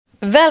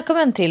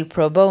Välkommen till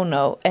Pro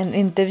Bono, en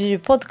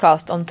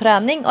intervjupodcast om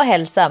träning och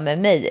hälsa med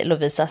mig,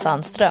 Lovisa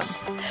Sandström.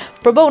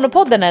 Pro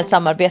Bono-podden är ett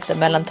samarbete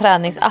mellan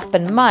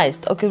träningsappen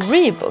Majst och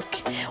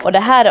Rebook. Och det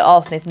här är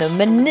avsnitt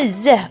nummer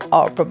 9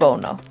 av Pro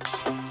Bono.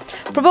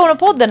 Pro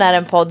Bono-podden är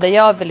en podd där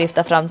jag vill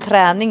lyfta fram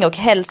träning och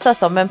hälsa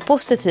som en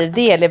positiv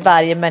del i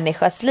varje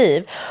människas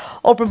liv.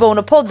 Och Pro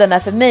Bono-podden är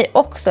för mig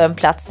också en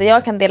plats där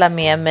jag kan dela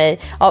med mig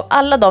av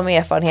alla de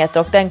erfarenheter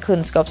och den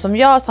kunskap som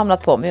jag har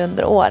samlat på mig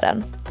under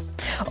åren.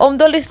 Om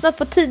du har lyssnat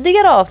på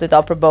tidigare avsnitt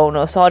av Pro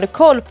Bono så har du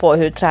koll på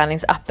hur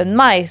träningsappen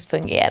Majst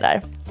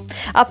fungerar.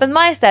 Appen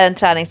Majst är en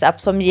träningsapp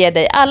som ger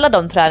dig alla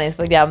de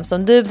träningsprogram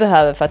som du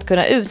behöver för att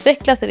kunna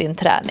utvecklas i din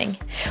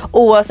träning.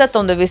 Oavsett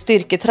om du vill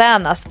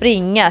styrketräna,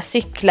 springa,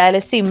 cykla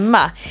eller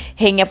simma,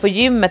 hänga på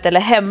gymmet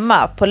eller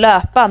hemma, på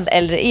löpband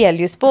eller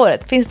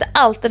elljusspåret finns det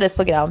alltid ett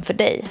program för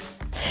dig.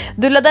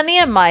 Du laddar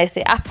ner Majst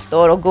i App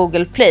Store och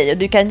Google Play och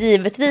du kan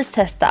givetvis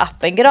testa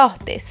appen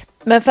gratis.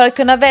 Men för att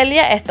kunna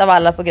välja ett av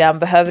alla program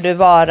behöver du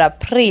vara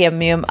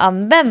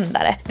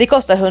premiumanvändare. Det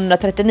kostar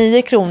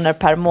 139 kronor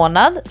per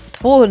månad,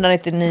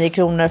 299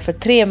 kronor för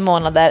 3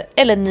 månader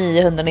eller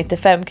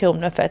 995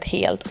 kronor för ett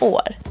helt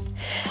år.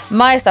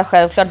 Majst har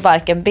självklart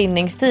varken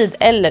bindningstid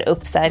eller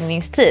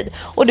uppsägningstid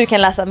och du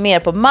kan läsa mer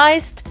på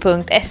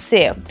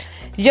majst.se.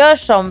 Gör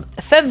som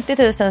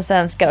 50 000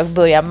 svenskar och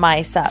börja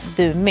majsa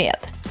du med.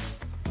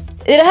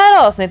 I det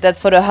här avsnittet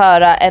får du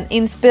höra en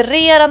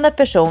inspirerande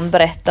person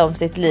berätta om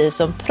sitt liv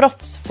som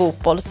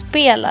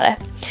proffsfotbollsspelare.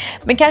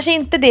 Men kanske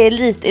inte det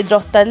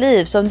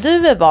elitidrottarliv som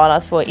du är van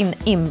att få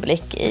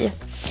inblick i.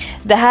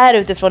 Det här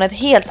utifrån ett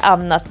helt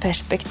annat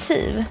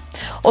perspektiv.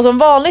 Och som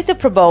vanligt i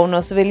Pro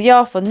Bono så vill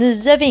jag få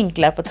nya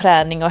vinklar på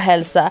träning och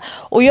hälsa.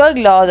 Och jag är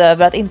glad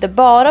över att inte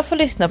bara få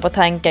lyssna på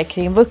tankar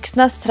kring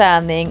vuxnas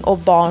träning och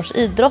barns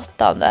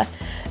idrottande.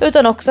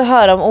 Utan också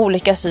höra om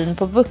olika syn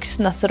på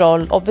vuxnas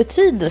roll och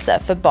betydelse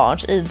för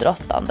barns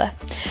idrottande.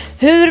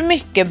 Hur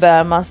mycket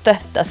bör man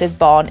stötta sitt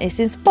barn i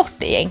sin sport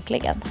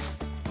egentligen?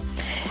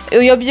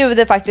 Och jag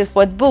bjuder faktiskt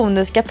på ett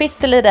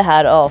bonuskapitel i det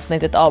här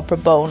avsnittet av Pro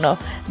Bono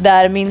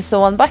där min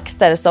son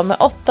Baxter som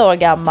är 8 år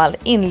gammal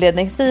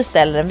inledningsvis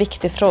ställer en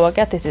viktig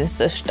fråga till sin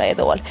största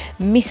idol.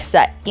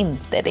 Missa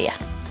inte det.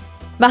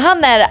 Men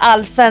han är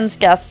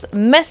allsvenskas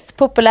mest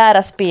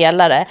populära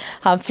spelare.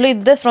 Han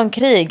flydde från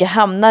krig,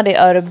 hamnade i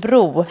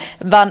Örebro,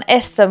 vann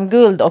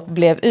SM-guld och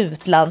blev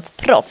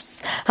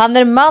utlandsproffs. Han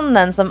är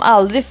mannen som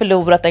aldrig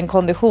förlorat en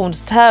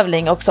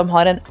konditionstävling och som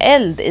har en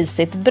eld i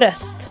sitt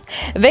bröst.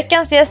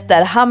 Veckans gäst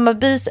är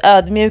Hammarbys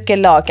ödmjuke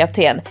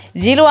lagkapten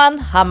Jiloan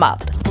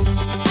Hamad.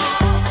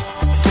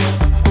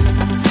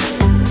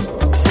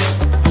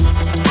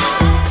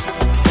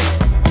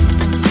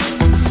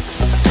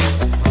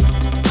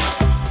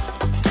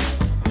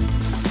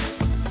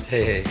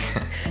 Hej.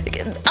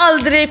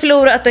 Aldrig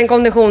förlorat en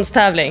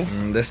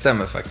konditionstävling. Det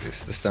stämmer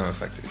faktiskt.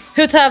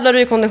 Hur tävlar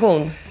du i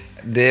kondition?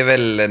 Det är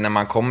väl när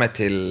man kommer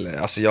till,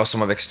 alltså jag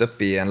som har växt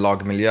upp i en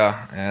lagmiljö,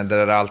 där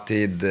är det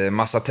alltid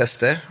massa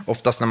tester.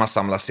 Oftast när man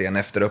samlas igen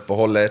efter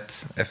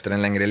uppehållet, efter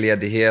en längre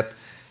ledighet.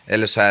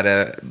 Eller så är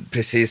det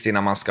precis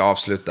innan man ska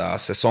avsluta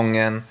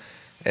säsongen.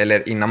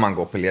 Eller innan man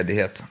går på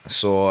ledighet.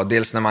 Så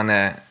dels när man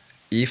är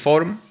i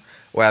form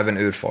och även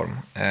ur form.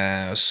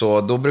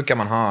 Så då brukar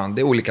man ha,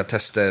 det är olika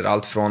tester,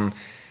 allt från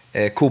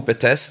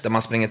Cooper-test där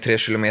man springer 3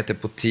 kilometer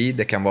på tid,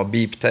 det kan vara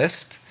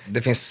beep-test.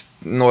 Det finns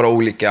några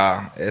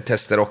olika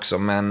tester också,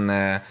 men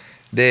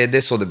det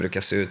är så det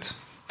brukar se ut.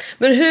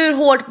 Men hur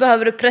hårt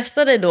behöver du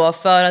pressa dig då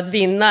för att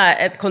vinna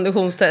ett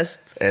konditionstest?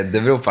 Det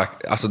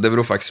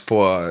beror faktiskt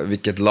på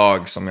vilket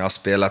lag som jag har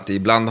spelat i.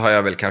 Ibland har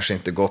jag väl kanske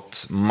inte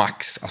gått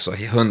max, alltså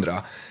 100.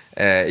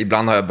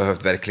 Ibland har jag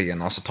behövt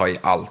verkligen ta i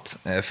allt.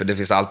 För det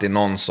finns alltid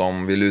någon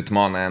som vill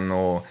utmana en.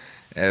 Och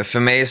för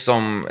mig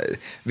som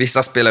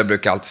vissa spelare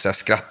brukar alltid säga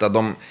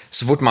skratta.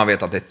 Så fort man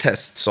vet att det är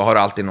test så har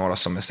det alltid några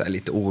som är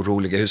lite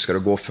oroliga. Hur ska det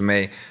gå för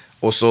mig?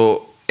 Och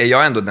så är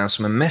jag ändå den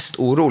som är mest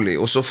orolig.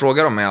 Och så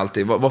frågar de mig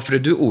alltid, varför är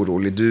du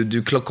orolig?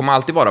 Du kommer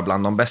alltid vara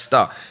bland de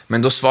bästa.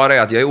 Men då svarar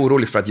jag att jag är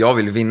orolig för att jag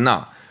vill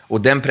vinna.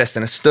 Och den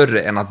pressen är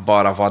större än att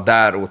bara vara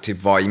där och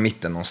typ vara i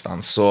mitten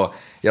någonstans. Så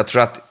jag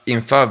tror att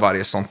inför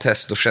varje sån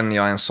test då känner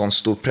jag en sån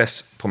stor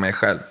press på mig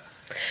själv.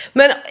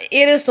 Men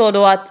är det så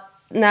då att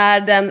när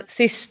den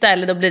sista,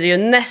 eller då blir det ju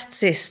näst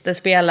sista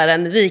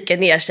spelaren viker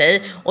ner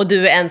sig och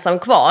du är ensam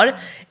kvar,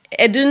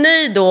 är du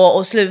nöjd då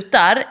och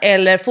slutar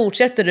eller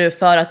fortsätter du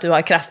för att du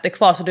har krafter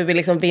kvar så du vill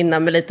liksom vinna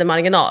med lite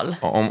marginal?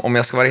 Om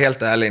jag ska vara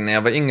helt ärlig, när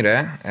jag var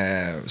yngre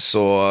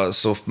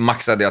så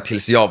maxade jag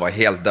tills jag var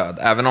helt död,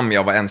 även om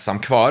jag var ensam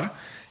kvar.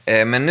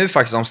 Men nu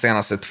faktiskt de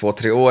senaste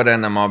 2-3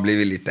 åren när man har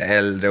blivit lite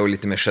äldre och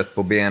lite mer kött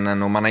på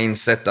benen och man har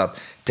insett att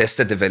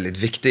testet är väldigt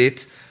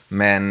viktigt,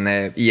 men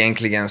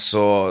egentligen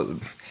så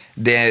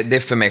det är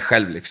för mig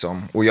själv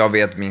liksom, och jag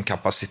vet min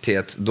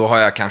kapacitet. Då har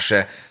jag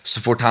kanske,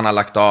 så fort han har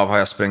lagt av har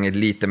jag sprungit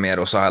lite mer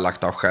och så har jag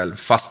lagt av själv,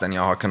 fastän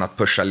jag har kunnat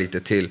pusha lite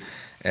till.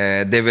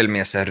 Det är väl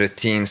mer så här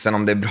rutin, sen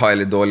om det är bra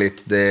eller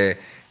dåligt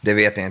det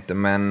vet jag inte,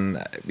 men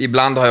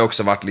ibland har jag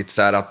också varit lite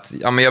så här att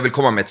men jag vill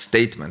komma med ett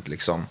statement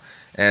liksom.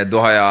 Då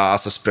har jag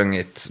alltså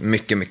sprungit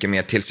mycket, mycket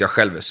mer tills jag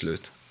själv är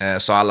slut.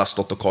 Så alla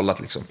stått och kollat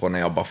liksom på när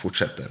jag bara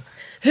fortsätter.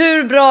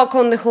 Hur bra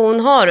kondition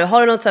har du?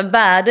 Har du något så här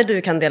värde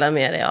du kan dela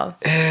med dig av?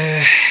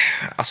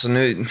 Alltså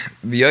nu,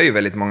 vi gör ju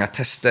väldigt många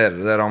tester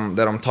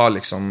där de tar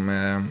liksom...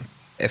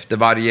 Efter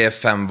varje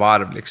 5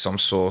 varv liksom,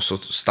 så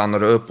stannar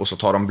du upp och så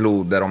tar de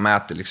blod där de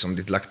mäter liksom,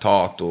 ditt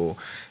laktat och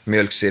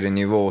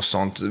mjölksyrenivå och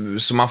sånt.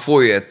 Så man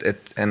får ju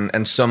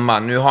en summa.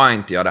 Nu har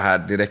inte jag det här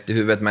direkt i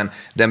huvudet, men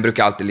den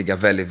brukar alltid ligga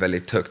väldigt,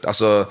 väldigt högt.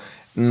 Alltså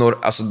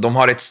de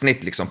har ett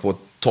snitt liksom, på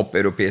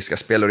topp-europeiska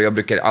spelare och jag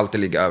brukar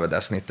alltid ligga över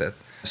det snittet.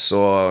 Så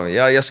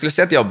jag skulle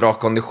säga att jag har bra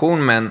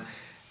kondition, men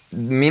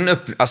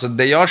alltså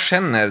det jag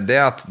känner det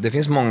är att det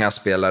finns många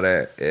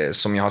spelare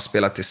som jag har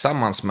spelat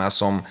tillsammans med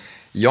som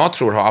jag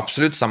tror har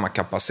absolut samma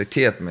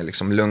kapacitet med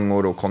liksom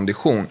lungor och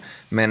kondition.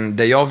 Men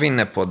det jag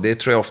vinner på, det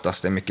tror jag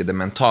oftast är mycket det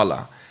mentala.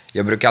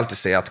 Jag brukar alltid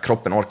säga att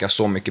kroppen orkar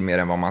så mycket mer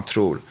än vad man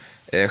tror.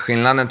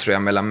 Skillnaden tror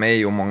jag mellan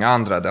mig och många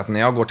andra är att när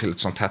jag går till ett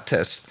sånt här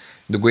test,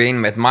 då går jag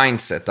in med ett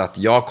mindset att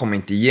jag kommer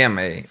inte ge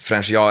mig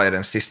förrän jag är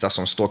den sista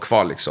som står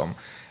kvar liksom.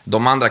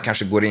 De andra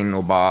kanske går in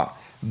och bara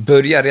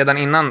börjar, redan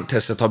innan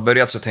testet har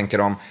börjat så tänker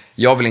de,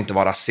 jag vill inte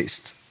vara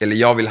sist. Eller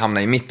jag vill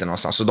hamna i mitten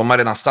någonstans. Så de har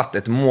redan satt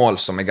ett mål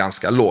som är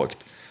ganska lågt.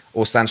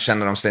 Och sen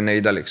känner de sig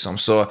nöjda liksom.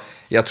 Så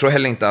jag tror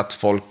heller inte att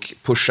folk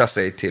pushar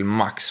sig till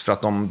max. För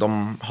att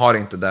de har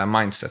inte det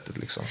mindsetet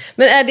liksom.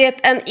 Men är det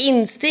en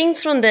instinkt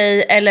från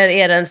dig eller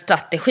är det en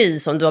strategi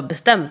som du har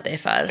bestämt dig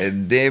för?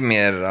 Det är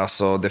mer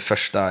alltså, det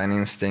första, en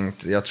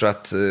instinkt. Jag tror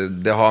att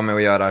det har med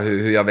att göra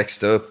hur jag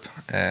växte upp.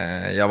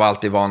 Jag var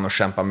alltid van att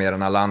kämpa mer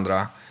än alla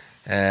andra.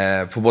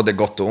 På både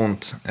gott och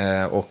ont.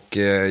 Och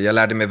jag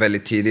lärde mig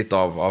väldigt tidigt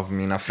av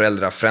mina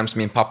föräldrar. Främst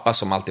min pappa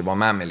som alltid var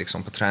med mig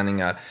liksom, på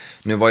träningar.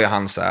 Nu var ju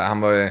han så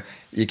här,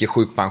 gick i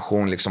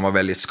sjukpension liksom, var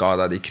väldigt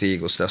skadad i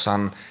krig och så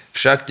han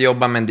försökte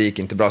jobba men det gick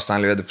inte bra, så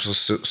han levde på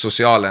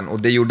socialen och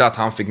det gjorde att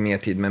han fick mer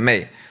tid med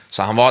mig.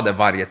 Så han var där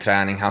varje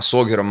träning, han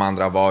såg hur de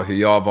andra var, hur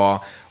jag var,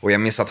 och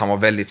jag minns att han var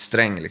väldigt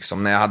sträng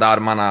liksom. När jag hade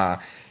armarna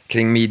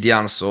kring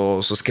midjan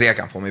så skrek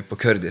han på mig på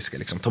kurdiska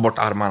liksom, ta bort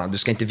armarna, du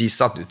ska inte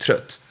visa att du är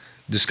trött,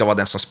 du ska vara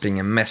den som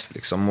springer mest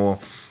liksom.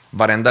 Och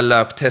varenda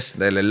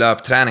löptest eller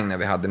löpträning när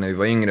vi hade när vi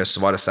var yngre så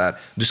var det så här,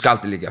 du ska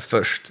alltid ligga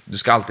först, du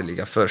ska alltid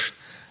ligga först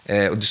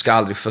och du ska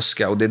aldrig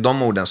fuska. Och det är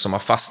de orden som har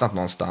fastnat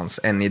någonstans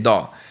än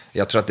idag.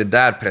 Jag tror att det är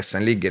där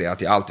pressen ligger, i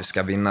att jag alltid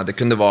ska vinna. Det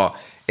kunde vara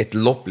ett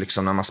lopp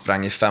liksom när man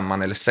sprang i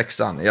 5:an eller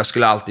 6:an, jag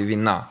skulle alltid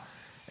vinna.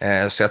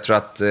 Så jag tror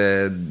att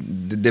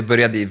det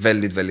började i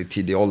väldigt, väldigt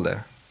tidig ålder.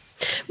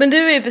 Men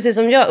du är ju precis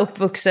som jag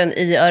uppvuxen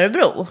i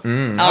Örebro.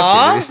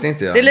 Okej, det visste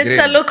inte jag. Det är lite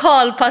så här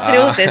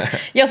lokalpatriotiskt.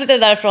 Jag flyttade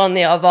därifrån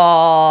när jag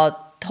var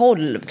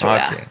 12 tror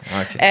jag.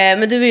 Okay.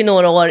 Men du är ju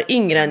några år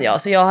yngre än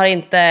jag, så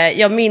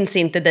jag minns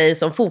inte dig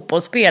som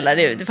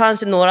fotbollsspelare. Det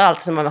fanns ju några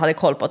alltid som man hade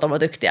koll på att de var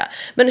duktiga.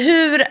 Men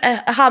hur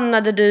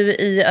hamnade du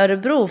i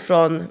Örebro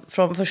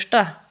från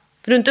första?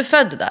 För du är inte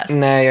född där?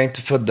 Nej, jag är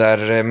inte född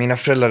där. Mina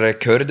föräldrar är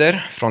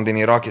kurder från den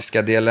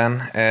irakiska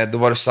delen. Då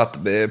var det så att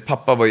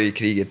pappa var ju i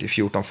kriget i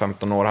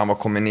 14-15 år. Han var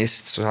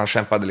kommunist, så han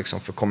kämpade liksom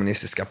för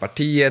kommunistiska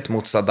partiet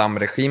mot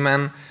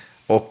Saddam-regimen.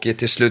 Och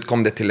till slut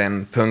kom det till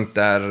en punkt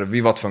där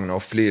vi var tvungna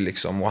att fly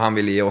liksom. Och han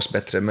ville ge oss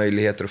bättre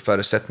möjligheter och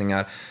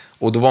förutsättningar.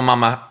 Och då var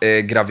mamma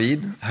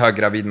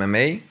höggravid med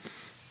mig.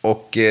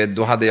 Och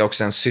då hade jag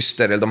också en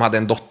syster, eller de hade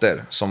en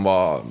dotter som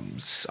var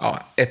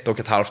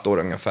 1,5 år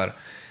ungefär.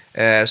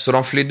 Så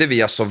de flydde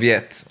via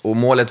Sovjet och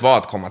målet var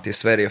att komma till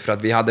Sverige för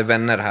att vi hade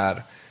vänner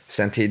här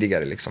sen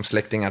tidigare, liksom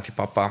släktingar till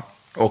pappa.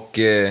 Och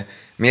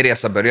min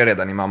resa började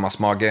redan i mammas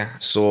mage,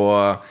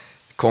 så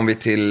kom vi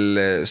till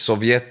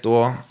Sovjet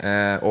då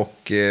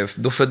och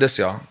då föddes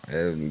jag.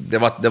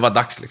 Det var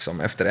dags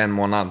liksom, efter 1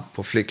 månad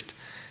på flykt.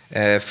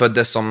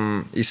 Föddes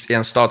i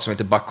en stad som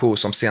heter Baku,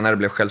 som senare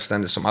blev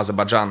självständig som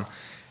Azerbaijan,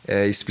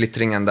 i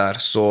splittringen där.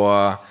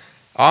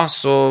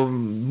 Så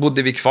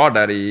bodde vi kvar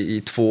där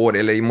i 2 år,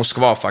 eller i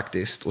Moskva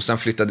faktiskt. Och sen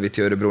flyttade vi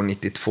till Örebro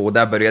 92.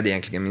 Där började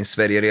egentligen min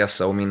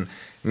Sverigeresa och min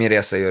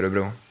resa i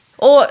Örebro.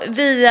 Och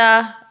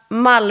via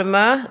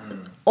Malmö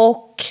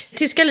och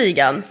tyska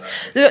ligan.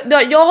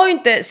 Jag har ju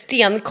inte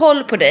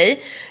stenkoll på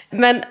dig,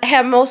 men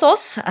hemma hos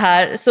oss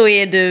här så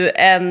är du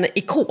en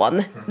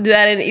ikon. Du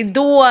är en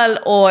idol,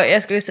 och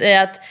jag skulle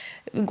säga att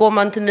går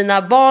man till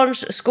mina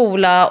barns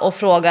skola och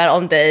frågar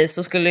om dig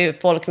så skulle ju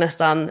folk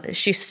nästan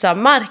kyssa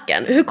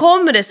marken. Hur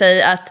kommer det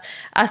sig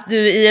att du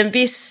i en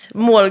viss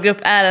målgrupp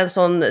är en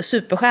sån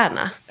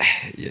superstjärna?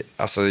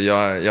 Alltså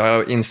jag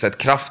har insett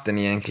kraften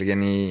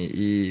egentligen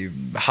i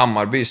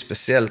Hammarby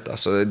speciellt.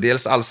 Alltså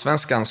dels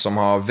allsvenskan som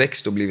har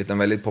växt och blivit en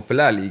väldigt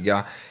populär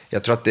liga.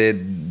 Jag tror att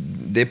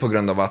det är på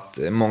grund av att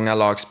många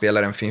lag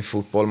spelar en fin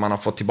fotboll. Man har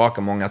fått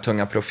tillbaka många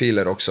tunga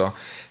profiler också.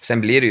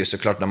 Sen blir det ju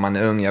såklart när man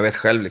är ung. Jag vet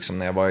själv liksom,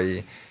 när jag var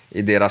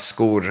i deras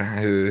skor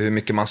hur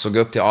mycket man såg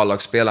upp till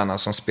A-lagsspelarna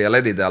som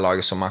spelade i det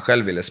laget som man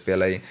själv ville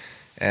spela i.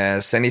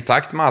 Sen i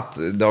takt med att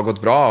det har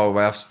gått bra och vi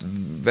har haft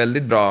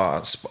väldigt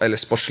bra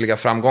sportsliga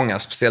framgångar,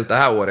 speciellt det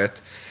här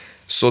året,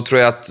 så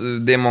tror jag att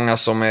det är många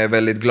som är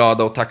väldigt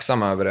glada och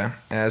tacksamma över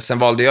det. Sen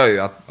valde jag ju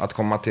att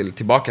komma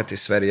tillbaka till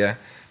Sverige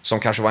som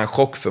kanske var en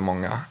chock för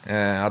många.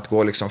 Att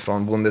gå liksom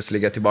från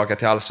Bundesliga tillbaka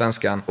till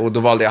Allsvenskan. Och då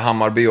valde jag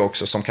Hammarby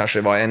också, som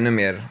kanske var ännu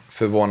mer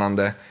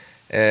förvånande.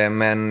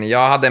 Men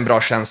jag hade en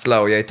bra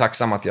känsla och jag är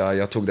tacksam att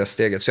jag tog det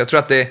steget. Så jag tror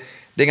att det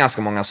är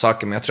ganska många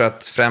saker, men jag tror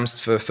att främst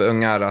för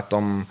unga att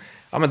de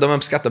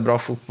uppskattar bra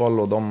fotboll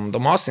och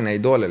de har sina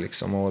idoler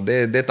liksom. Och det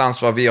är ett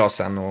ansvar vi har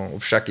sen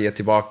och försöka ge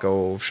tillbaka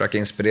och försöka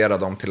inspirera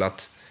dem till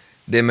att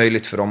det är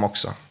möjligt för dem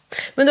också.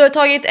 Men du har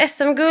tagit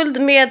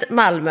SM-guld med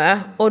Malmö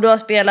och du har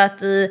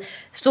spelat i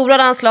stora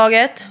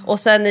landslaget och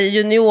sen i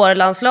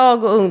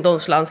juniorlandslag och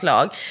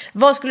ungdomslandslag.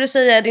 Vad skulle du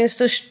säga är din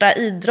största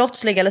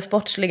idrottsliga eller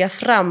sportsliga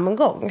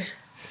framgång?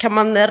 Kan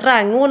man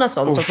rangordna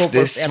sånt som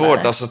fotbollsspelare? Det är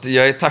svårt. Alltså,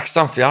 jag är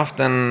tacksam för jag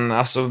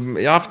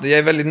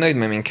är väldigt nöjd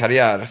med min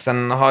karriär.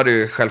 Sen har det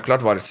ju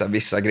självklart varit så här,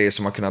 vissa grejer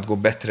som har kunnat gå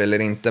bättre eller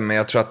inte. Men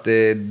jag tror att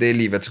det är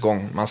livets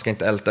gång. Man ska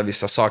inte älta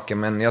vissa saker.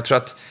 Men jag tror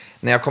att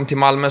när jag kom till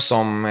Malmö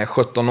som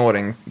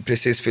 17-åring,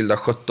 precis fyllda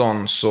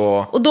 17,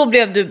 så... Och då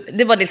blev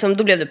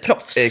du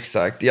proffs?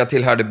 Exakt. Jag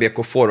tillhörde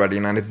BK Forward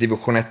innan ett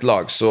division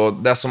 1-lag. Så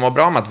det som var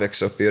bra med att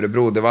växa upp i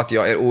Örebro, det var att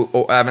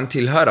och även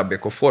tillhöra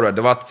BK Forward,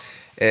 det var att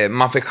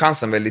man fick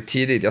chansen väldigt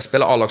tidigt. Jag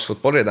spelade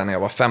A-lagsfotboll redan när jag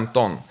var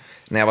 15.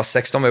 När jag var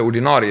 16 var jag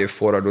ordinarie i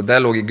forward och där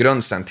låg i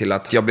grund sen till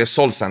att jag blev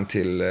såld sen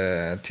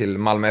till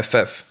Malmö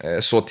FF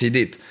så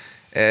tidigt.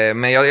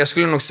 Men jag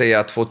skulle nog säga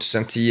att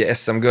 2010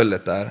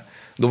 SM-guldet där,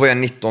 då var jag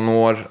 19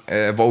 år,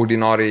 var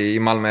ordinarie i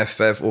Malmö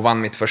FF och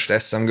vann mitt första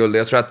SM-guld.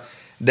 Jag tror att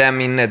det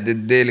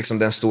minnet, det är liksom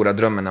den stora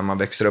drömmen när man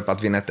växer upp,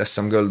 att vinna ett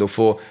SM-guld och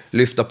få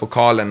lyfta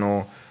pokalen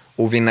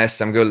och vinna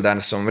SM-guld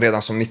där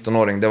redan som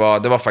 19-åring. Det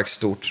var faktiskt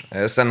stort.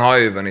 Sen har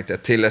jag ju vunnit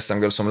ett till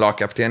SM-guld som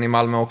lagkapten i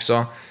Malmö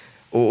också.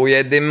 Och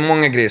det är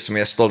många grejer som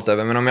jag är stolt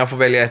över. Men om jag får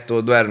välja ett,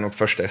 då är det nog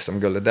första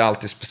SM-guldet. Det är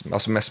alltid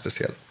mest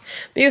speciellt.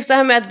 Men just det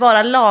här med att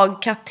vara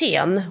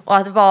lagkapten och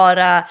att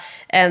vara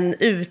en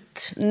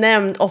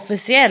utnämnd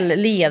officiell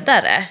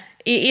ledare.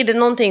 Är det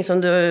någonting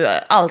som du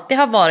alltid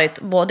har varit,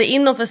 både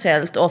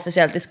inofficiellt och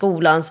officiellt i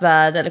skolans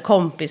värld eller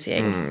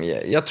kompisgäng?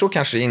 Jag tror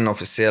kanske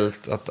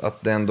inofficiellt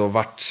att det ändå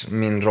varit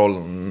min roll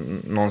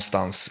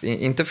någonstans.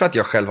 Inte för att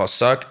jag själv har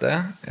sökt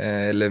det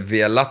eller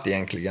velat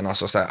egentligen,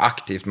 alltså så här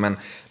aktivt, men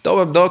det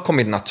har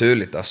kommit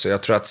naturligt. Alltså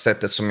jag tror att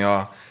sättet som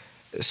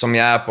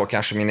jag är på,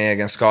 kanske mina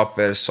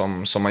egenskaper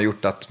som har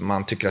gjort att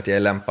man tycker att jag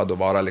är lämpad att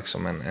vara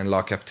liksom en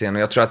lagkapten.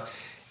 Och jag tror att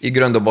i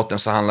grund och botten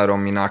så handlar det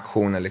om mina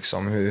aktioner,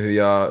 liksom, hur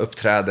jag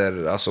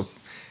uppträder alltså,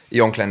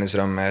 i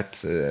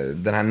omklädningsrummet,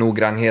 den här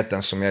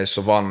noggrannheten som jag är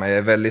så van med. Jag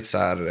är väldigt så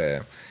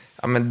här,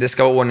 men det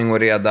ska vara ordning och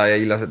reda. Jag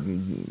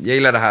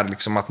gillar det här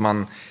liksom, att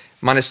man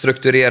är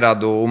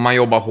strukturerad och man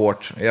jobbar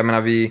hårt. Jag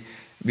menar,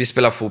 vi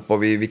spelar fotboll,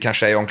 vi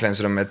kanske är i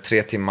omklädningsrummet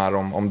 3 timmar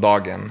om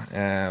dagen.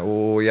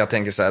 Och jag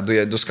tänker så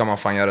här, då ska man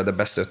fan göra det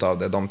bästa utav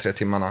det, de 3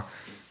 timmarna.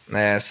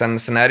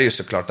 Sen är det ju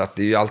såklart att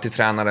det är ju alltid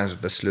tränarens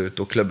beslut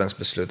och klubbens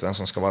beslut vem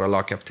som ska vara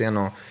lagkapten.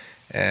 Och,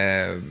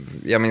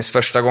 jag minns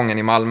första gången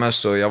i Malmö,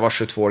 så jag var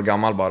 22 år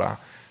gammal bara.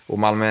 Och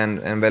Malmö är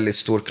en väldigt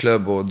stor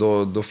klubb och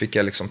då fick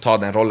jag liksom ta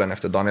den rollen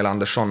efter Daniel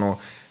Andersson.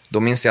 Och då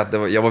minns jag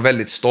att jag var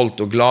väldigt stolt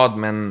och glad,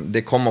 men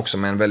det kom också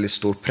med en väldigt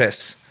stor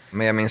press.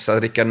 Men jag minns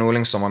att Rickard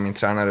Norling som var min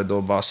tränare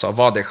då bara sa,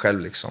 var dig själv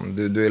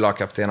liksom. Du är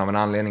lagkapten av en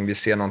anledning, vi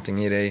ser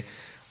någonting i dig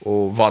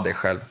och var dig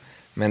själv.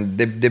 Men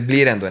det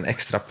blir ändå en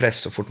extra press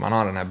så fort man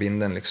har den här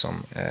binden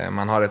liksom.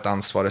 Man har ett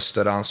ansvar, ett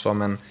större ansvar,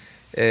 men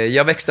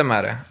jag växte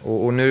med det.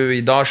 Och nu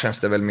idag känns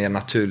det väl mer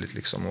naturligt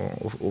liksom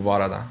att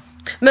vara där.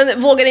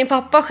 Men vågar din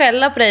pappa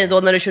skälla på dig då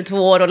när du är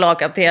 22 år och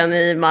lagkapten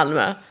i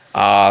Malmö?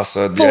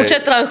 Alltså,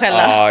 fortsätter han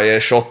skälla? Ja, jag är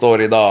 28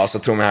 år idag, så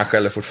tror mig han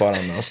skäller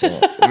fortfarande. Alltså.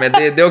 Men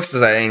det är också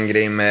så här en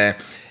grej med,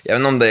 jag vet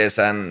inte om det är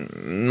så här,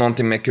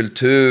 någonting med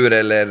kultur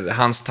eller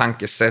hans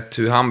tankesätt,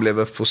 hur han blev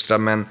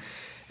uppfostrad, men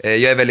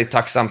jag är väldigt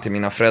tacksam till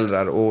mina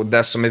föräldrar. Och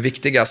det som är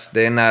viktigast,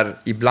 det är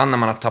ibland när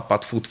man har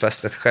tappat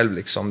fotfästet själv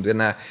liksom. Det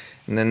är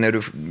när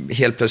du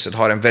helt plötsligt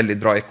har en väldigt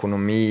bra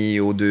ekonomi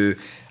och du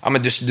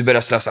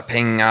börjar slösa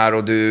pengar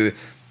och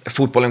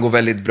fotbollen går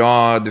väldigt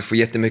bra, du får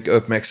jättemycket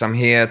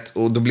uppmärksamhet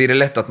och då blir det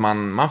lätt att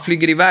man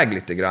flyger iväg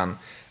lite grann.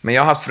 Men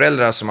jag har haft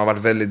föräldrar som har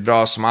varit väldigt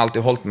bra, som har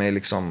alltid hållit mig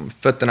liksom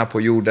fötterna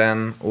på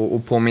jorden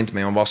och påmint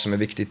mig om vad som är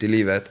viktigt i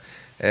livet.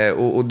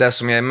 Och det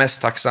som jag är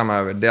mest tacksam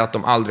över, det är att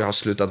de aldrig har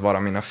slutat vara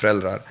mina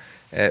föräldrar.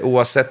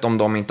 Oavsett om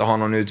de inte har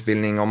någon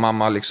utbildning och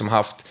mamma har liksom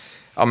haft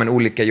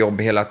olika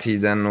jobb hela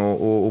tiden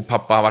och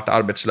pappa har varit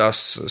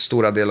arbetslös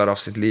stora delar av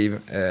sitt liv,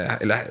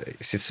 eller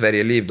sitt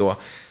Sverige-liv då,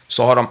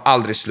 så har de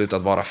aldrig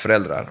slutat vara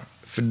föräldrar.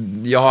 För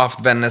jag har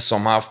haft vänner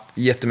som har haft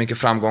jättemycket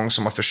framgång,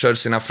 som har försörjt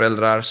sina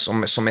föräldrar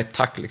som ett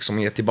tack liksom,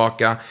 och ge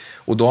tillbaka.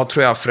 Och då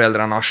tror jag att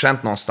föräldrarna har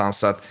känt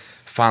någonstans att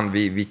fan,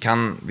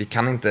 vi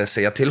kan inte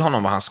säga till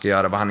honom vad han ska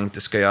göra, vad han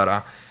inte ska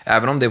göra.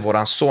 Även om det är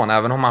våran son,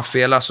 även om han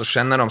felar, så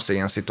känner de sig i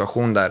en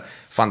situation där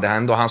fan, det är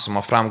ändå han som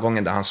har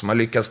framgången, det är han som har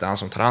lyckats, det är han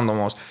som tar hand om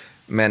oss.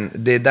 Men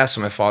det är det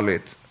som är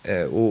farligt.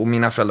 Och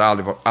mina föräldrar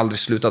har aldrig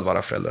slutat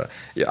vara föräldrar.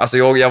 Alltså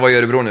jag var i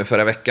Örebro nu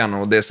förra veckan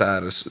och det är så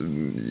här,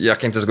 jag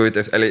kan inte ens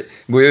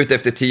gå ut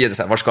efter 10, det är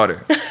så här, var ska du?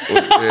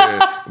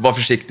 Var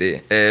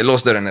försiktig,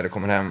 lås dörren när du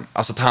kommer hem,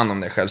 alltså ta hand om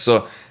dig själv.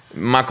 Så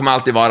man kommer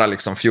alltid vara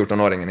liksom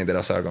 14-åringen i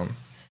deras ögon.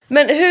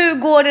 Men hur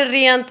går det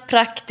rent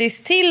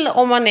praktiskt till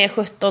om man är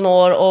 17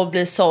 år och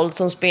blir såld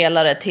som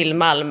spelare till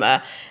Malmö?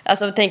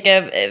 Alltså jag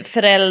tänker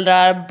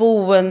föräldrar,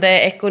 boende,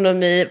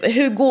 ekonomi.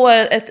 Hur går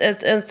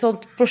ett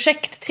sånt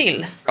projekt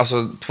till?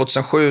 Alltså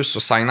 2007 så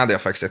signade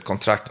jag faktiskt ett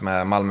kontrakt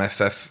med Malmö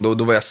FF. Då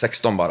var jag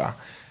 16 bara.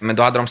 Men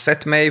då hade de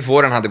sett mig,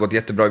 våren hade gått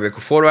jättebra i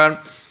BK Forward.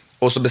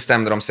 Och så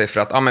bestämde de sig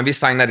för att men vi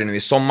signar dig nu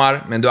i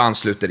sommar, men du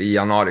ansluter i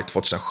januari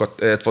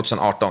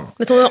 2018.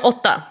 Med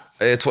 2008?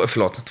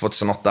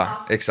 2008,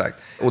 exakt.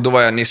 Och då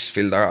var jag nyss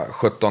fyllda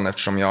 17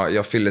 eftersom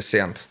jag fyllde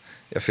sent.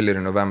 Jag fyller i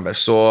november.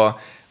 Så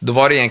då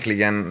var det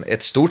egentligen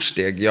ett stort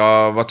steg.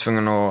 Jag var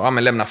tvungen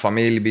att lämna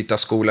familj, byta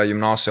skola,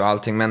 gymnasium och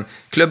allting. Men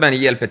klubben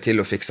hjälper till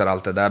och fixar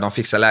allt det där. De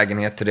fixar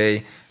lägenhet till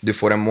dig. Du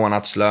får en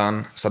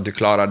månadslön så att du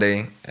klarar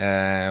dig.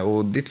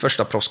 Och ditt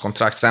första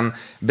proffskontrakt. Sen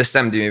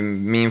bestämde ju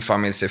min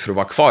familj sig för att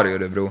vara kvar i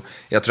Örebro.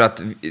 Jag tror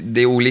att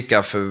det är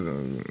olika för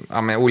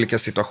olika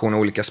situationer,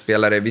 olika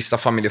spelare. Vissa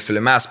familjer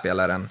följer med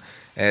spelaren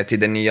till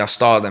den nya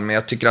staden. Men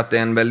jag tycker att det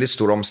är en väldigt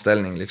stor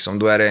omställning. Liksom.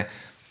 Då är det,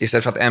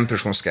 istället för att en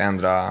person ska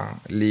ändra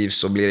liv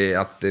så blir det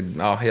att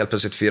det helt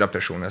plötsligt 4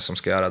 personer som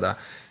ska göra det.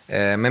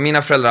 Men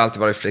mina föräldrar har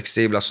alltid varit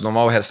flexibla så de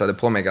var och hälsade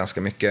på mig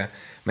ganska mycket.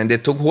 Men det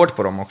tog hårt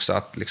på dem också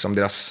att liksom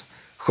deras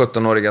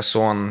 17-åriga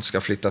son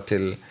ska flytta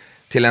till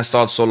en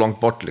stad så långt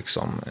bort.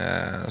 Liksom.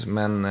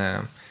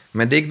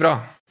 Men det gick bra.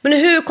 Men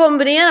hur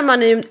kombinerar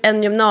man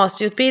en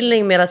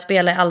gymnasieutbildning med att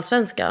spela i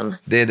Allsvenskan?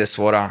 Det är det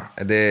svåra.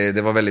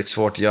 Det var väldigt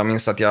svårt. Jag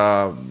minns att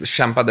jag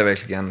kämpade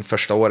verkligen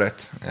första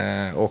året.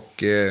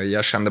 Och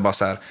jag kände bara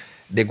så här,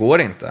 det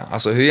går inte.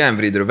 Alltså hur jag än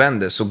vrider och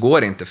vänder så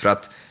går det inte. För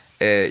att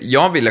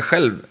jag ville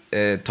själv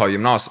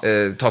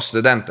ta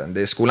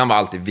studenten. Skolan var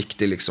alltid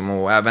viktig liksom,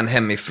 och även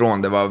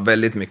hemifrån det var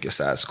väldigt mycket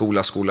så här,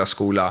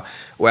 skola.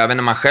 Och även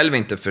när man själv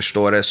inte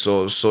förstår det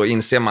så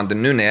inser man det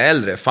nu när jag är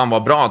äldre. Fan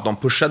vad bra att de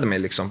pushade mig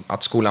liksom,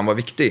 att skolan var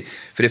viktig.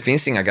 För det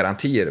finns inga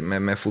garantier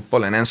med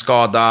fotbollen. En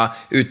skada,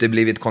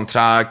 uteblivet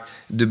kontrakt,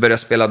 du börjar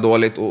spela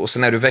dåligt och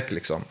sen är du väck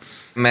liksom.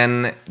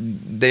 Men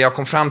det jag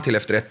kom fram till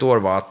efter 1 år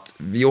var att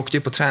vi åkte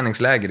ju på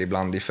träningsläger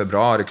ibland i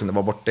februari, kunde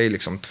vara borta i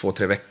liksom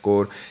 2-3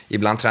 veckor.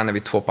 Ibland tränade vi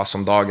 2 pass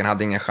om dagen,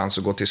 hade ingen chans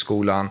att gå till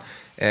skolan.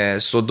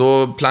 Så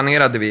då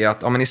planerade vi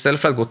att men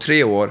istället för att gå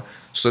 3 år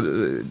så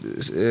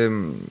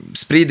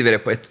sprider vi det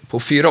på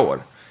 4 år.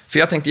 För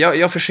jag tänkte,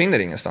 jag försvinner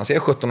ingenstans. Jag är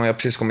 17 och jag har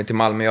precis kommit till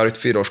Malmö, jag har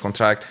ett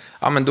 4-årskontrakt.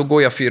 Men då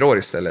går jag 4 år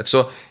istället.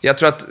 Så jag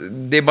tror att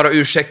det är bara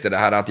ursäkter det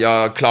här att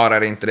jag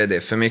klarar inte det är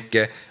för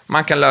mycket.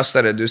 Man kan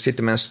lösa det.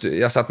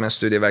 Jag satt med en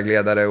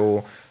studievägledare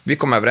och vi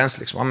kom överens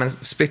liksom. Men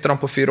splitta dem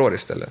på 4 år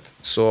istället.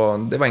 Så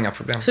det var inga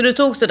problem. Så du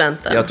tog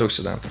studenten? Jag tog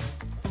studenten.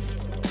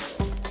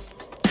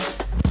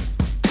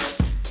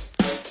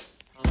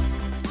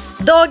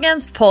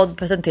 Dagens podd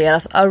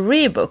presenteras av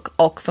Rebook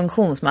och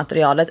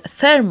funktionsmaterialet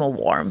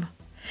Thermowarm.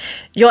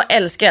 Jag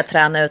älskar att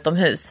träna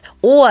utomhus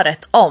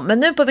året om, men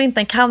nu på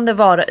vintern kan det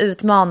vara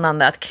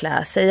utmanande att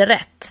klä sig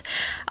rätt.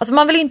 Alltså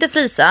man vill inte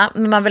frysa,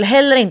 men man vill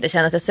heller inte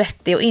känna sig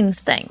svettig och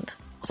instängd.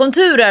 Som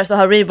tur är så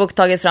har Reebok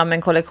tagit fram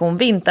en kollektion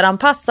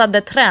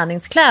vinteranpassade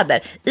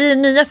träningskläder i det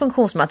nya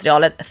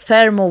funktionsmaterialet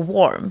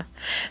Thermowarm.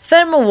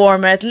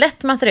 Thermowarm är ett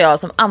lätt material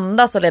som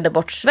andas och leder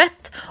bort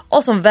svett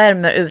och som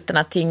värmer utan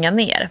att tynga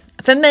ner.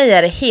 För mig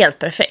är det helt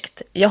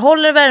perfekt. Jag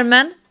håller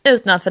värmen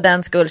utan att för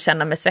den skull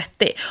känna mig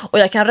svettig och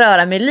jag kan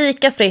röra mig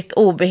lika fritt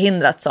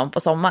obehindrat som på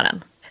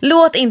sommaren.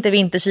 Låt inte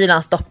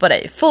vinterkylan stoppa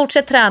dig.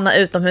 Fortsätt träna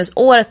utomhus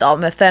året av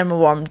med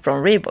Thermowarm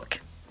från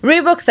Reebok.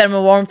 Reebok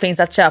Thermowarm finns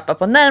att köpa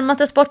på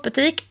närmaste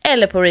sportbutik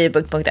eller på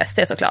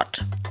reebok.se såklart.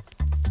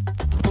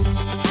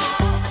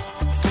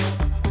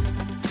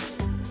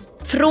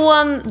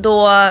 Från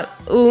då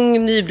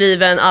ung,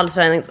 nybliven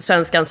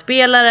allsvenskan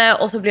spelare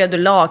och så blev du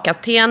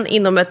lagkapten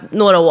inom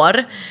några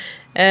år.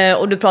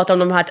 Och du pratar om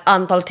de här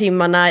antal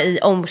timmarna i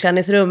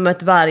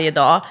omklädningsrummet varje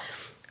dag.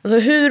 Alltså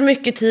hur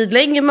mycket tid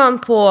lägger man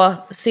på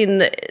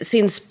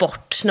sin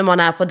sport när man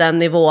är på den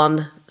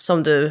nivån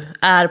som du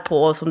är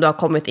på och som du har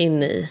kommit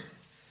in i?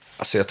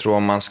 Alltså jag tror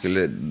om man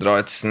skulle dra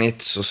ett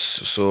snitt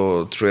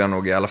så tror jag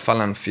nog i alla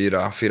fall en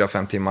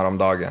 4-5 timmar om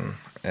dagen.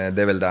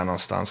 Det är väl där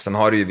någonstans. Sen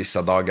har du ju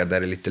vissa dagar där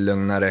det är lite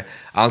lugnare.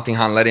 Allting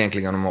handlar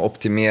egentligen om att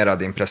optimera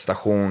din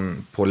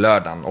prestation på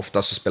lördagen.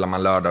 Ofta så spelar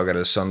man lördagar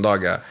eller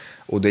söndagar.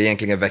 Och det är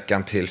egentligen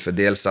veckan till för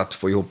dels att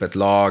få ihop ett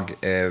lag,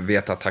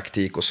 veta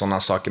taktik och sådana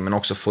saker. Men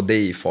också få det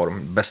i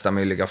form, bästa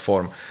möjliga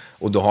form.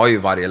 Och då har ju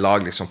varje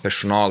lag liksom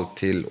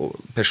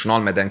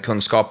personal med den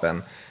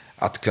kunskapen.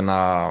 Att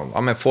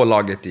kunna få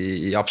laget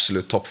i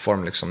absolut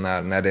toppform liksom,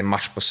 när det är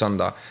match på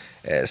söndag.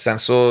 Sen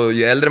så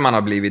ju äldre man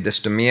har blivit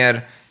desto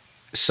mer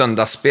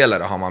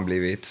söndagsspelare har man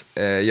blivit.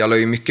 Jag la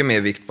ju mycket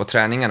mer vikt på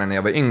träningarna när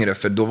jag var yngre.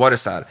 För då var det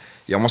så här,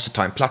 jag måste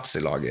ta en plats i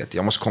laget.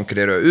 Jag måste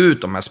konkurrera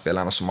ut de här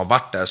spelarna som har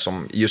varit där,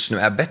 som just nu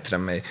är bättre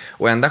än mig.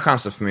 Och enda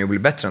chansen för mig att bli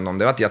bättre än dem,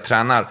 det var att jag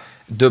tränar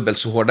dubbelt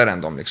så hårdare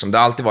än dem. Liksom. Det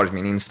har alltid varit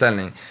min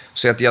inställning.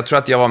 Så jag tror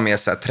att jag var mer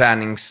så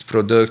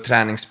här,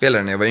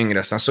 träningsspelare när jag var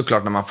yngre. Sen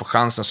såklart när man får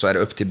chansen så är det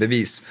upp till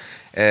bevis.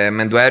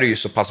 Men då är det ju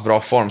så pass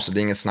bra form så det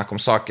är inget snack om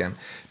saken.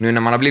 Nu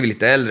när man har blivit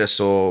lite äldre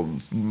så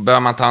bör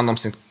man ta hand om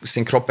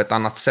sin kropp på ett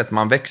annat sätt.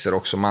 Man växer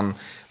också, man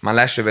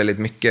lär sig väldigt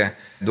mycket.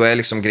 Då är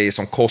liksom grejer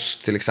som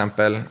kost till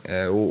exempel,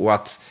 och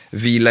att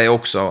vila är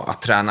också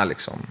att träna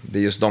liksom. Det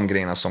är just de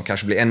grejerna som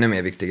kanske blir ännu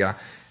mer viktiga.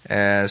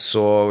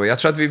 Så jag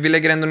tror att vi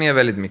lägger ändå ner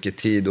väldigt mycket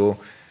tid,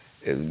 och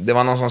det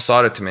var någon som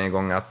sa det till mig en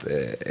gång att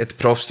ett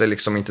proffs är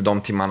liksom inte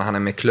de timmarna han är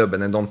med klubben,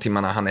 det är de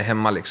timmarna han är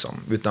hemma liksom,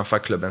 utanför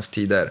klubbens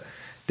tider.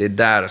 Det är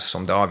där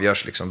som det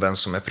avgörs liksom, vem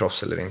som är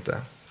proffs eller inte.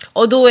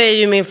 Och då är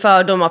ju min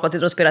fördom att man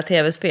sitter och spelar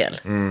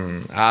tv-spel.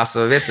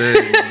 Alltså vet du,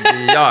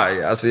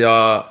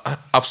 jag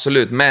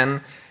absolut, men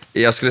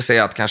jag skulle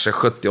säga att kanske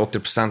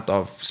 70-80%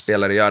 av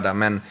spelare gör det.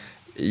 Men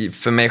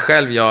för mig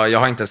själv, jag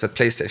har inte ens ett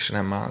PlayStation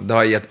hemma. Det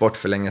har jag gett bort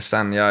för länge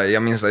sedan.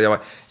 Jag minns att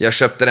jag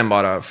köpte den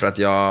bara för att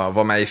jag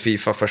var med i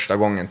FIFA första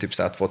gången, typ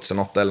så här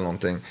 2008 eller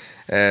någonting.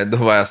 Då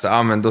var jag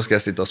så men då ska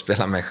jag sitta och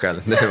spela mig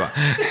själv. Det var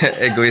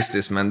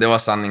egoistiskt, men det var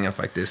sanningen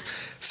faktiskt.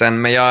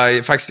 Sen, men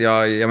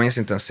jag minns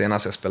inte ens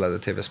senast jag spelade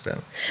tv-spel.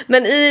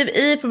 Men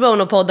i Pro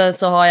Bono-podden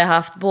så har jag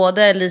haft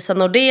både Lisa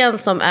Nordén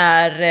som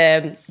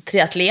är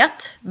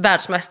triatlet,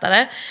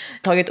 världsmästare,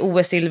 tagit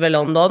OS-silver i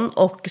London,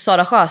 och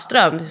Sara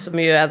Sjöström som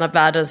är ju en av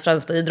världens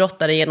främsta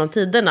idrottare genom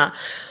tiderna.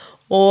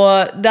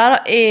 Och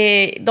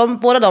där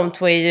båda de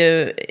två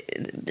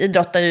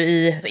idrottar ju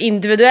i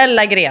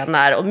individuella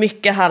grenar, och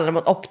mycket handlar om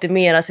att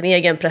optimera sin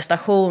egen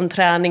prestation.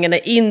 Träningen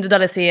är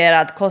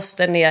individualiserad,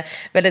 kosten är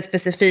väldigt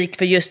specifik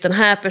för just den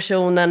här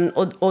personen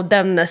och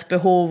dennes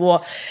behov.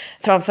 Och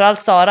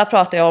framförallt Sara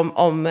pratar ju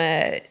om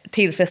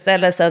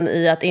tillfredsställelsen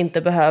i att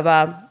inte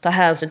behöva ta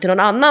hänsyn till någon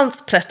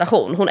annans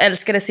prestation. Hon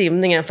älskade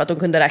simningen för att hon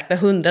kunde räkna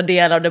 100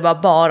 delar och det var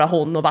bara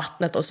hon och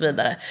vattnet och så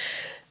vidare.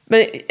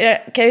 Men jag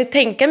kan ju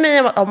tänka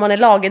mig om man är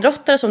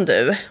lagidrottare som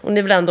du, och ni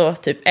är väl ändå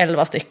typ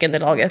 11 stycken i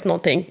laget,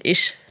 någonting,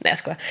 ish. Nej, jag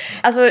skojar.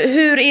 Alltså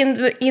hur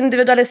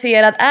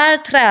individualiserad är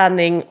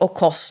träning och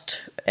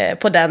kost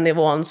på den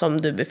nivån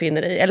som du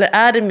befinner dig i? Eller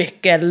är det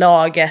mycket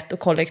laget och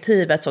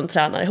kollektivet som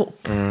tränar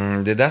ihop?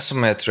 Det är det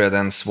som är, tror jag,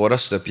 den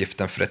svåraste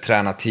uppgiften för ett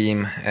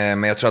tränarteam.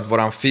 Men jag tror att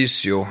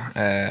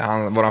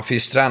våran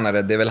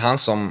fystränare, det är väl han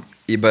som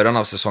i början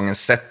av säsongen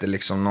sätter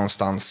liksom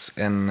någonstans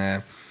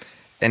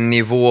en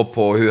nivå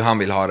på hur han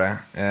vill ha det.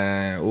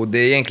 Och det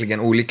är egentligen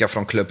olika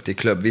från klubb till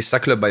klubb. Vissa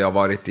klubbar jag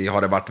varit i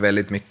har det varit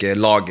väldigt mycket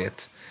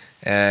laget.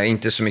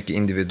 Inte så mycket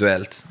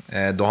individuellt.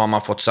 Då har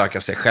man fått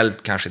söka sig själv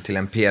kanske till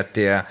en PT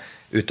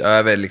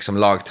utöver liksom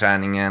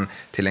lagträningen,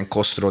 till en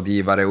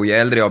kostrådgivare. Och ju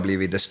äldre jag har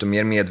blivit, desto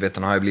mer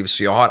medveten har jag blivit.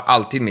 Så jag har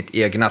alltid mitt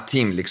egna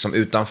team liksom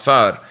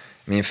utanför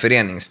min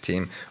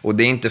föreningsteam. Och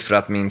det är inte för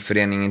att min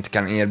förening inte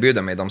kan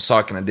erbjuda mig de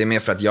sakerna. Det är mer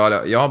för att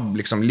jag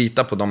liksom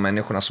litar på de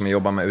människorna som jag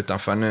jobbar med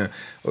utanför nu.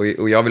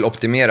 Och jag vill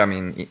optimera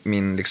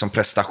min liksom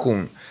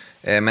prestation.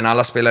 Men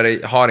alla spelare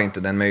har inte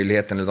den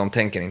möjligheten, eller de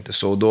tänker inte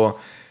så.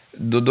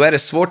 Då är det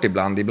svårt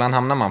ibland. Ibland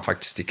hamnar man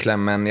faktiskt i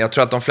kläm. Men jag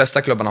tror att de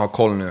flesta klubbarna har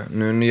koll nu.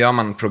 Nu gör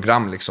man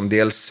program liksom.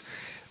 Dels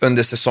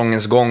under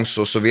säsongens gång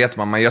så vet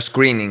man gör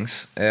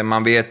screenings.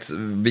 Man vet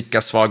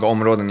vilka svaga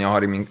områden jag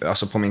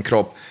har på min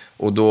kropp.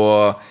 Och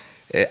då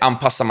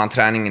anpassar man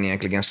träningen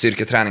egentligen,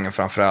 styrketräningen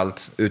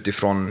framförallt,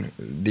 utifrån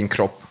din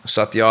kropp.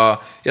 Så att jag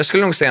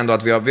skulle nog säga ändå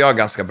att vi har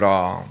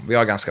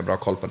ganska bra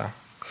koll på det.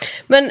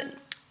 Men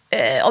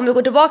om vi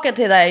går tillbaka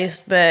till det här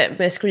just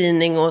med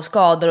screening och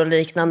skador och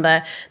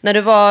liknande. När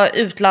du var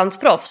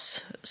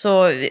utlandsproffs,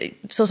 så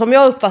som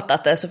jag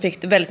uppfattat det, så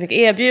fick du väldigt mycket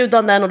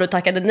erbjudanden och du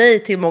tackade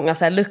nej till många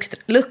så här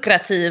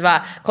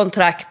lukrativa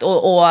kontrakt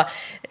och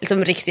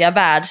liksom riktiga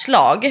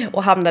världslag,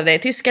 och hamnade i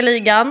tyska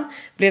ligan,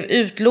 blev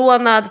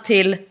utlånad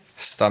till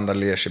Standard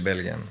Liège i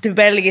Belgien, till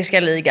belgiska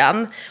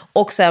ligan,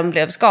 och sen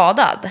blev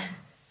skadad.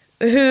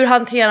 Hur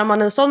hanterar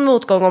man en sån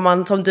motgång om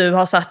man som du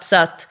har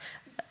satsat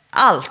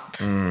allt?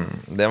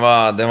 Det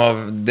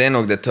är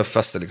nog det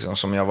tuffaste liksom,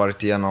 som jag har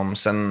varit igenom.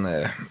 Sen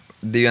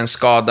det är ju en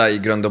skada i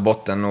grund och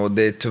botten, och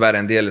det är tyvärr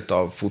en del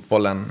av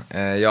fotbollen.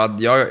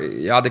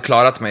 Jag hade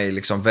klarat mig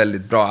liksom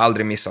väldigt bra,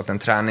 aldrig missat en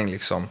träning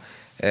liksom.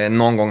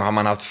 Någon gång har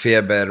man haft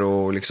feber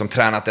och liksom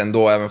tränat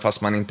ändå, även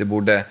fast man inte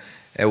borde.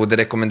 Och det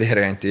rekommenderar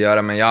jag inte att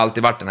göra, men jag har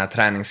alltid varit den här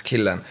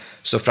träningskillen.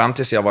 Så fram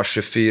tills jag var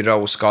 24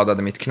 och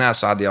skadade mitt knä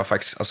så hade jag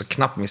faktiskt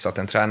knappt missat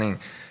en träning.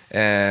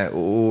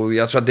 Och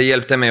jag tror att det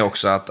hjälpte mig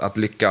också att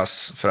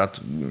lyckas, för att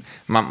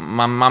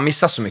man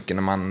missar så mycket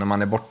när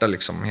man är borta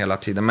liksom hela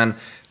tiden. Men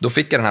då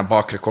fick jag den här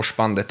bakre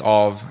korsbandet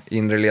av,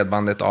 inre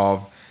ledbandet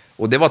av,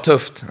 och det var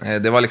tufft.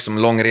 Det var liksom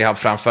lång rehab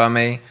framför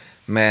mig,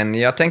 men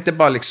jag tänkte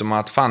bara liksom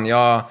att fan,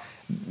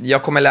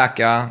 jag kommer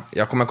läka,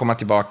 jag kommer komma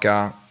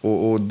tillbaka,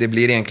 och det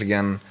blir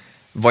egentligen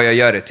vad jag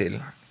gör det till.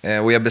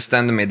 Och jag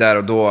bestämde mig där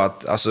och då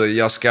att alltså,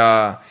 jag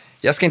ska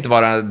inte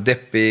vara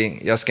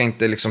deppig, jag ska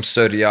inte liksom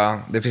sörja,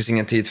 det finns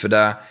ingen tid för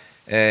det.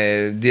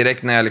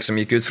 Direkt när jag liksom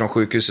gick ut från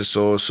sjukhuset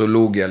så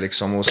log jag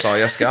liksom och sa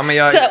jag ska,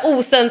 så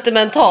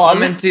osentimental. Ja,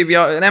 men typ,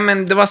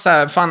 men det var så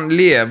här, fan,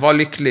 var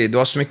lycklig, du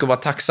har så mycket att vara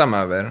tacksam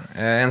över.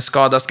 En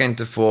skada ska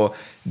inte få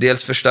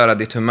dels förstöra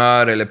ditt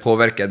humör eller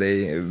påverka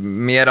dig.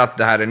 Mer att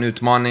det här är en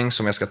utmaning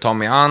som jag ska ta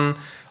mig an,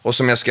 och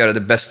som jag ska göra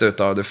det bästa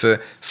utav det. För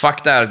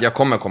fakta är att jag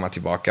kommer komma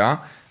tillbaka.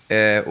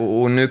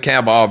 Och nu kan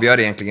jag bara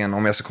avgöra egentligen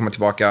om jag ska komma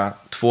tillbaka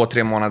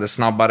 2-3 månader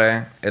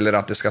snabbare eller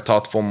att det ska ta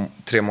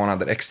 2-3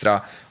 månader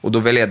extra. Och då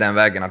väljer jag den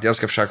vägen att jag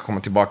ska försöka komma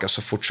tillbaka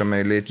så fort som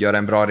möjligt, göra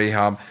en bra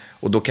rehab.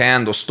 Och då kan jag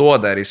ändå stå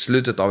där i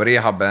slutet av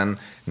rehaben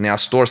när jag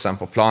står sen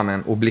på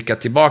planen och blicka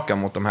tillbaka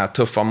mot de här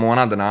tuffa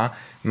månaderna.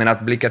 Men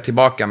att blicka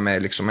tillbaka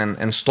med liksom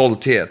en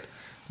stolthet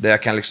där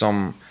jag kan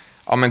liksom,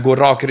 gå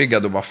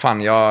rakryggad och bara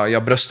fan,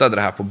 jag bröstade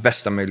det här på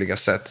bästa möjliga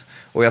sätt.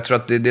 Och jag tror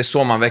att det är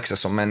så man växer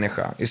som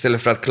människa.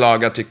 Istället för att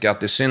klaga, tycka att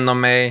det är synd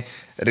om mig,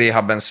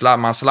 rehaben,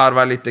 man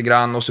slarvar lite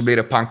grann och så blir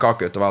det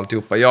pannkaka utav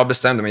alltihopa. Jag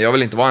bestämde mig, jag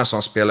vill inte vara en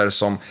sån spelare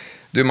som,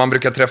 man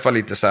brukar träffa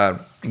lite så här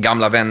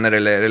gamla vänner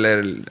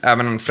eller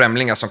även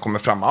främlingar som kommer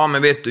fram.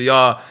 Men vet du,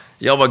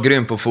 jag var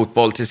grym på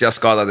fotboll tills jag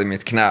skadade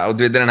mitt knä. Och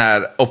det är den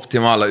här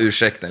optimala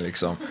ursäkten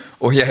liksom.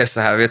 Och jag är så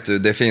här, vet du,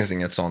 det finns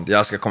inget sånt.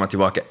 Jag ska komma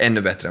tillbaka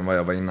ännu bättre än vad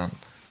jag var innan.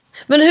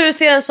 Men hur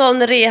ser en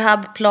sån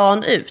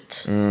rehabplan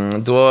ut?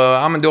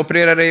 Du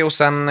opererar dig och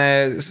sen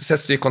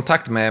sätts du i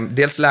kontakt med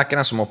dels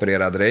läkaren som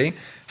opererade dig.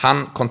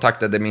 Han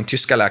kontaktade min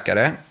tyska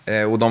läkare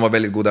och de var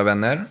väldigt goda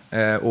vänner.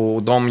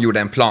 Och de gjorde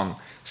en plan.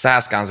 Så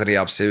här ska hans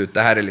rehab se ut. Det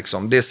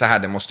är så här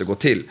det måste gå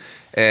till.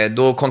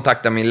 Då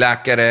kontaktar min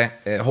läkare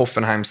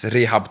Hoffenheims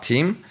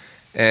rehabteam.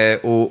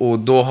 Och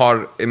då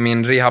har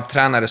min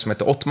rehabtränare som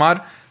heter Ottmar,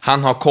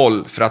 han har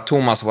koll för att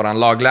Thomas, våran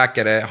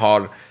lagläkare,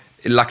 har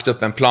lagt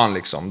upp en plan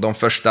liksom. De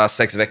första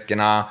 6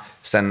 veckorna,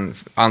 sen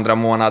andra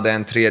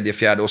månaden, 3:e,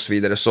 4:e och så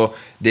vidare. Så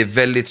det är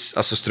väldigt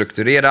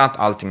strukturerat,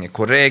 allting är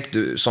korrekt.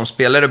 Du som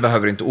spelare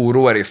behöver inte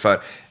oroa dig för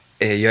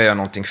gör jag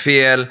någonting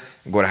fel,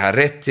 går det här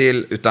rätt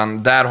till?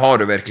 Utan där har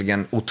du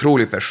verkligen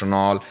otrolig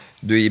personal.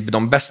 Du är i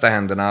de bästa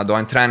händerna. Du har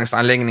en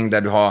träningsanläggning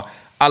där du har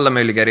alla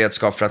möjliga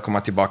redskap för att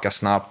komma tillbaka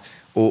snabbt.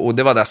 Och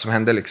det var det som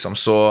hände liksom.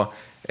 Så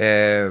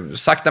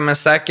sakta men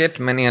säkert,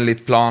 men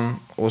enligt plan.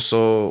 Och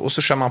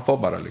så kör man på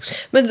bara liksom.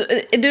 Men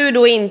du är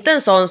då inte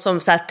en sån som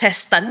så här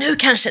testar, nu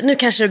kanske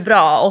det är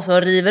bra, och så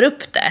river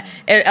upp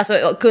det?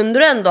 Alltså, kunde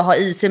du ändå ha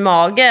is i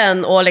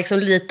magen och liksom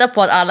lita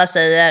på att alla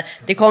säger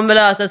det kommer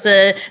lösa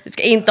sig, du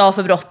ska inte ha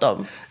för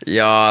bråttom?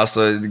 Ja,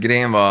 alltså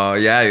grejen var,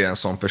 jag är ju en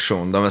sån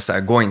person. De vill säga,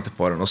 gå inte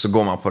på den. Och så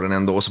går man på den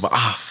ändå och så bara,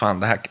 fan,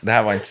 det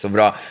här var inte så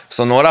bra.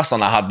 Så några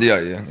såna hade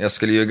jag ju. Jag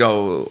skulle ljuga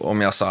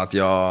om jag sa att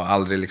jag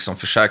aldrig liksom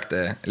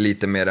försökte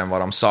lite mer än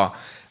vad de sa.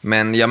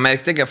 Men jag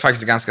märkte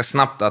faktiskt ganska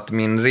snabbt att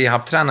min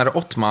rehabtränare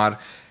Ottmar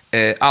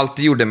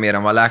alltid gjorde mer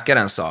än vad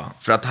läkaren sa.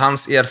 För att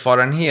hans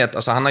erfarenhet,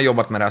 alltså han har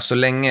jobbat med det här så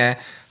länge,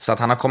 så att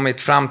han har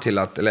kommit fram till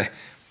att, eller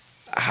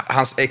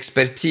hans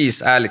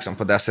expertis är liksom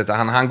på det sättet.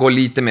 Han går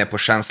lite mer på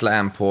känsla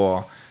än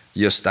på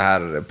just det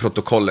här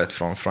protokollet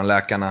från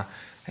läkarna.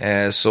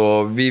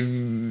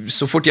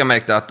 Så fort jag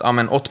märkte att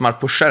Ottmar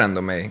pushar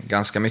ändå mig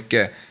ganska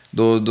mycket,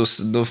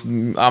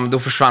 då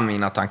försvann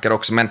mina tankar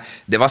också. Men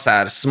det var så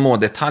här små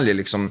detaljer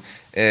liksom.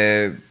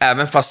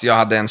 Även fast jag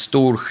hade en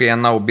stor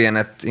skena och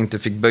benet inte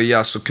fick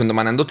böja, så kunde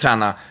man ändå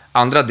träna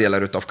andra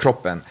delar utav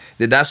kroppen.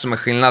 Det är där som är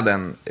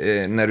skillnaden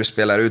när du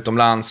spelar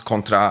utomlands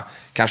kontra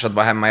kanske att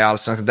vara hemma i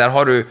allsvenskan. Där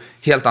har du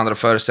helt andra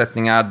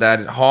förutsättningar.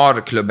 Där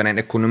har klubben en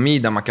ekonomi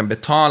där man kan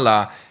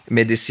betala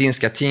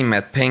medicinska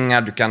teamet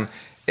pengar. Du kan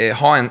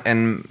ha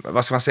en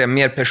vad ska man säga,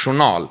 mer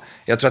personal.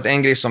 Jag tror att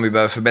en grej som vi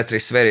behöver förbättra i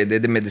Sverige, det är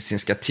det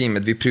medicinska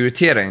teamet. Vi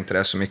prioriterar inte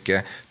det så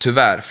mycket,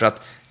 tyvärr, för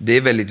att det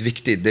är väldigt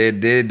viktigt.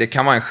 Det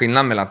kan vara en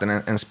skillnad mellan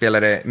att en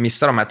spelare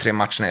missar de här 3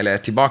 matcherna eller är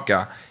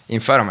tillbaka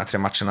inför de här 3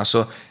 matcherna.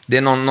 Så det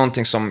är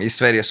någonting som i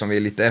Sverige som vi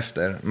är lite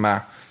efter med.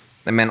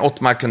 Men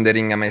Ottmar kunde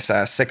ringa mig så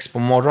här 6 på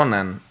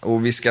morgonen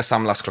och vi ska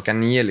samlas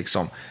 9:00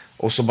 liksom.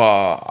 Och så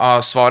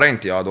bara, svarar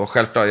inte jag då.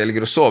 Självklart, jag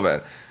ligger och sover.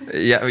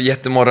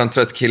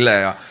 Jättemorgontrött kille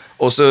är jag.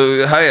 Och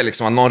så hör jag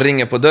liksom att någon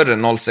ringer på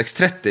dörren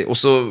 06:30. Och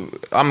så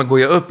går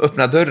jag upp,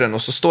 öppnar dörren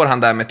och så står han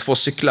där med 2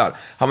 cyklar.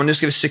 Men nu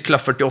ska vi cykla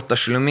 48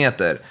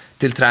 kilometer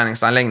till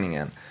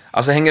träningsanläggningen.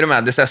 Alltså hänger du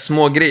med? Det är så här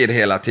små grejer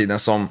hela tiden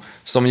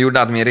som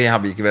gjorde att min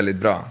rehab gick väldigt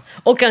bra.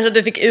 Och kanske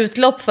du fick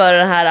utlopp för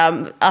den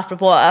här,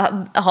 apropå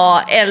att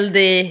ha eld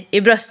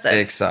i bröstet.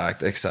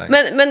 Exakt.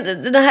 Men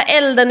den här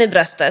elden i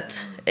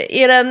bröstet,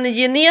 är den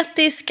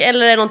genetisk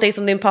eller är det någonting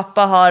som din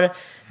pappa har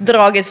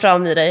dragit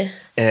fram i dig?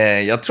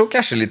 Jag tror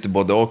kanske lite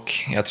både och.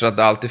 Jag tror att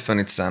det alltid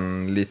funnits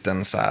en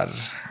liten så här,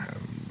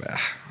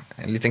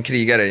 en liten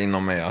krigare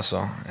inom mig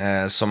alltså,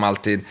 som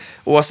alltid,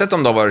 oavsett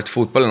om det har varit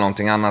fotboll eller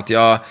någonting annat,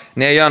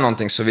 när jag gör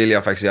någonting så vill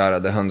jag faktiskt göra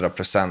det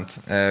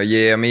 100%.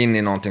 Ger jag mig in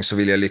i någonting så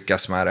vill jag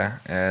lyckas med det.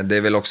 Det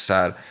är väl också så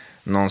här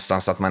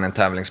någonstans att man är en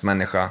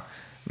tävlingsmänniska.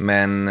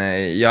 Men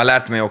jag har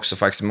lärt mig också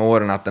faktiskt med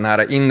åren att den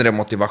här inre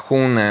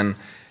motivationen,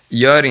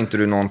 gör inte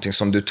du någonting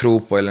som du tror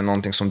på eller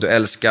någonting som du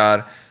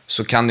älskar,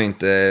 så kan du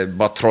inte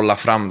bara trolla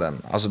fram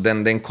den. Alltså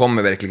den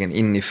kommer verkligen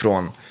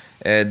inifrån.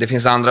 Det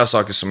finns andra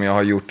saker som jag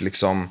har gjort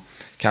liksom,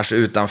 kanske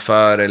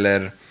utanför,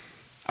 eller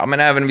men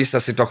även vissa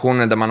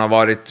situationer där man har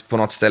varit på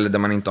något ställe där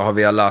man inte har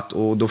velat,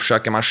 och då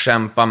försöker man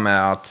kämpa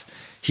med att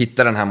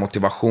hitta den här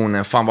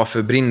motivationen. Fan,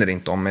 varför brinner det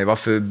inte om mig?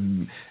 Varför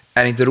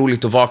är det inte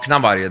roligt att vakna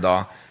varje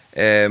dag?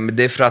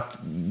 Det är för att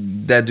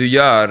det du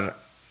gör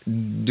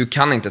du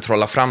kan inte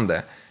trolla fram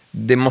det.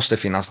 Det måste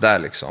finnas där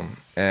liksom.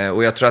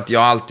 Och jag tror att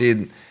jag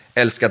alltid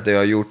älskat det jag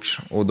har gjort,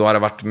 och då har det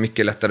varit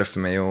mycket lättare för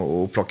mig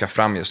att plocka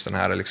fram just den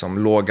här liksom,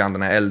 lågan,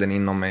 den här elden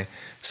inom mig.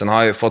 Sen har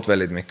jag ju fått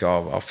väldigt mycket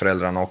av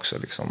föräldrarna också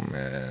liksom.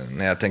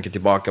 När jag tänker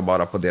tillbaka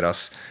bara på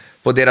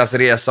deras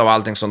resa och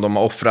allting som de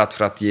har offrat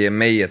för att ge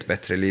mig ett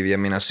bättre liv, ge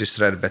mina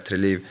systrar ett bättre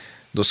liv,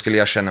 då skulle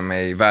jag känna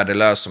mig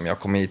värdelös om jag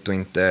kom hit och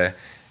inte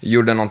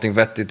gjorde någonting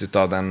vettigt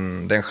utav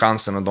den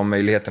chansen och de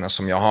möjligheterna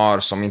som jag har,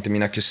 som inte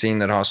mina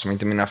kusiner har, som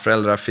inte mina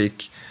föräldrar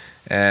fick.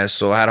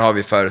 Så här har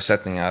vi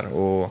förutsättningar,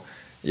 och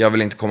jag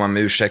vill inte komma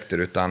med ursäkter,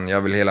 utan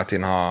jag vill hela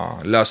tiden ha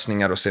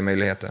lösningar och se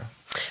möjligheter.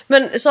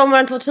 Men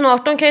sommaren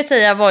 2018 kan jag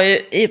säga var ju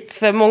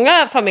för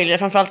många familjer,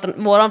 framförallt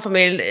våran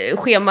familj,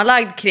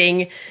 schemalagd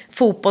kring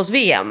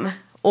fotbolls-VM.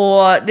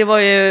 Och det var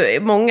ju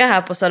många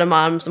här på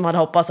Södermalm som hade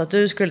hoppats att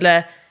du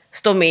skulle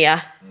stå med,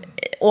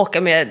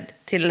 åka med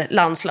till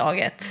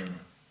landslaget.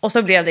 Och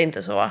så blev det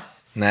inte så.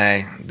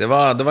 Nej, det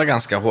var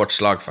ganska hårt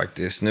slag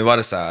faktiskt. Nu var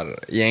det så här,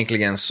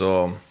 egentligen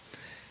så...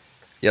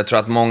 Jag tror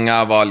att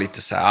många var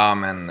lite så här,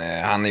 men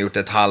han har gjort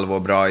ett halvår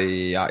bra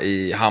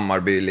i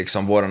Hammarby,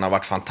 liksom, våren har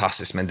varit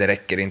fantastisk, men det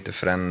räcker inte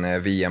för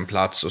en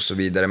VM-plats och så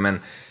vidare. Men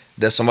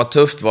det som var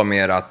tufft var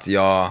mer att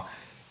jag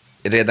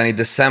redan i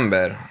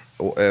december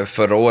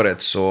förra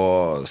året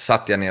så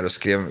satt jag ner och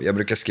skrev, jag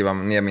brukar skriva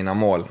ner mina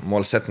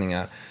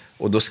målsättningar,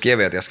 och då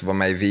skrev jag att jag ska vara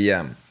med i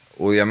VM.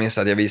 Och jag minns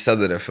att jag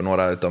visade det för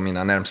några av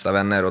mina närmsta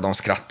vänner, och de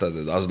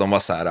skrattade. Alltså de var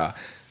så här,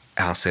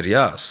 är han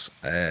seriös?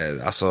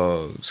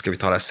 Alltså, ska vi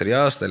ta det här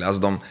seriöst? Eller?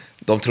 Alltså,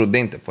 de trodde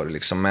inte på det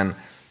liksom. Men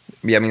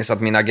jag minns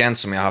att min agent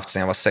som jag haft sedan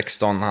jag var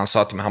 16, han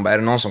sa till mig, han bara, är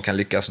det någon som kan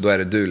lyckas, då är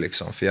det du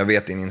liksom. För jag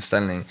vet din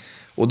inställning.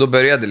 Och då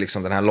började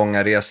liksom den här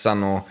långa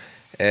resan. Och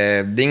det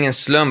är ingen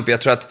slump.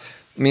 Jag tror att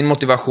min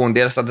motivation,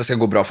 dels att det ska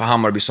gå bra för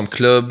Hammarby som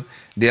klubb,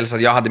 dels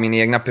att jag hade mina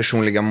egna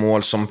personliga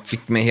mål som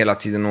fick mig hela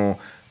tiden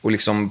och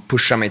liksom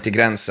pusha mig till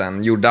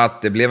gränsen, gjorde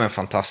att det blev en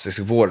fantastisk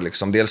vår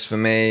liksom. Dels för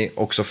mig,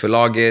 också för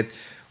laget.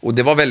 Och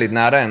det var väldigt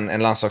nära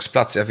en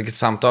landslagsplats. Jag fick ett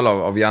samtal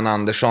av Jan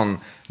Andersson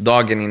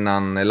dagen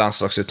innan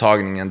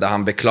landslagsuttagningen, där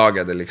han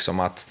beklagade liksom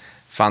att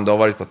fan, du har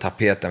varit på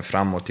tapeten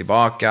fram och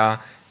tillbaka.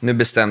 Nu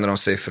bestämde de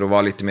sig för att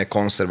vara lite mer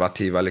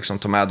konservativa, liksom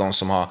ta med de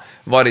som har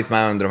varit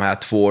med under de här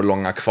 2 år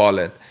långa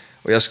kvalet.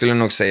 Och jag skulle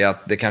nog säga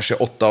att det kanske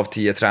är 8 av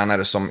 10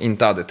 tränare som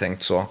inte hade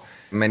tänkt så.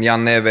 Men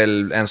Janne är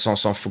väl en sån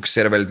som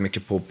fokuserar väldigt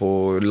mycket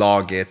på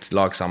laget,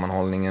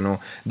 lagsammanhållningen,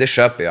 och det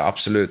köper jag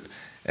absolut.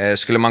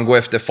 Skulle man gå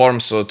efter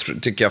form så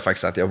tycker jag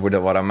faktiskt att jag borde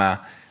vara med.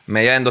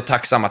 Men jag är ändå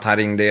tacksam att han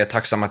ringde, jag är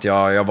tacksam att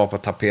jag var på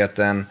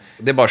tapeten.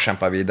 Det är bara att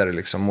kämpa vidare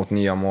liksom, mot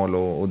nya mål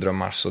och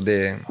drömmar. Så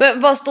det...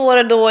 Men vad står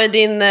det då i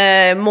din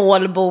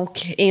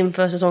målbok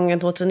inför säsongen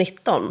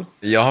 2019?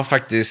 Jag har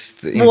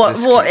faktiskt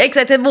inte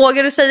exakt,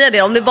 vågar du säga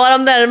det? Om det är bara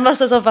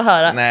närmaste som får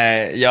höra.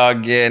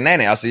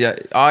 Nej, alltså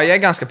jag är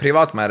ganska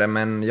privat med det,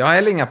 men jag har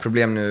heller inga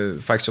problem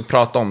nu faktiskt att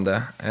prata om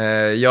det.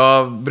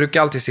 Jag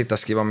brukar alltid sitta och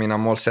skriva mina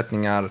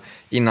målsättningar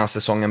innan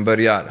säsongen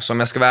börjar. Så om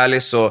jag ska vara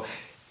ärlig så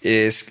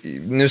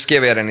nu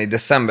skrev jag den i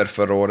december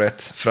förra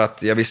året, för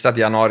att jag visste att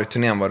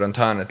januari-turnén var runt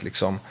hörnet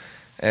liksom.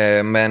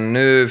 Men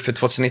nu för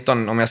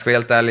 2019, om jag ska vara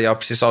helt ärlig, jag har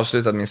precis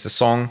avslutat min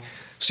säsong,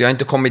 så jag har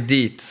inte kommit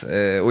dit,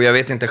 och jag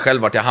vet inte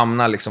själv vart jag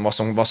hamnar liksom,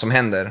 vad som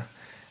händer.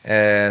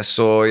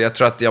 Så jag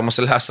tror att jag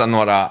måste läsa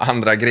några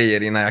andra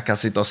grejer innan jag kan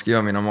sitta och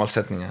skriva mina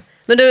målsättningar.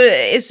 Men du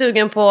är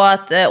sugen på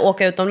att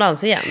åka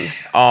utomlands igen?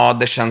 Ja,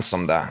 det känns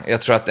som det.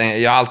 Jag tror att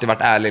jag har alltid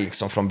varit ärlig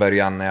liksom från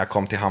början när jag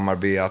kom till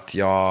Hammarby, att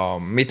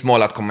mitt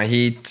mål är att komma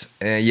hit,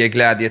 ge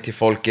glädje till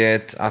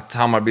folket, att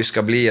Hammarby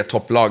ska bli ett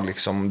topplag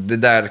liksom. Det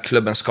där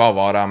klubben ska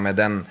vara, med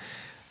den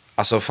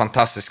alltså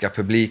fantastiska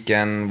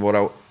publiken,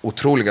 våra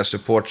otroliga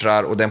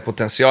supportrar och den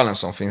potentialen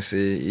som finns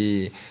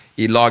i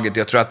laget.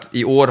 Jag tror att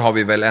i år har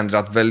vi väl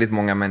ändrat väldigt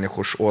många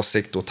människors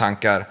åsikt och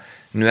tankar.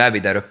 Nu är vi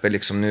där uppe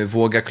liksom, nu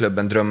vågar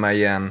klubben drömma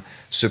igen.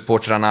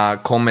 Supportrarna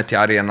kommer till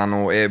arenan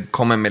och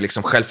kommer med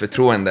liksom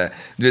självförtroende.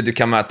 Du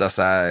kan möta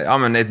så här, ja,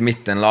 men ett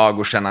mittenlag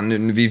och känna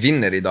nu vi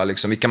vinner idag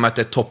liksom. Vi kan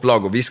möta ett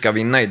topplag och vi ska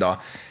vinna idag.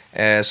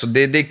 Så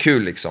det är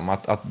kul liksom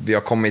att vi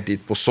har kommit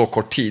dit på så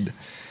kort tid.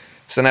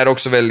 Sen är det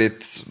också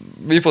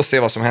vi får se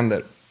vad som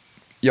händer.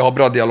 Jag har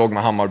bra dialog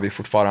med Hammarby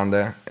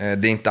fortfarande.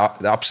 Det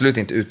är absolut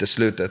inte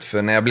uteslutet.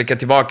 För när jag blickar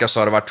tillbaka så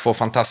har det varit 2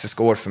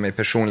 fantastiska år för mig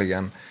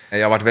personligen.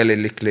 Jag har varit väldigt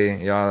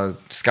lycklig. Jag har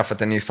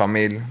skaffat en ny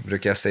familj,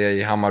 brukar jag säga,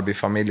 i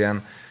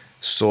Hammarby-familjen.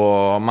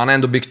 Så man har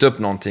ändå byggt upp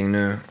någonting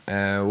nu.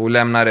 Och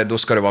lämnar det, då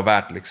ska det vara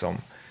värt liksom.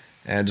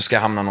 Då ska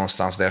jag hamna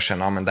någonstans där jag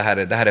känner att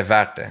det här är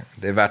värt det.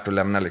 Det är värt att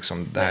lämna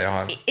liksom, det här jag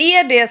har.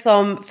 Är det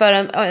som för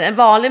en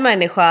vanlig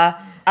människa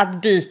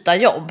att byta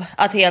jobb?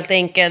 Att helt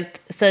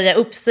enkelt säga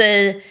upp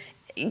sig?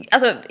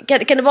 Alltså,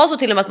 kan det vara så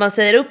till och med att man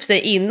säger upp sig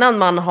innan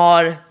man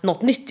har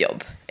något nytt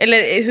jobb?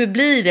 Eller hur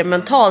blir det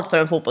mentalt för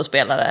en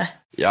fotbollsspelare?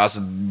 Ja, alltså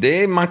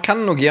man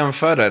kan nog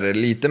jämföra det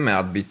lite med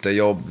att byta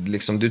jobb.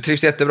 Liksom, du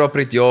trivs jättebra på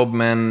ditt jobb,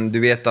 men du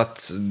vet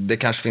att det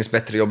kanske finns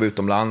bättre jobb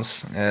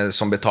utomlands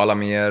som betalar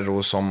mer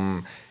och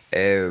som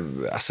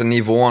alltså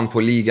nivån på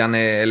ligan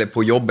eller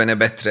på jobben är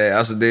bättre.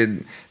 Alltså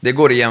det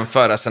går att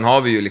jämföra. Sen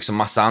har vi ju liksom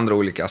massa andra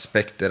olika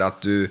aspekter.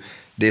 Att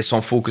det är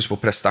som fokus på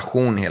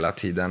prestation hela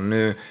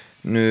tiden.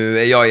 Nu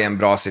är jag i en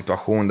bra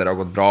situation där det har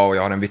gått bra och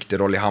jag har en viktig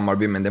roll i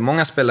Hammarby. Men det är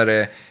många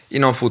spelare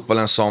inom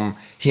fotbollen som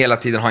hela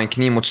tiden har en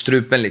kniv mot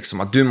strupen. Liksom,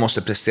 att du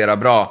måste prestera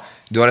bra.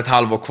 Du har ett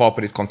halvår kvar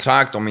på ditt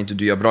kontrakt. Om inte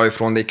du gör bra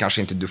ifrån dig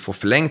kanske inte du får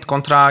förlängt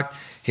kontrakt.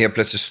 Helt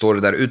plötsligt står du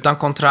där utan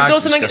kontrakt.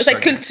 Så som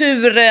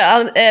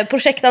en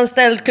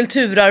projektanställd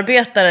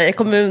kulturarbetare i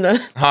kommunen.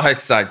 Ja,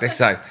 exakt.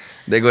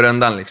 Det går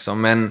undan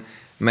liksom.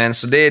 Men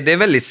så det är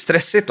väldigt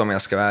stressigt om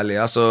jag ska vara ärlig.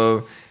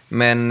 Alltså,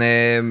 men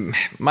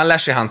man lär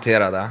sig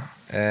hantera det.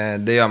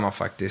 Det gör man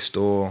faktiskt.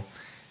 Och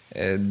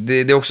det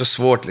är också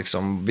svårt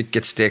liksom.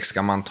 Vilket steg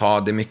ska man ta?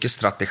 Det är mycket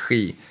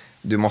strategi.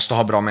 Du måste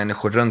ha bra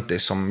människor runt dig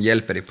som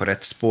hjälper dig på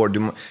rätt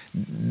spår.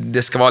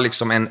 Det ska vara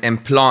liksom en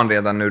plan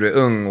redan när du är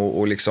ung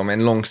och liksom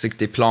en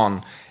långsiktig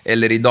plan.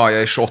 Eller idag,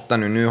 jag är 28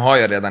 nu har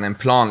jag redan en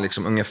plan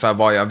liksom, ungefär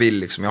vad jag vill.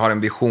 Liksom. Jag har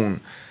en vision.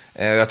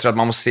 Jag tror att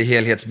man måste se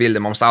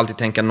helhetsbilden. Man måste alltid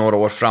tänka några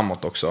år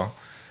framåt också.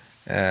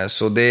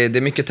 Så det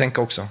är mycket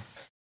tänka också.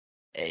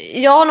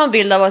 Jag har någon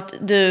bild av att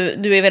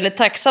du är väldigt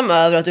tacksam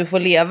över att du får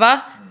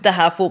leva det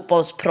här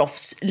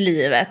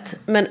fotbollsproffslivet.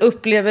 Men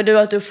upplever du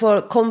att du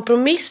får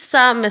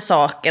kompromissa med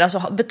saker? Alltså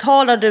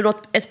betalar du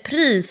ett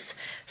pris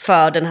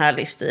för den här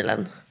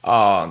livsstilen?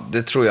 Ja,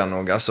 det tror jag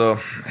nog. Alltså,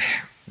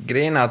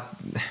 grejen är att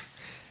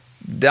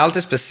det är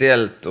alltid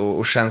speciellt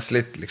och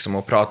känsligt liksom,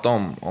 att prata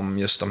om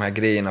just de här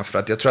grejerna. För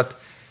att jag tror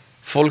att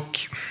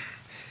folk...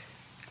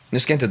 Nu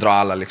ska jag inte dra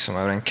alla liksom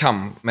över en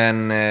kam,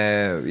 men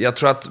jag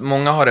tror att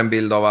många har en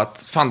bild av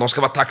att fan, de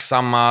ska vara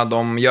tacksamma,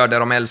 de gör det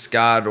de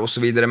älskar och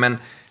så vidare. Men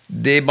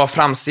det är bara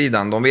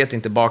framsidan, de vet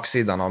inte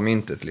baksidan av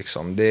myntet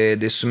liksom. Det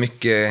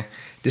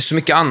är så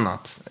mycket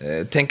annat.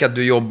 Tänk att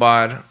du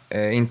jobbar,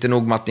 inte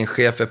nog med att din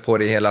chef är på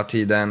dig hela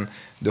tiden.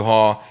 Du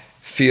har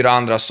 4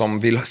 andra som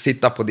vill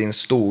sitta på din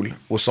stol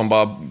och som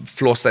bara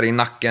flåsar i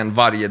nacken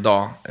varje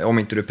dag om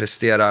inte du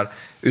presterar.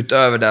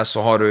 Utöver det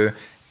så har du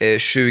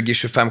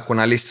 20-25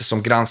 journalister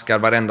som granskar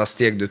varenda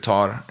steg du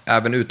tar,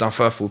 även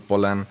utanför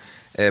fotbollen.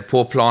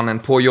 På planen,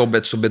 på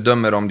jobbet så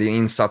bedömer de din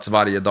insats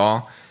varje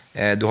dag.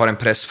 Du har en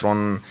press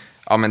från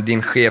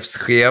din chefs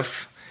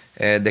chef.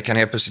 Det kan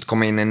helt plötsligt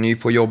komma in en ny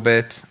på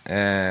jobbet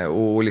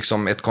och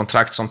liksom ett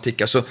kontrakt som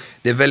tickar. Så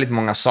det är väldigt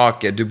många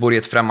saker. Du bor i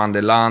ett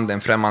främmande land,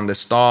 en främmande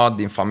stad.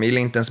 Din familj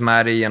är inte ens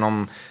med dig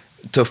genom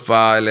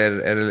tuffa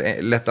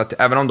eller lätta.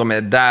 Även om de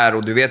är där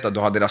och du vet att du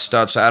har deras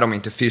stöd så är de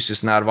inte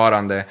fysiskt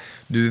närvarande.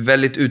 Du är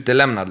väldigt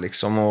utelämnad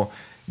liksom. Och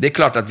det är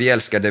klart att vi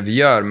älskar det vi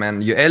gör,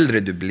 men ju äldre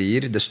du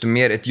blir, desto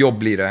mer ett jobb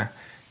blir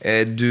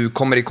det. Du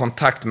kommer i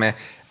kontakt med...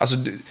 Alltså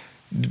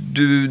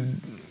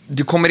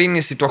du kommer in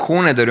i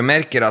situationer där du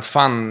märker att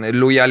fan,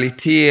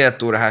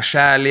 lojalitet och det här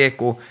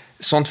kärlek och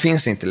sånt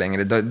finns inte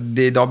längre.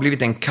 Det har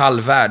blivit en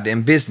kall värld,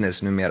 en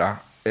business numera.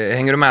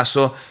 Hänger du med?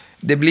 Så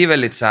det blir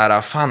väldigt så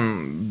här,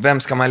 fan, vem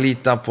ska man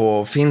lita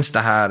på? Finns det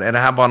här? Är det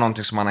här bara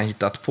någonting som man har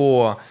hittat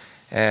på?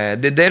 Det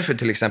är därför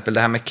till exempel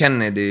det här med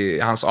Kennedy,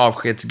 hans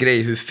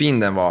avskedsgrej, hur fin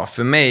den var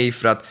för mig.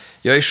 För att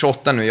jag är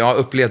 28 nu, jag har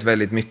upplevt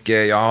väldigt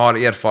mycket, jag har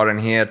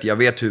erfarenhet, jag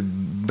vet hur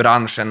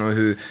branschen och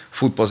hur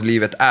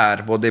fotbollslivet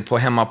är, både på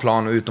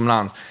hemmaplan och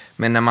utomlands.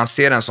 Men när man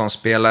ser en sån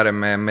spelare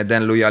med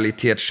den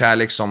lojalitet,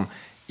 kärlek som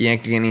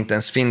egentligen inte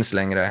ens finns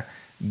längre,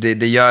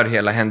 det gör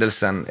hela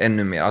händelsen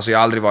ännu mer. Alltså jag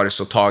har aldrig varit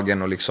så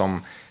tagen och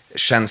liksom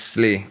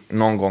känslig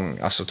någon gång,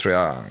 alltså tror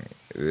jag,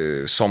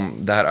 som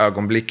det här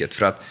ögonblicket.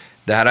 För att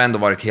det här har ändå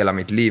varit hela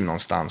mitt liv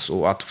någonstans.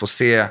 Och att få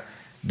se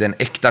den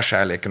äkta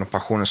kärleken och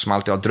passionen som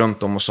alltid har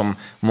drömt om och som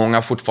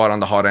många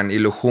fortfarande har en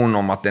illusion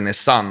om att den är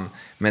sann,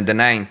 men den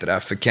är inte det.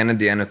 För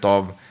Kennedy är en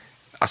utav,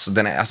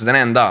 den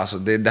enda, alltså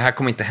det här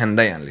kommer inte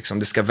hända igen liksom.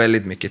 Det ska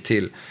väldigt mycket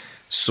till.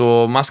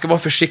 Så man ska vara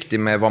försiktig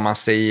med vad man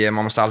säger.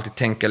 Man måste alltid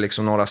tänka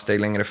liksom några steg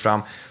längre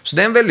fram. Så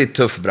det är en väldigt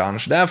tuff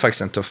bransch. Det är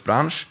faktiskt en tuff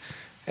bransch.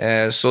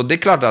 Så det är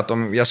klart att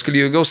jag skulle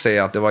ju gå och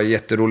säga att det var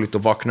jätteroligt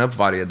att vakna upp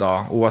varje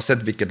dag,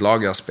 oavsett vilket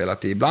lag jag har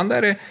spelat i. Ibland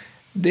är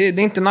det är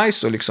inte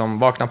nice att liksom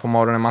vakna på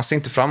morgonen. Man ser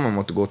inte fram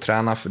emot att gå och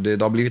träna, för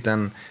det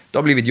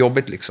har blivit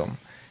jobbigt liksom.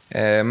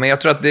 Men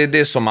jag tror att det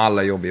är som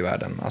alla jobb i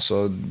världen.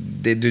 Alltså,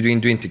 du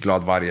är inte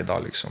glad varje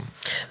dag liksom.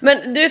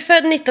 Men du är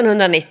född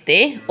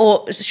 1990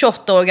 och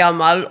 28 år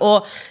gammal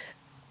och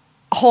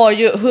har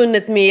ju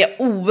hunnit med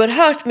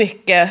oerhört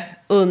mycket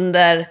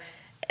under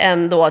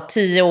en då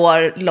 10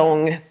 år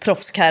lång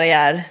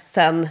proffskarriär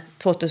sedan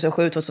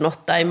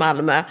 2007-2008 i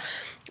Malmö.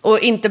 Och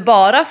inte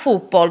bara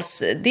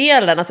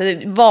fotbollsdelen, alltså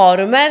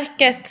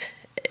varumärket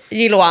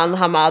Jiloan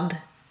Hamad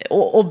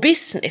och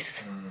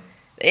business.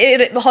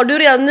 Har du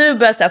redan nu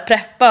börjat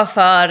preppa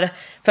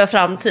för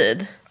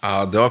framtid?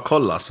 Ja, du har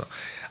koll alltså.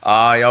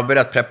 Ja, jag har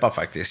börjat preppa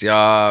faktiskt.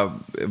 Jag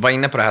var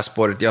inne på det här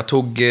spåret. Jag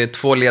tog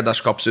 2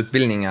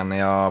 ledarskapsutbildningar när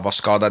jag var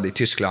skadad i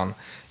Tyskland.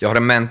 Jag har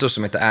en mentor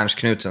som heter Ernst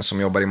Knudsen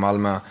som jobbar i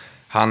Malmö.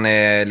 Han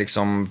är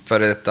liksom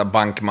före detta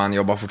bankman,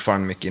 jobbar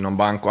fortfarande mycket inom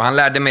bank. Och han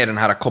lärde mig den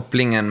här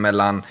kopplingen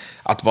mellan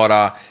att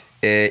vara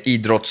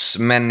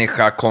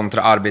idrottsmänniska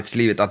kontra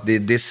arbetslivet, att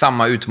det är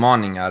samma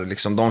utmaningar.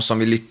 Liksom, de som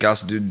vill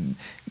lyckas,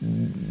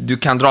 du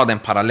kan dra den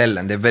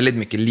parallellen. Det är väldigt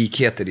mycket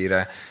likheter i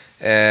det.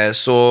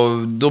 Så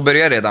då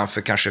började jag redan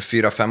för kanske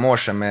 4-5 år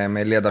sedan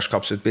med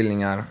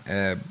ledarskapsutbildningar,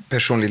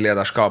 personligt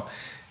ledarskap.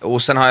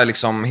 Och sen har jag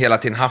liksom hela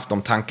tiden haft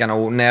de tankarna.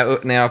 Och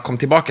när jag kom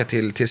tillbaka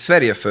till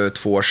Sverige för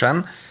 2 år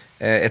sedan,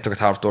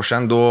 1,5 år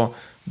sedan,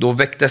 då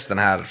väcktes den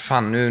här,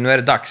 fan nu är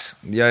det dags.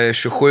 Jag är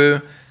 27,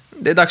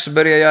 det är dags att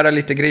börja göra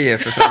lite grejer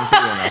för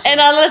framtiden. Alltså. En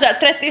annan så här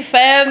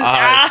 35.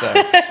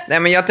 Nej,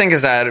 men jag tänker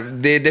så här,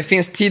 det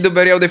finns tid att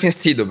börja och det finns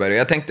tid att börja.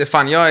 Jag tänkte,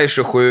 fan jag är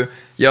 27,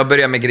 jag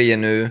börjar med grejer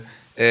nu.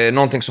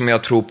 Någonting som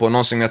jag tror på,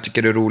 någonting som jag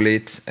tycker är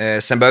roligt.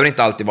 Sen behöver det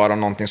inte alltid vara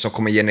någonting som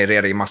kommer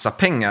generera i massa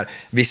pengar.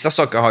 Vissa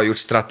saker har jag gjort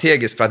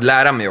strategiskt för att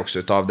lära mig också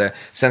utav det.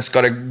 Sen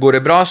går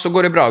det bra så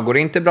går det bra. Går det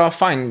inte bra,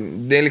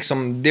 fine. Det är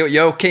liksom, jag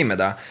är okej med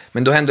det.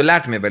 Men då har jag ändå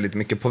lärt mig väldigt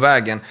mycket på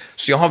vägen.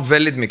 Så jag har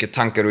väldigt mycket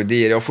tankar och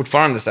idéer. Jag har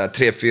fortfarande så här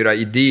 3-4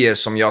 idéer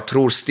som jag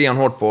tror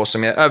stenhårt på,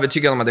 som jag är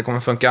övertygad om att det kommer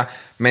funka.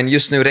 Men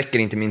just nu räcker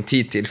inte min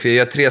tid till, för jag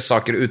gör 3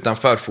 saker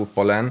utanför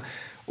fotbollen.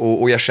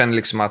 Och jag känner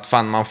liksom att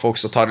fan, man får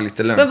också ta det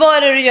lite lugnt. Men vad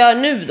är det du gör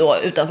nu då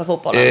utanför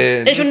fotbollen?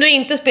 Eftersom du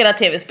inte spelar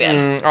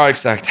tv-spel. Ja,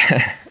 exakt.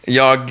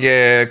 Jag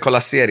kollar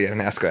serier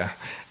när jag skojar.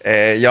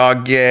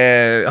 Jag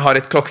har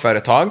ett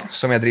klockföretag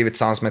som jag drivit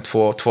tillsammans med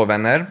två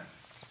vänner.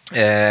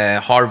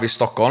 Harvey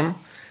Stockholm.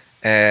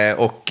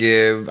 Och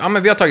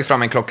men vi har tagit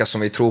fram en klocka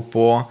som vi tror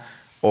på.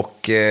 Och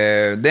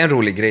det är en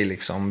rolig grej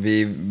liksom.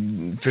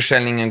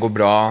 Försäljningen går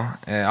bra.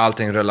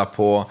 Allting rullar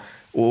på.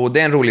 Och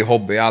det är en rolig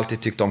hobby, jag har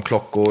alltid tyckt om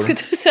klockor.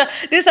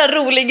 Det är så här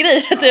rolig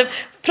grej, typ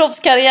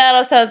proffskarriär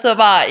och sen så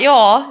bara,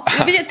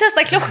 vi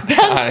testar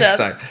klockbranschen. Ja,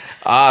 exakt.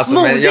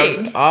 Alltså,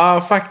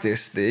 ja,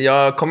 faktiskt.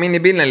 Jag kom in i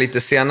bilden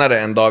lite senare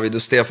än David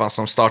och Stefan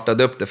som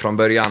startade upp det från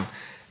början.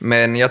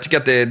 Men jag tycker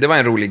att det var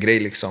en rolig grej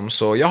liksom,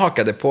 så jag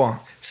hakade på.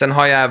 Sen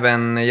har jag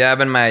är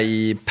även med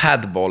i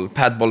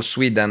Padball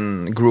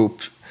Sweden Group.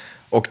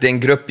 Och det är en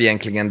grupp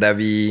egentligen där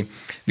vi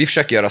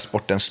försöker göra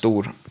sporten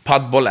stor.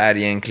 Padball är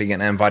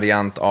egentligen en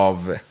variant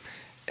av,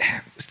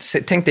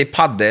 tänk dig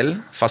paddel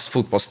fast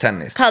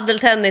fotbollstennis.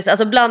 Paddeltennis,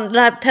 alltså bland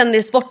den här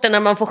tennissporten när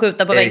man får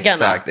skjuta på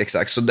väggarna.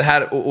 Exakt. Så det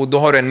här, och då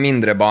har du en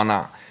mindre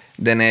bana.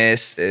 Den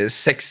är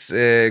 6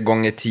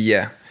 gånger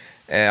 10.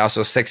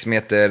 Alltså 6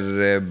 meter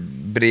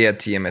bred,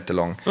 10 meter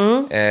lång.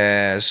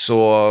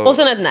 Och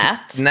sen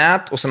ett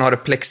nät. Och sen har du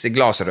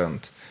plexiglas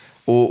runt.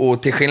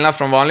 Och till skillnad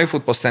från vanlig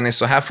fotbollstennis,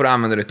 så här får du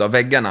använda dig av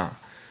väggarna.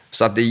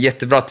 Så att det är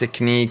jättebra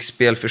teknik,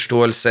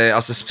 spelförståelse.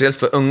 Alltså speciellt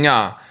för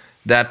unga,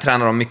 där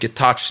tränar de mycket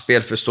touch,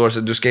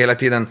 spelförståelse. Du ska hela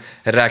tiden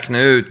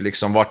räkna ut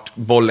liksom vart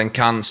bollen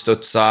kan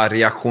studsa,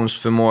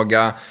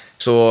 reaktionsförmåga.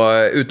 Så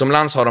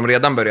utomlands har de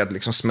redan börjat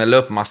liksom smälla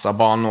upp massa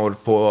banor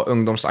på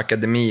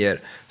ungdomsakademier,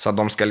 så att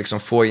de ska liksom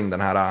få in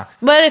den här.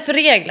 Vad är det för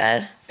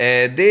regler?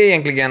 Det är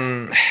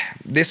egentligen,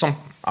 det är som,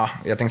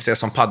 jag tänkte säga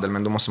som paddel,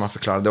 men då måste man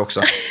förklara det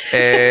också.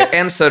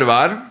 En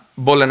servar,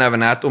 bollen över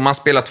nät, och man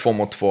spelar 2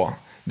 mot 2.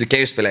 Du kan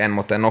ju spela 1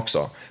 mot 1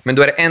 också. Men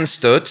då är det en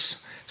studs.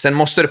 Sen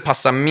måste du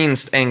passa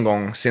minst en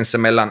gång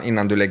sinsemellan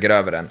innan du lägger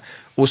över den.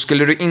 Och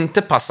skulle du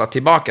inte passa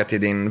tillbaka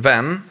till din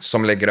vän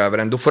som lägger över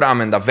den, då får du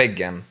använda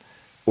väggen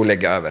och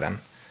lägga över den.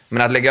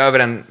 Men att lägga över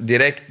den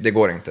direkt, det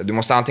går inte. Du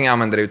måste antingen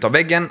använda det utav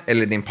väggen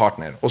eller din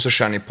partner. Och så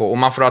kör ni på. Och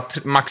man får ha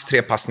max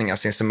 3 passningar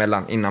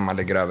sinsemellan innan man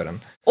lägger över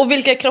den. Och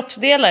vilka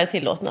kroppsdelar är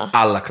tillåtna?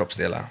 Alla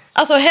kroppsdelar.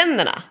 Alltså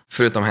händerna?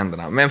 Förutom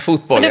händerna. Men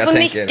fotboll, jag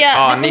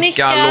tänker...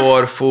 Nicka,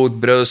 lår, fot,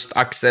 bröst,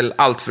 axel.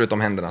 Allt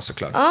förutom händerna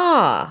såklart.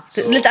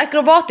 Lite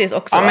akrobatiskt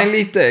också. Ja, men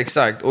lite,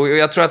 exakt. Och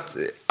jag tror att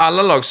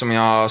alla lag som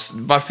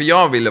varför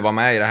jag ville vara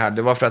med i det här,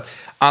 det var för att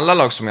alla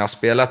lag som jag har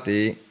spelat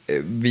i,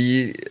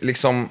 vi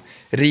liksom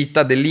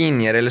ritade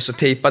linjer, eller så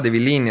tejpade vi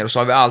linjer, och så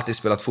har vi alltid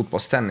spelat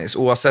fotbollstennis.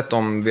 Oavsett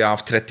om vi har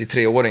haft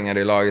 33-åringar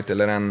i laget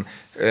eller en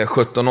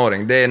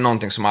 17-åring. Det är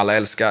någonting som alla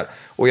älskar.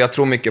 Och jag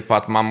tror mycket på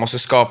att man måste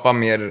skapa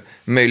mer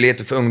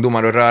möjligheter för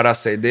ungdomar att röra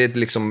sig. Det är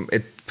liksom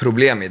ett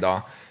problem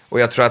idag. Och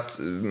jag tror att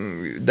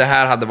det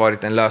här hade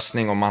varit en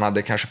lösning om man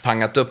hade kanske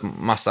pangat upp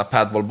massa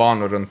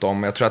padbollbanor runt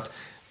om. Jag tror att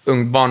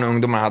barn och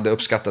ungdomar hade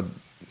uppskattat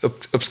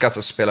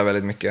att spela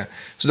väldigt mycket.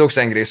 Så det är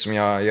också en grej som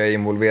jag är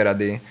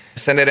involverad i.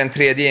 Sen är den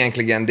tredje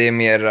egentligen, det är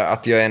mer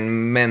att jag är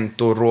en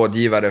mentor,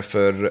 rådgivare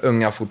för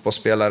unga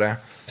fotbollsspelare.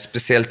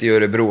 Speciellt i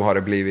Örebro har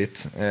det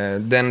blivit.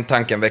 Den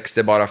tanken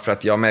växte bara för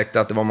att jag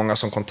märkte att det var många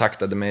som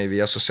kontaktade mig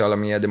via sociala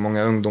medier.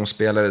 Många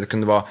ungdomsspelare. Det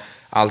kunde vara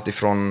allt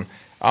ifrån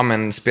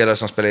spelare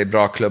som spelar i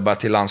bra klubbar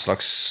till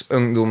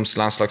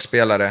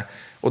ungdomslandslagsspelare.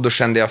 Och då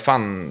kände jag,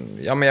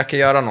 jag kan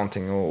göra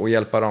någonting och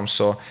hjälpa dem.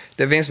 Så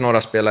det finns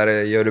några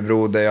spelare i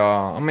Örebro där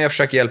jag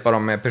försöker hjälpa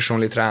dem med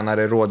personlig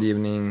tränare,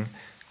 rådgivning,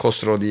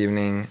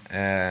 kostrådgivning,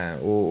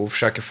 och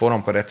försöker få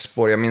dem på rätt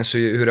spår. Jag minns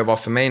hur det var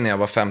för mig när jag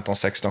var 15,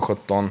 16,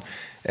 17.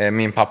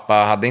 Min pappa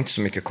hade inte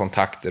så mycket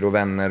kontakter och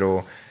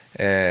vänner,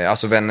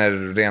 alltså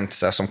vänner rent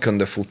så här, som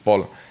kunde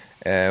fotboll.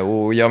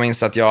 Och jag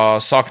minns att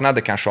jag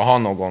saknade kanske att ha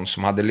någon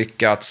som hade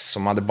lyckats,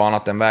 som hade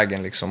banat den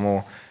vägen liksom,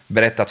 och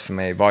berättat för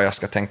mig vad jag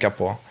ska tänka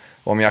på.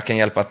 Om jag kan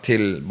hjälpa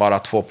till bara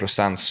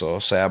 2%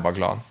 så är jag bara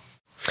glad.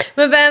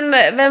 Men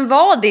vem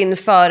var din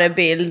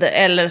förebild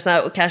eller så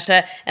här,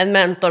 kanske en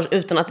mentor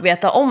utan att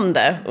veta om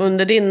det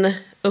under din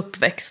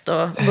uppväxt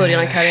och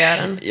början av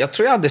karriären? Jag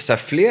tror jag hade så här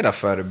flera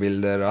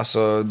förebilder.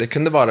 Alltså, det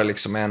kunde vara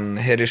liksom en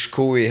Herish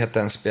Kui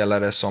hette en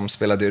spelare som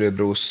spelade i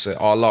Örebros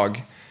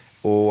A-lag.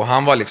 Och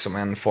han var liksom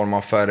en form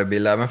av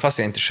förebild, även fast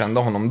jag inte kände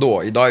honom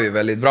då. Idag är vi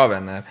väldigt bra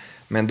vänner.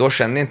 Men då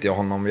kände inte jag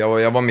honom.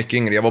 Jag var mycket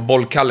yngre. Jag var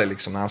bollkalle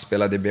liksom när han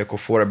spelade i BK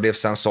Fåra. Blev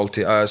sen såld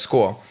till ÖSK.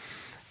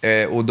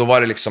 Och då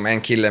var det liksom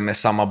en kille med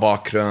samma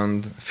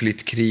bakgrund.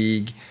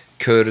 Flyttkrig,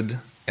 kurd.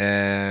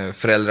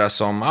 Föräldrar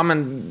som... Ja,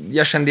 men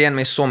jag kände igen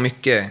mig så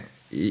mycket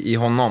i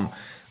honom.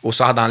 Och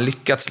så hade han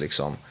lyckats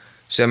liksom.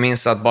 Så jag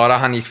minns att bara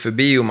han gick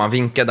förbi och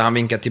han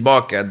vinkade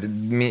tillbaka.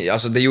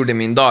 Alltså det gjorde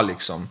min dag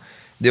liksom.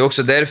 Det är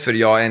också därför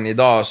jag än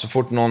idag, så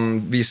fort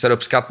någon visar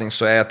uppskattning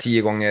så är jag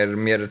 10 gånger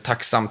mer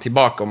tacksam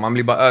tillbaka. Och man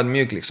blir bara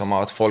ödmjuk liksom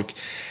av att folk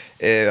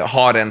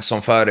har en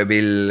som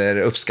förebild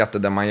eller uppskattar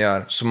det man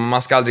gör. Så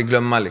man ska aldrig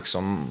glömma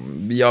liksom.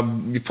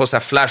 Vi får så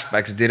här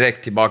flashbacks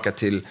direkt tillbaka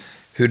till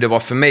hur det var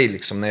för mig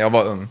liksom när jag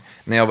var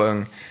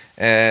ung.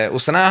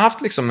 Och sen har jag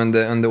haft liksom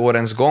under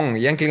årens gång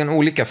egentligen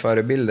olika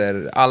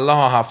förebilder. Alla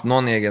har haft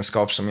någon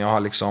egenskap som jag har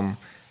liksom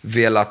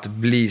velat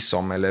bli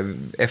som eller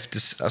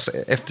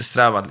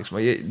eftersträvat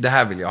liksom. Det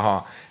här vill jag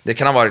ha. Det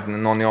kan ha varit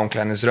någon i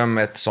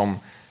omklädningsrummet som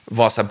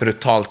var så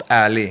brutalt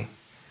ärlig.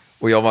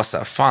 Och jag var så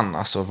här, fan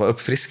alltså, vad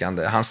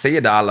uppfriskande. Han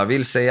säger det alla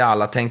vill säga,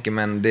 alla tänker,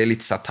 men det är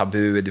lite så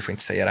tabu, du får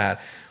inte säga det här.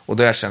 Och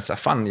då har jag känt så här,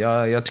 fan,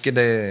 jag tycker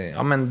det,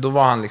 ja men då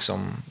var han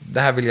liksom,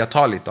 det här vill jag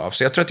ta lite av.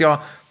 Så jag tror att jag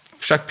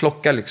försökt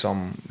plocka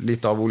liksom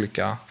lite av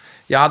olika.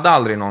 Jag hade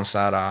aldrig någon så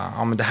här,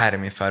 ja men det här är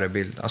min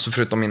förebild, alltså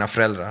förutom mina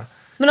föräldrar.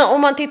 Men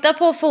om man tittar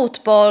på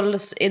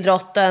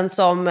fotbollsidrotten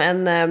som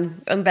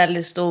en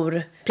väldigt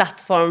stor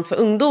plattform för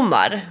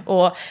ungdomar,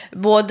 och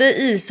både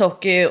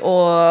ishockey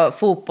och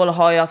fotboll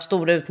har ju haft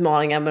stora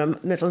utmaningar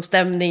med som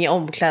stämning i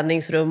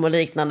omklädningsrum och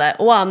liknande.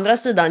 Å andra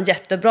sidan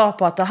jättebra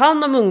på att ta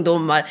hand om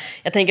ungdomar.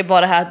 Jag tänker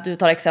bara här att du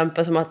tar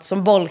exempel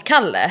som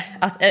bollkalle.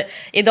 Att,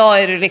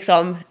 idag är du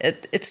liksom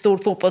ett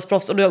stort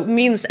fotbollsproffs och du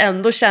minns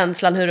ändå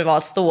känslan hur det var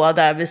att stå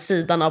där vid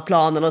sidan av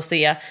planen och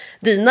se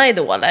dina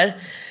idoler.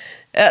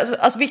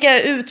 Alltså,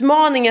 vilka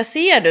utmaningar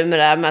ser du med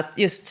det här med att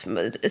just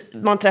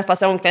man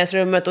träffas i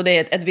omklädningsrummet och det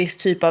är ett visst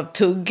typ av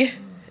tugg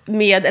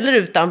med eller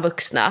utan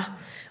vuxna,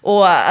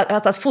 och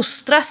att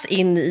fostras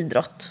in i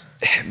idrott?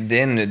 Det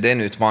är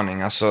en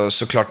utmaning. Alltså,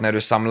 såklart när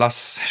du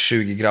samlas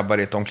 20 grabbar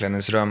i ett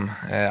omklädningsrum,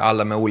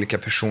 alla med olika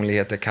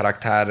personligheter,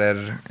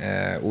 karaktärer,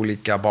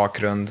 olika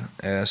bakgrund,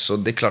 så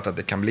det är klart att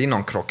det kan bli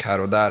någon krock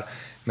här och där.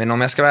 Men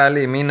om jag ska vara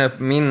ärlig,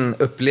 min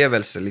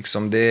upplevelse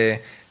liksom, det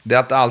är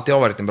att det alltid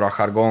har varit en bra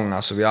jargong.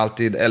 Alltså, vi har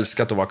alltid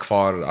älskat att vara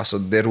kvar. Alltså,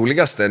 det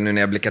roligaste nu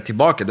när jag blickar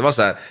tillbaka, det var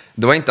så här,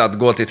 det var inte att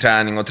gå till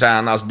träning och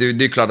träna. Alltså,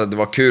 det är klart att det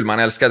var kul, man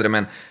älskade det.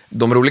 Men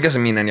de roligaste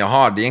minnen jag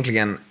har, det är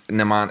egentligen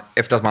när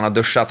efter att man har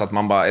duschat, att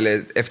man bara,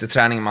 eller efter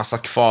träningen man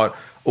satt kvar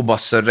och bara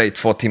sörra i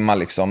 2 timmar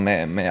liksom,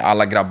 med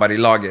alla grabbar i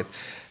laget.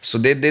 Så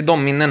det är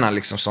de minnena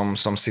liksom,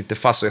 som sitter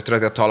fast. Och jag tror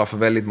att jag talar för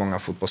väldigt många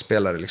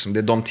fotbollsspelare liksom. Det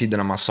är de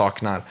tiderna man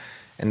saknar.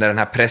 När den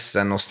här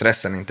pressen och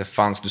stressen inte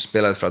fanns. Du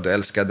spelade för att du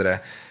älskade det.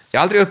 Jag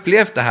har aldrig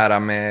upplevt det här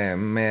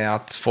med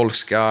att folk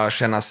ska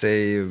känna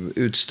sig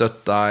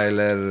utstötta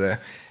eller...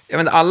 Jag vet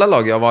inte, alla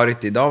lag jag har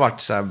varit i, det har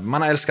varit så här,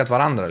 man har älskat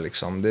varandra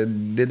liksom.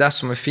 Det är det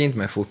som är fint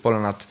med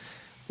fotbollen, att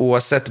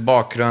oavsett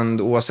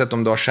bakgrund, oavsett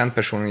om du har känt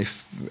personen i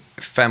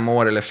 5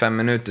 år eller 5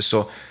 minuter,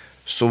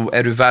 så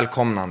är du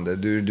välkomnande.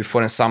 Du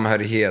får en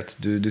samhörighet,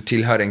 du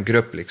tillhör en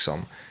grupp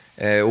liksom.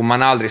 Och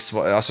man är aldrig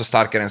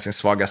starkare än sin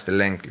svagaste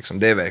länk liksom.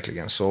 Det är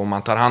verkligen så. Och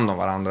man tar hand om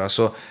varandra.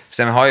 Så,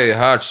 sen har jag ju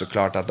hört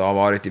såklart att det har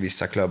varit i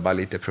vissa klubbar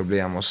lite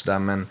problem och sådär.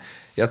 Men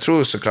jag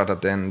tror såklart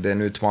att det är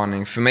en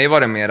utmaning. För mig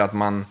var det mer att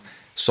man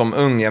som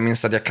ung, jag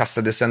minns att jag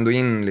kastades ändå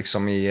in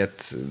liksom i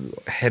ett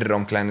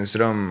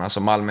herromklädningsrum, alltså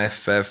Malmö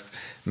FF,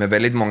 med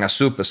väldigt många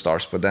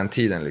superstars på den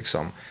tiden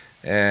liksom.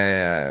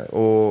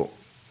 Och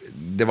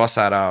det var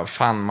så här,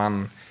 fan,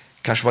 man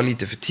kanske var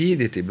lite för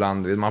tidigt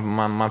ibland.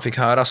 Man fick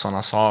höra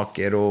sådana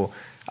saker och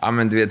ja,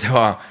 men du vet,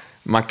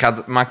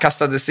 man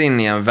kastades in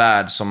i en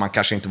värld som man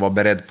kanske inte var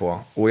beredd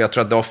på. Och jag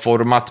tror att det har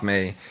format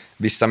mig.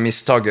 Vissa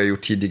misstag jag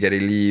gjort tidigare i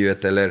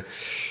livet eller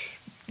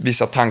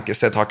vissa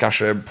tankesätt har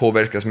kanske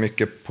påverkats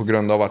mycket på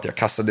grund av att jag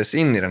kastades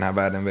in i den här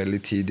världen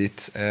väldigt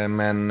tidigt.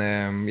 Men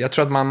jag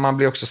tror att man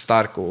blir också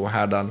stark och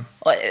härdad.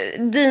 Och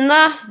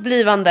dina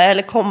blivande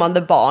eller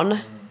kommande barn,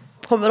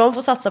 kommer de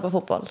få satsa på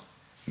fotboll?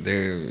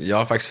 Jag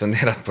har faktiskt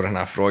funderat på den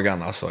här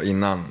frågan alltså,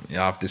 innan jag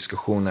har haft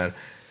diskussioner.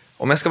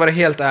 Om jag ska vara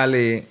helt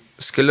ärlig,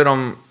 skulle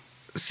de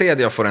se att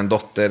jag får en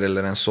dotter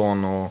eller en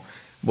son och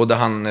både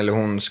han eller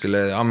hon skulle,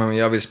 ja men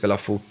jag vill spela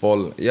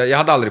fotboll. Jag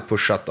hade aldrig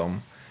pushat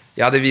dem.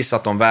 Jag hade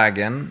visat dem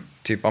vägen,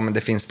 typ, ja men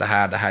det finns det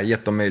här,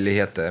 gett dem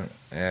möjligheter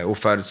och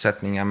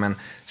förutsättningar, men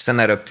sen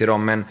är det upp till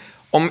dem. Men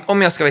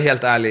om jag ska vara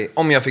helt ärlig,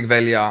 om jag fick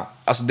välja,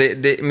 alltså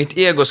mitt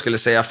ego skulle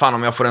säga, fan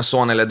om jag får en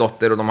son eller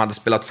dotter och de hade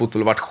spelat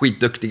fotboll och varit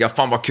skitduktiga,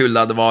 fan vad kul det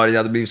hade varit, jag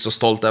hade blivit så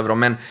stolt över dem.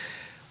 Men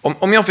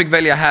om jag fick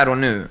välja här och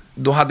nu,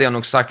 då hade jag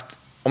nog sagt,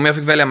 om jag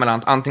fick välja mellan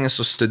att antingen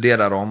så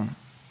studerar de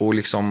och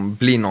liksom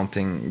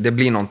det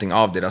blir någonting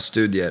av deras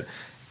studier,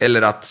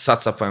 eller att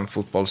satsa på en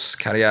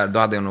fotbollskarriär, då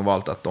hade jag nog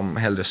valt att de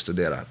hellre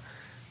studerar.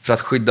 För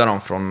att skydda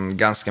dem från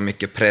ganska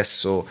mycket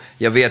press, och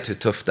jag vet hur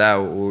tufft det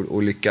är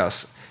att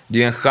lyckas. Det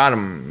är ju en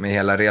charm med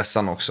hela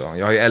resan också.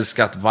 Jag har ju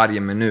älskat varje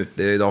minut.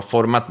 Det har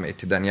format mig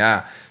till den jag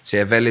är. Så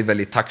jag är väldigt,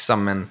 väldigt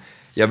tacksam. Men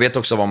jag vet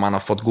också vad man har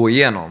fått gå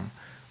igenom.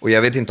 Och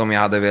jag vet inte om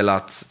jag hade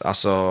velat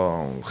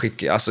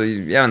jag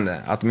vet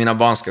inte, att mina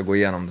barn ska gå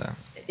igenom det.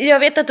 Jag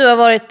vet att du har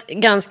varit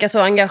ganska så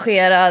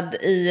engagerad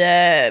i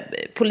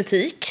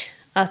politik.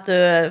 Att du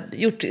har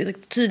gjort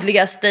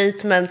tydliga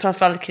statement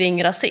framförallt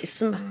kring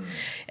rasism.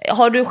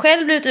 Har du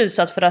själv blivit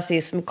utsatt för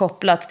rasism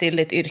kopplat till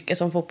ditt yrke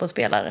som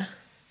fotbollsspelare?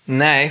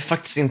 Nej,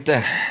 faktiskt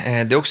inte.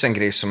 Det är också en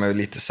grej som är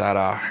lite så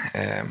här,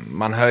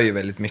 man hör ju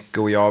väldigt mycket,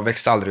 och jag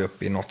växte aldrig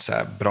upp i något så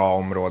här bra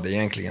område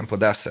egentligen på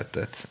det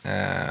sättet.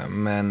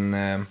 Men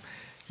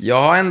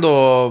jag har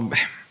ändå...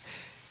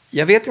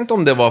 Jag vet inte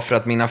om det var för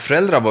att mina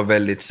föräldrar var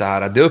väldigt så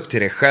här, det är upp till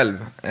dig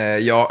själv.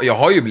 Jag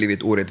har ju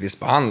blivit orättvist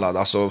behandlad,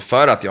 alltså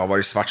för att jag har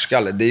varit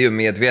svartskalle, det är ju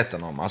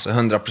medveten om, alltså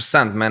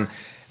 100%. Men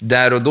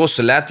där och då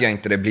så lät jag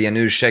inte det bli en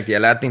ursäkt,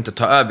 jag lät inte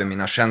ta över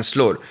mina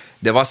känslor.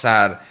 Det var så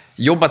här,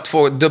 jobba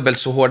dubbelt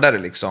så hårdare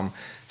liksom.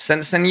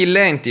 Sen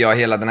gillar inte jag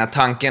hela den här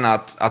tanken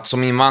att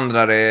som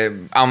invandrare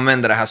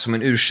använda det här som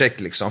en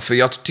ursäkt liksom. För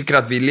jag tycker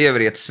att vi lever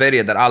i ett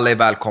Sverige där alla är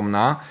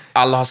välkomna,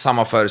 alla har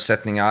samma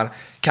förutsättningar.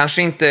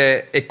 Kanske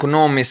inte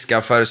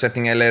ekonomiska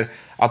förutsättningar, eller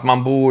att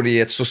man bor i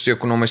ett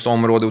socioekonomiskt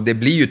område, och det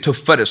blir ju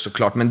tuffare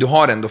såklart, men du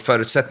har ändå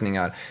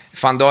förutsättningar.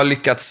 Fan, du har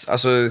lyckats,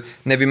 alltså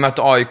när vi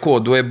mötte AIK,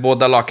 då är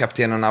båda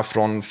lagkaptenerna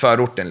från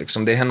förorten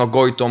liksom. Det är Henok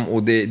Goitom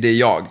och det är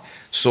jag.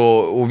 Så,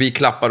 och vi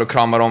klappar och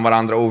kramar om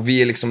varandra, och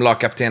vi är liksom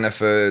lagkaptener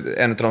för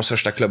en av de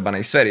största klubbarna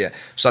i Sverige.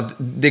 Så att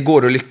det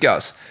går att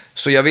lyckas.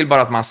 Så jag vill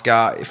bara att man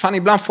ska... Fan,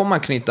 ibland får man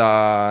knyta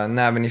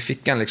näven i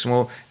fickan liksom.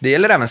 Och det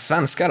gäller även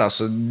svenskar.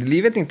 Alltså,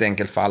 livet är inte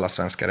enkelt för alla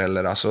svenskar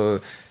heller. Alltså,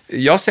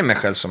 jag ser mig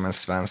själv som en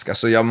svensk.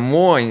 Alltså,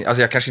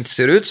 jag kanske inte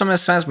ser ut som en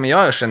svensk, men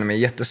jag känner mig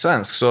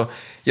jättesvensk. Så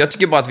jag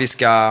tycker bara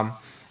att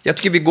jag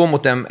tycker vi går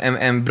mot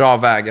en bra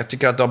väg. Jag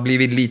tycker att det har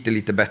blivit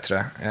lite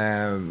bättre.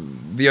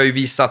 Vi har ju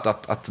visat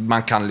att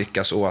man kan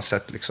lyckas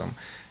oavsett liksom.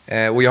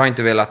 Och jag har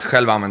inte velat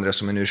själv använda det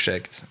som en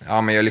ursäkt.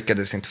 Ja, men jag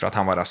lyckades inte för att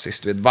han var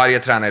rasist. Varje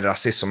tränare är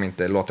rasist som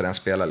inte låter den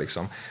spela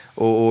liksom.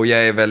 Och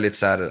jag är väldigt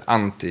så här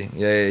anti.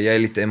 Jag är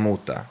lite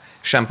emot det.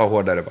 Kämpa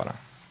hårdare bara.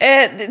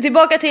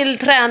 Tillbaka till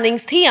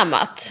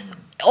träningstemat.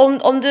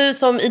 Om du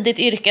som i ditt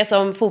yrke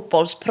som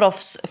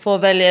fotbollsproffs får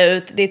välja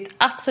ut ditt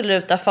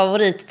absoluta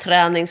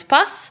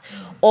favoritträningspass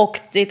och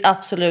ditt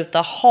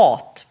absoluta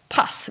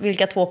hatpass,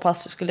 vilka 2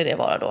 pass skulle det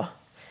vara då?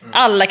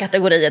 Alla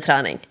kategorier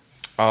träning.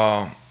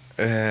 Ja.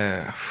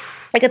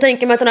 Jag kan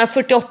tänka mig att den här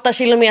 48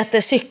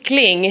 kilometer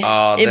cykling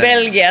i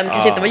Belgien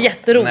kanske inte var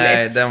jätteroligt.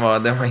 Nej, den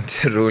var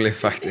inte rolig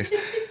faktiskt.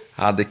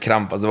 Jag hade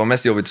kramp. Det var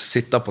mest jobbigt att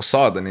sitta på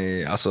sadeln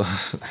i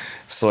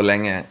så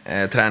länge.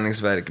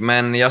 Träningsverk.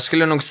 Men jag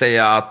skulle nog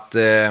säga att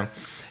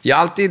jag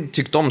alltid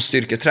tyckt om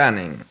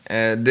styrketräning.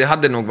 Det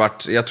hade nog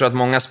varit, jag tror att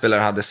många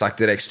spelare hade sagt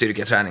direkt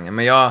styrketräningen.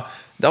 Men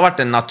det har varit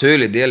en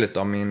naturlig del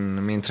av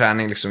min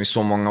träning liksom, i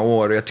så många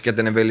år. Och jag tycker att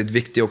den är väldigt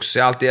viktig också.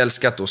 Jag har alltid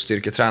älskat att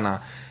styrketräna.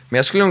 Men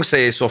jag skulle nog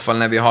säga i så fall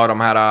när vi har de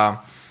här,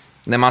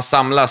 när man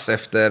samlas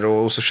efter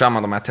och så kör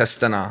man de här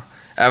testerna.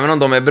 Även om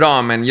de är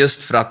bra, men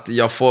just för att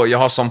jag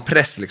har sån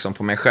press liksom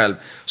på mig själv.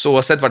 Så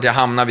oavsett vart jag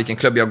hamnar, vilken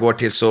klubb jag går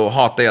till, så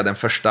hatar jag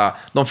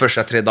de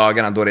första 3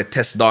 dagarna då det är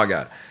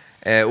testdagar.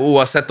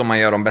 Oavsett om man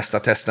gör de bästa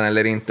testerna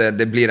eller inte,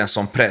 det blir en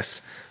sån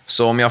press.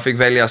 Så om jag fick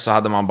välja så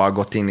hade man bara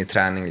gått in i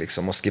träning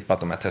liksom och skippat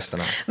de här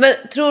testerna. Men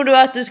tror du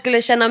att du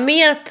skulle känna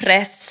mer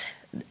press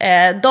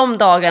de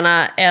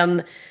dagarna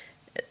än...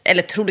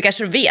 Eller tror du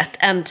kanske du vet,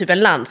 en typ en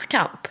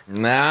landskamp?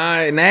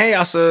 Nej,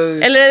 alltså...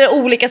 Eller är det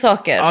olika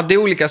saker? Ja, det är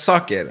olika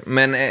saker.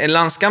 Men en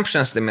landskamp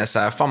känns det mer så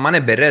här, fan, man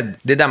är beredd.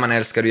 Det är där man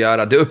älskar att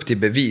göra, det är upp till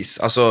bevis.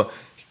 Alltså,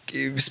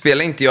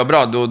 spelar inte jag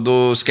bra,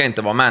 då ska jag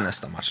inte vara med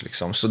nästa match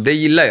liksom. Så det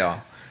gillar jag.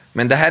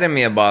 Men det här är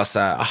mer bara så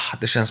här,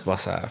 det känns bara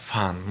så här,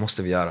 fan,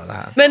 måste vi göra det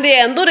här? Men det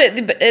är ändå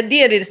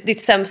det är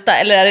ditt sämsta,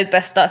 eller är det ditt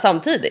bästa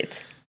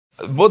samtidigt?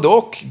 Både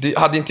och.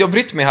 Hade inte jag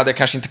brytt mig hade jag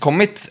kanske inte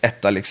kommit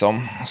etta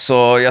liksom.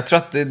 Så jag tror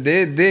att det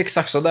är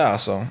exakt så där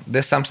alltså.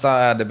 Det sämsta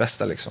är det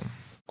bästa liksom.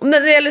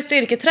 När det gäller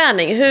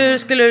styrketräning,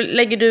 hur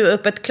lägger du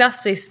upp ett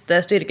klassiskt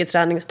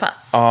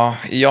styrketräningspass?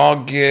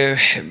 Ja,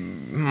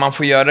 man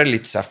får göra det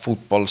lite så här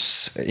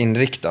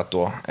fotbollsinriktat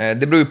då. Det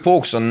beror ju på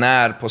också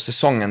när på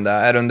säsongen det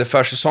är. Under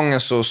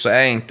försäsongen så är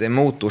jag inte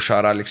emot att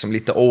köra liksom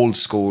lite old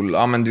school.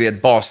 Ja, men du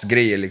vet,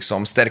 basgrejer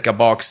liksom. Stärka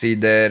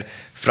baksidor,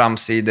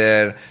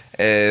 framsidor,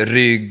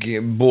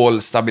 rygg,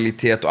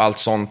 bålstabilitet och allt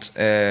sånt.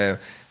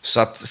 Så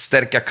att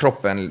stärka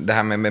kroppen, det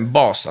här med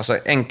bas, alltså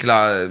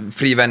enkla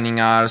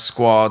frivändningar,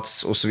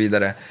 squats och så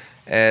vidare.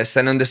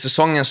 Sen under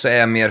säsongen så är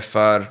jag mer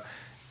för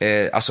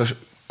alltså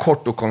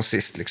kort och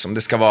konsist liksom.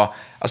 Det ska vara,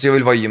 alltså jag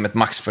vill vara i gymmet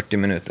max 40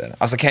 minuter.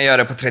 Alltså kan jag göra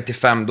det på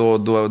 35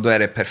 då är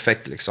det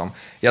perfekt liksom.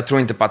 Jag tror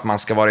inte på att man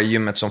ska vara i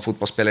gymmet som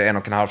fotbollsspelare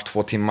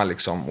 1,5-2 timmar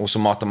liksom, och så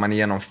matar man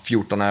igenom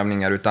 14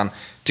 övningar, utan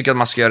tycker att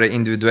man ska göra det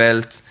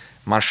individuellt.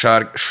 man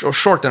kör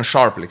short and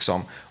sharp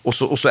liksom,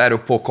 och så är du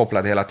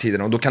påkopplad hela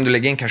tiden, och då kan du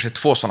lägga in kanske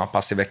 2 sådana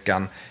pass i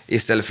veckan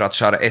istället för att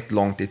köra ett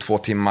långt i 2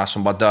 timmar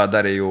som bara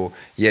dödar dig och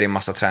ger dig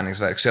massa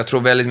träningsverk. Så jag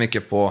tror väldigt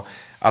mycket på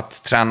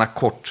att träna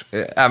kort,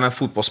 även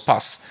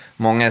fotbollspass.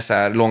 Många är så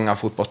här långa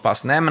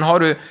fotbollspass. Nej, men har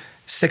du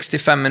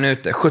 65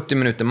 minuter, 70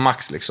 minuter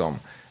max liksom,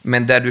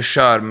 men där du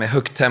kör med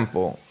högt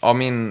tempo, av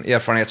min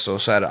erfarenhet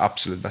så är det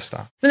absolut bästa.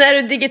 Men är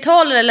du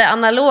digital eller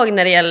analog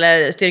när det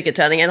gäller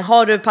styrketräningen?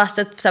 Har du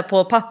passet så här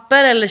på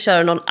papper eller kör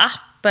du någon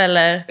app?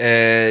 Eller?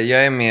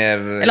 Jag är mer...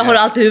 Eller har du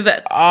allt i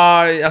huvudet?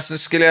 Alltså,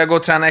 skulle jag gå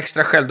och träna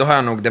extra själv, då har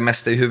jag nog det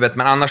mesta i huvudet.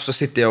 Men annars så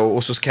sitter jag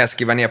och så ska jag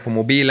skriva ner på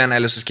mobilen,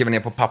 eller så skriva ner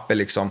på papper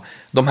liksom.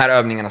 De här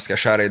övningarna ska jag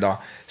köra idag.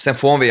 Sen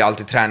får vi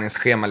alltid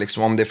träningsschema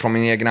liksom. Om det är från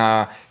min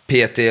egna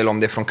PT eller om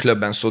det är från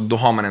klubben, så då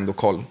har man ändå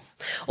koll.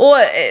 Och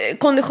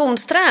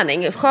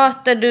konditionsträning,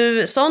 sköter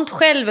du sånt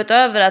själv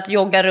utöver att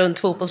jogga runt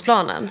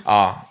fotbollsplanen?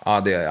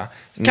 Ja, det gör jag.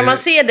 Kan man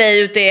se dig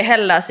ute i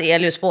Hellas i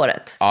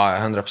Elljusspåret? Ja,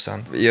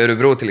 100%. I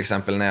Örebro till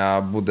exempel, när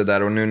jag bodde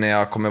där, och nu när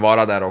jag kommer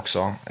vara där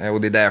också,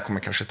 och det är där jag kommer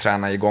kanske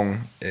träna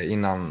igång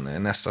innan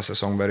nästa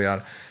säsong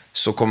börjar,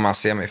 så kommer man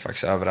se mig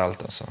faktiskt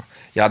överallt alltså.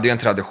 Jag hade ju en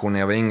tradition när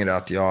jag var yngre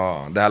att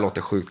det här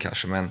låter sjukt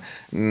kanske, men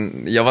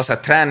jag var så här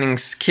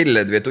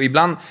träningskille, du vet, och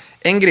ibland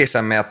en grej så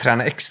här med att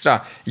träna extra,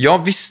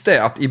 jag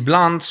visste att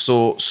ibland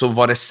så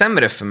var det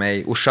sämre för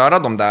mig att köra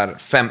de där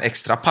 5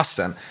 extra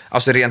passen,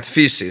 alltså rent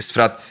fysiskt,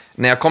 för att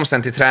när jag kom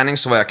sen till träning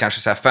så var jag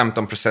kanske så här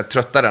 15%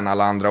 tröttare än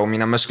alla andra, och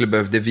mina muskler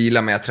behövde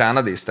vila, men jag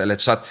tränade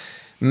istället. Så att,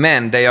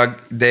 men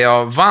det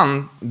jag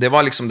vann, det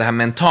var liksom det här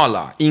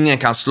mentala. Ingen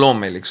kan slå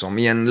mig liksom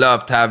i en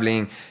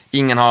löptävling.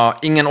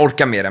 Ingen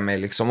orkar mer än mig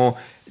liksom. Och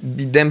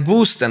den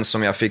boosten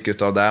som jag fick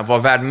utav det var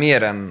värd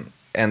mer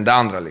än det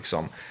andra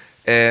liksom.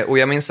 Och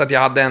jag minns att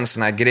jag hade en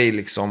sån här grej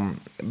liksom,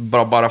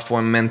 bara få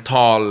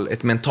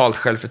ett mentalt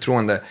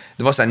självförtroende.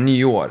 Det var så här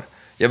nyår.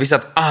 Jag visste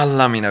att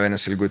alla mina vänner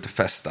skulle gå ut och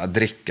festa,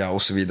 dricka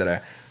och så vidare.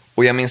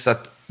 Och jag minns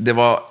att det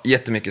var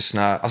jättemycket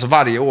snö, alltså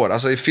varje år,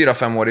 alltså i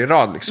 4-5 år i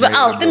rad liksom. Det var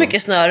alltid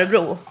mycket snö i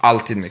Örebro.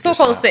 Alltid mycket snö.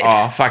 Så konstigt.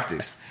 Ja,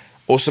 faktiskt.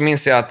 Och så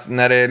minns jag att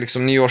när det är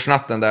liksom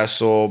nyårsnatten där,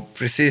 så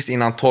precis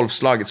innan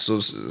 12-slaget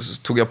så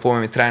tog jag på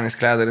mig mitt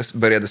träningskläder,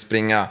 började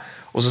springa.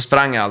 Och så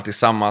sprang jag alltid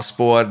samma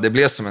spår, det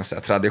blev som en sån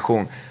här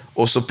tradition.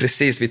 Och så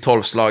precis vid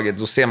 12-slaget,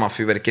 då ser man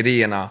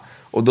fyrverkerierna.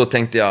 Och då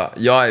tänkte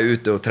jag är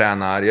ute och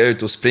tränar, jag är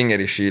ute och springer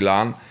i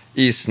kylan,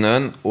 i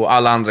snön, och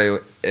alla andra är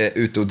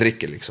ute och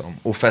dricker liksom,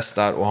 och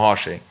festar och har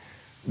sig.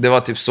 Det var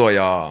typ så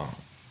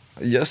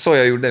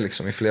jag gjorde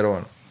liksom i flera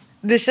år.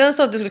 Det känns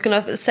som att du skulle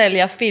kunna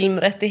sälja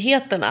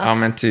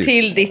filmrättigheterna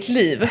till ditt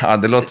liv. Ja,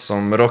 det låter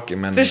som Rocky,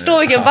 men... Förstå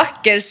vilken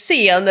vacker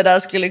scen det där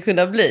skulle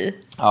kunna bli.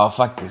 Ja,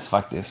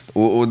 faktiskt.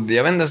 Och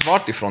jag vet inte ens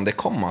vart ifrån det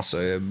kom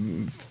alltså. Jag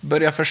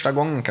började första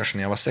gången kanske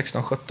när jag var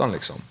 16-17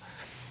 liksom.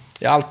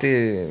 Det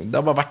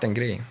har bara varit en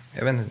grej.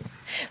 Jag vet inte.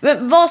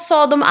 Men vad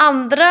sa de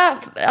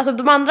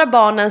andra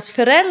barnens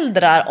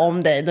föräldrar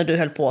om dig när du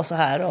höll på så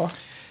här?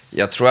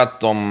 Jag tror att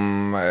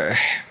de...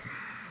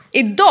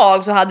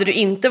 Idag så hade du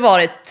inte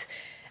varit,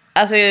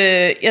 alltså,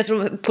 jag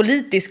tror,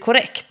 politiskt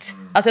korrekt.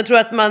 Alltså jag tror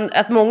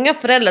att många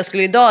föräldrar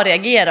skulle idag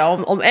reagera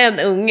om en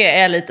unge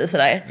är lite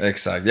sådär.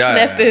 Exakt.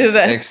 Knäpp i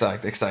huvudet.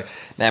 Exakt.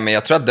 Nej, men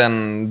jag tror att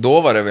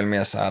då var det väl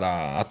mer så här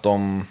att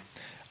de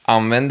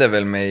använde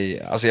väl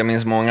mig. Alltså jag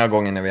minns många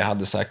gånger när vi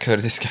hade så här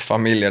kurdiska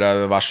familjer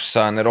över vars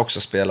söner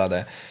också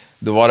spelade.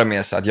 Då var det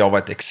mer så att jag var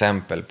ett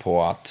exempel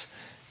på att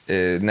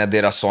när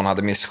deras son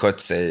hade misskött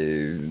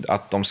sig,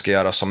 att de ska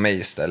göra som mig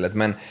istället.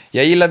 Men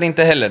jag gillade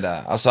inte heller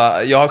det. Alltså,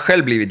 jag har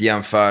själv blivit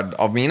jämförd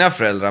av mina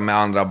föräldrar med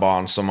andra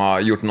barn som har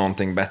gjort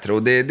någonting bättre.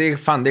 Och det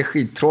är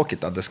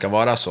skittråkigt att det ska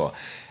vara så.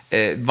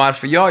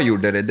 Varför jag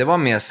gjorde det var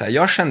mer så här,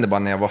 jag kände bara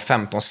när jag var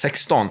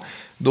 15-16,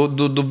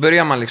 då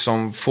börjar man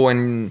liksom få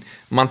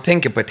man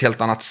tänker på ett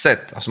helt annat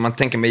sätt. Alltså man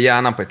tänker med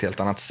hjärnan på ett helt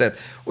annat sätt.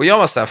 Och jag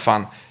var så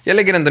här, jag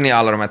lägger ändå ner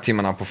alla de här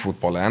timmarna på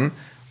fotbollen.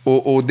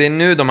 Och det är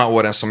nu de här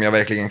åren som jag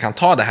verkligen kan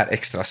ta det här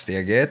extra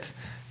steget.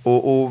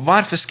 Och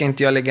varför ska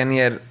inte jag lägga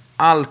ner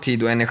all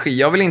tid och energi?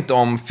 Jag vill inte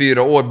om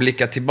 4 år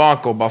blicka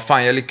tillbaka och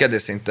bara, jag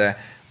lyckades inte,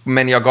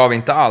 men jag gav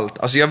inte allt.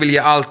 Alltså jag vill ge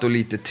allt och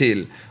lite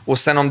till. Och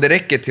sen om det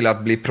räcker till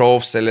att bli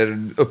proffs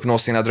eller uppnå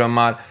sina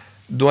drömmar,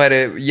 då är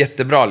det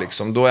jättebra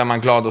liksom. Då är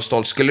man glad och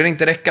stolt. Skulle det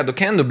inte räcka, då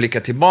kan jag ändå blicka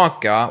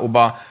tillbaka och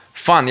bara,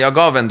 jag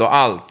gav ändå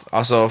allt.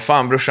 Alltså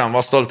brorsan,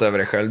 var stolt över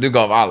dig själv. Du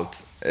gav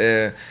allt.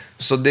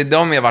 Så det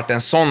har mer varit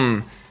en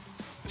sån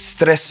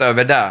stress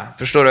över det.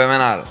 Förstår du vad jag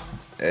menar?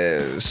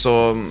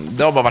 Så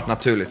det har bara varit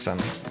naturligt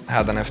sen,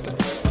 hädanefter.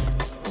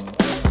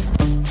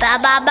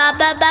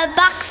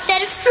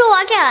 Baxter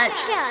frågar.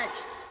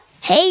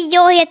 Hej,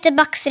 jag heter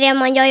Baxter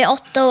Hamad, jag är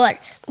 8 år.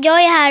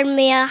 Jag är här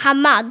med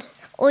Hamad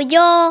och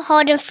jag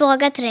har en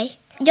fråga till dig.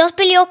 Jag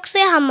spelar ju också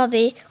i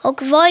Hammarby,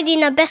 och vad är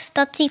dina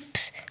bästa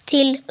tips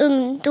till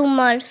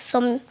ungdomar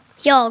som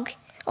jag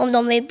om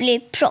de vill bli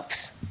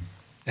proffs?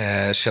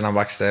 Tjena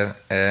Baxter.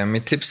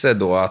 Mitt tips är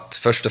då att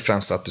först och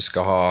främst att du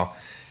ska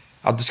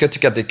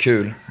tycka att det är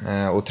kul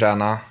att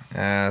träna.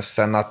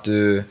 Sen att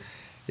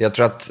Jag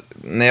tror att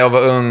när jag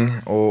var ung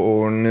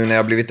och nu när jag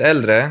har blivit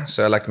äldre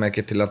så har jag lagt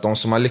märke till att de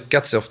som har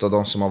lyckats är ofta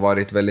de som har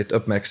varit väldigt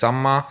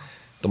uppmärksamma.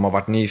 De har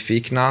varit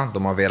nyfikna,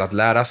 de har velat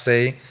lära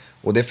sig.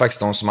 Och det är faktiskt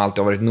de som alltid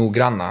har varit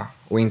noggranna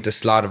och inte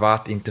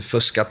slarvat, inte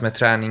fuskat med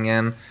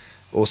träningen.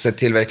 Och sett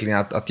till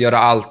verkligen att göra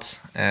allt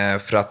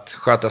för att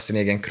sköta sin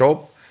egen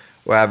kropp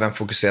och även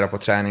fokusera på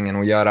träningen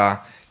och göra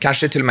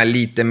kanske till och med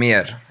lite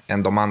mer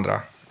än de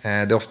andra. Det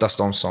är oftast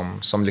de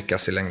som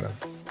lyckas i längden.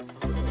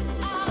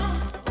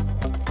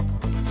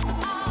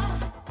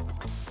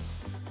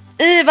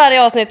 I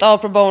varje avsnitt av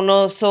Pro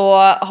Bono så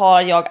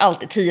har jag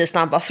alltid 10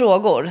 snabba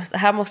frågor. Så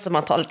här måste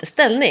man ta lite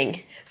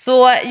ställning.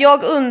 Så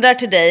jag undrar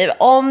till dig,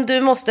 om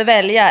du måste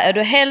välja, är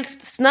du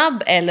helst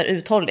snabb eller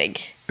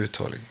uthållig?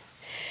 Uthållig.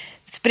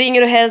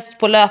 Springer du helst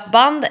på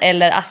löpband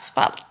eller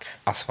asfalt?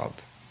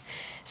 Asfalt.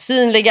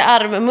 Synliga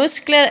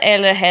armmuskler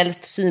eller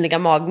helst synliga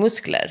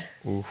magmuskler?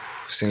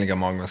 Synliga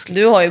magmuskler.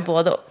 Du har ju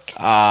både och.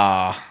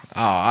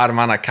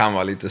 Armarna kan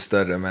vara lite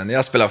större, men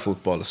jag spelar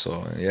fotboll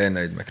så jag är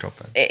nöjd med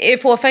kroppen. Är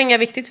fåfänga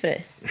viktigt för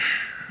dig?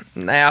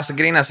 Nej, alltså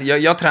grejen är,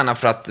 jag tränar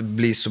för att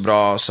bli så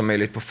bra som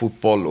möjligt på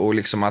fotboll och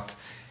liksom att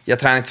jag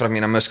tränar inte för att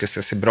mina muskler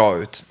ska se bra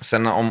ut.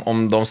 Sen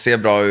om de ser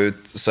bra ut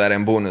så är det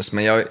en bonus.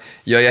 Men jag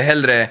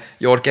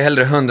orkar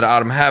hellre 100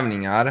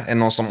 armhävningar än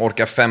någon som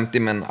orkar 50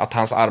 men att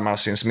hans armar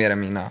syns mer än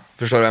mina.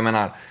 Förstår du vad jag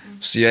menar?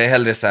 Så jag är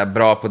hellre så här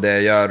bra på det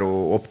jag gör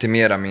och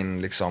optimera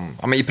min liksom,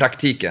 men i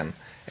praktiken.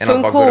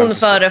 Funktion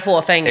före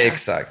fåfänga.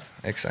 Exakt.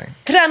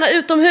 Träna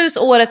utomhus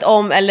året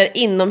om eller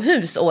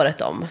inomhus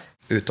året om?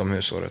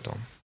 Utomhus året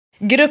om.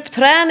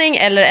 Gruppträning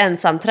eller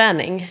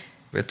ensamträning?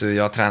 Vet du,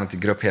 jag har tränat i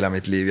grupp hela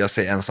mitt liv. Jag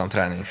säger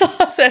ensamträning.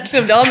 Så jag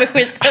tror jag med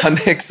skiten.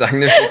 Exakt,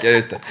 nu fick jag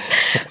ut det.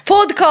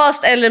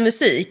 Podcast eller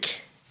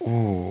musik?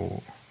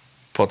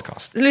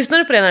 Podcast. Lyssnar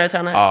du på det när du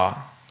tränar?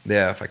 Ja, det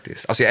är jag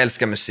faktiskt. Alltså jag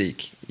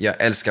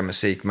älskar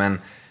musik.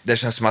 Men det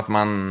känns som att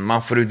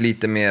man får ut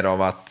lite mer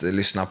av att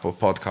lyssna på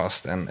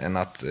podcast än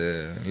att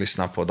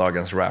lyssna på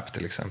dagens rap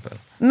till exempel.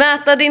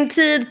 Mäta din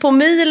tid på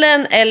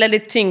milen eller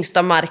ditt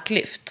tyngsta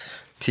marklyft?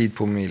 Tid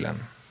på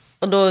milen.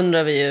 Och då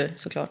undrar vi ju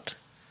såklart,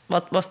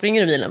 vad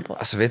springer du milen på?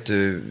 Alltså vet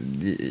du,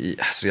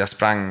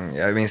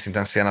 jag minns inte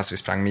ens senast vi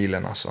sprang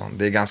milen alltså.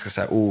 Det är ganska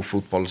så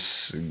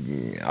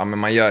här, men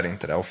man gör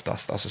inte det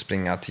oftast, alltså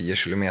springa 10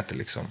 kilometer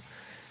liksom.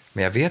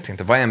 Men jag vet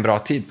inte, vad är en bra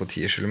tid på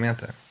 10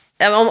 kilometer?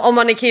 Om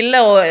man är kille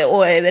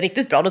och är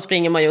riktigt bra, då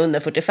springer man ju under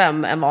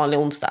 45 en vanlig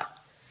onsdag.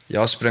 Jag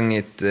har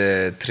sprungit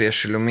 3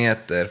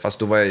 kilometer, fast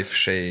då var jag i och för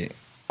sig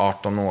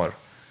 18 år,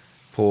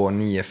 på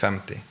 9,50.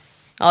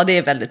 Ja, det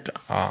är väldigt bra.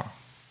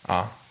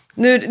 Ja.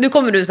 Nu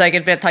kommer du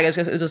säkert bli taggad och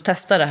ska ut och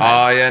testa det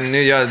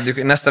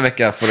här. Nästa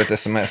vecka får du ett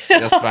sms.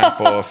 Jag sprang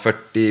på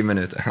 40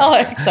 minuter. Ja,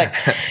 exakt.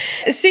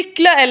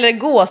 Cykla eller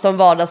gå som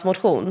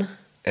vardagsmotion?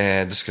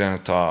 Då skulle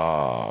jag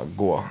ta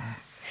gå.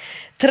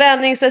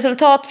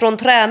 Träningsresultat från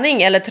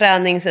träning eller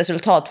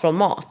träningsresultat från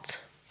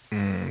mat?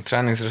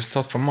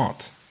 Träningsresultat från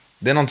mat.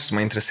 Det är något som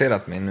har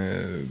intresserat mig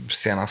nu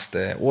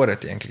senaste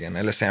året egentligen.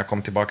 Eller sen jag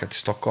kom tillbaka till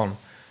Stockholm.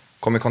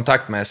 Kom i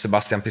kontakt med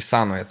Sebastian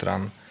Pisano heter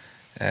han.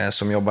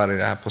 Som jobbar i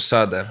det här på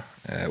Söder.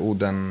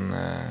 Oden,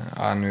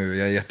 nu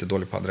jag är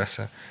jättedålig på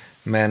adresser.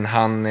 Men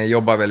han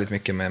jobbar väldigt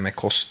mycket med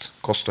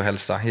kost och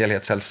hälsa,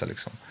 helhetshälsa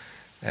liksom.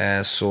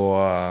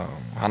 Så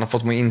han har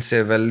fått mig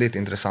inse väldigt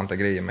intressanta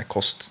grejer med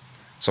kost.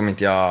 Som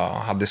inte jag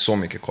hade så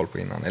mycket koll på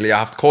innan. Eller jag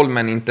har haft koll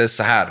men inte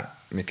så här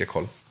mycket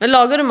koll. Men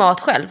lagar du mat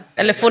själv?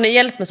 Eller får ni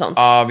hjälp med sånt?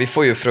 Ja, vi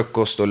får ju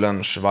frukost och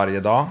lunch varje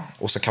dag.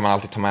 Och så kan man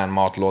alltid ta med en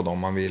matlåda om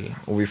man vill.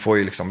 Och vi får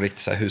ju liksom riktigt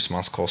så här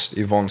husmanskost.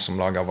 Yvonne som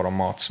lagar vår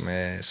mat som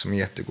är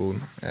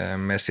jättegod.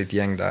 Med sitt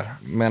gäng där.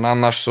 Men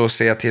annars så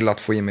ser jag till att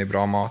få i mig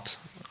bra mat.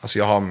 Alltså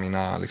jag har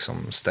mina liksom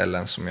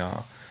ställen som jag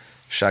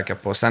käkar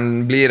på.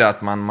 Sen blir det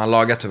att man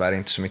lagar tyvärr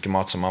inte så mycket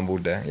mat som man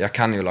borde. Jag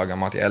kan ju laga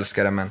mat, jag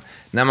älskar det. Men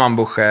när man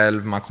bor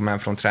själv, man kommer hem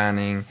från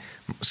träning,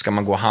 ska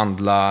man gå och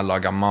handla,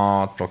 laga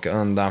mat, plocka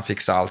undan,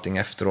 fixa allting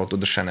efteråt. Och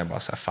då känner jag bara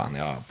så här, fan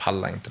jag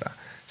pallar inte det.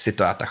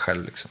 Sitta och äta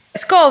själv liksom.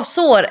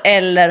 Skavsår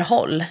eller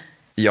håll?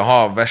 Jag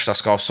har värsta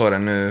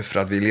skavsåren nu för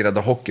att vi lirade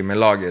hockey med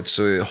laget.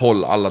 Så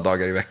håll alla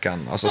dagar i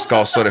veckan. Alltså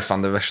skavsår är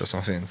fan det värsta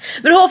som finns.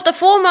 Men hur ofta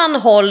får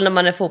man håll när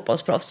man är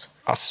fotbollsproffs?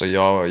 Alltså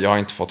jag har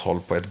inte fått håll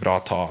på ett bra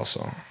tag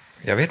alltså.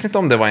 Jag vet inte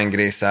om det var en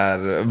grej så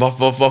här.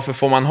 Varför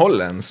får man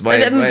håll ens?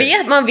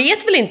 Man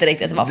vet väl inte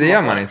riktigt varför. Det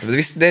gör man inte.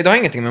 Det har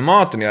ingenting med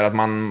maten att göra. Att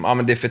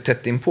men det är för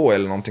tätt inpå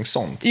eller någonting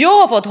sånt.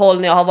 Jag har fått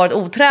håll när jag har varit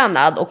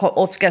otränad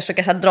och ska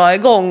försöka så här, dra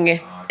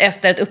igång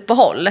efter ett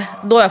uppehåll.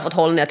 Då har jag fått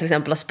håll när jag till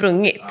exempel har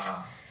sprungit.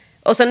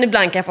 Och sen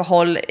ibland kan jag få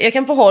håll. Jag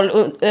kan få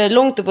håll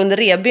långt upp under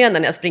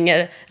revbenen när jag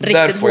springer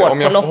riktigt hårt.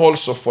 Om jag får håll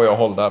så får jag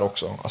håll där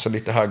också. Alltså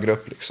lite högre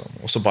upp liksom.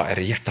 Och så bara är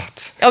det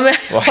hjärtat.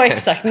 Ja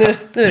exakt, nu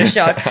är det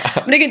kört.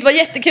 Men det kan inte vara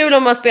jättekul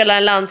om man spelar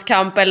en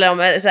landskamp eller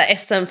om så här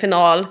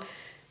SM-final.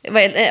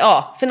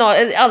 Final,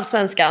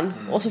 allsvenskan.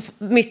 Och så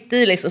mitt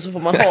i liksom så får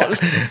man håll.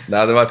 Det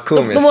hade varit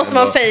komiskt. Då måste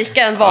man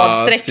fejka en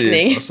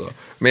vadsträckning. Typ,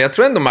 men jag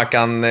tror ändå man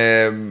kan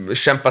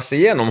kämpa sig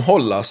igenom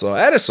håll alltså.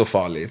 Är det så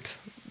farligt?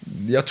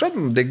 jag tror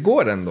att det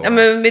går ändå. Ja,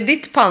 men med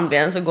ditt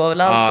pannben så går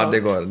väl allt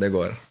Ja, det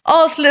går.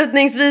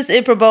 Avslutningsvis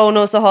i Pro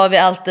Bono så har vi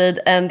alltid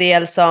en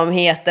del som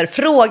heter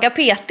Fråga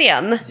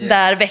PT:n. Yes.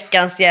 Där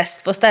veckans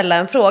gäst får ställa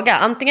en fråga.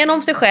 Antingen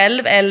om sig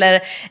själv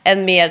eller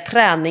en mer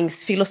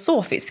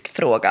träningsfilosofisk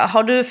fråga.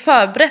 Har du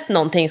förberett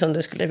någonting som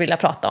du skulle vilja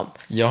prata om?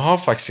 Jag har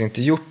faktiskt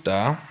inte gjort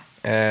det.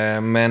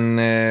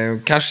 Men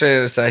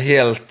kanske så här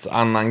helt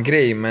annan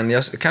grej.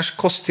 Men kanske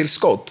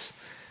kosttillskott.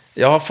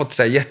 Jag har fått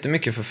så här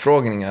jättemycket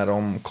förfrågningar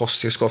om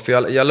kosttillskott.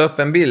 För jag la upp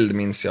en bild,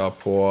 minns jag,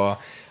 på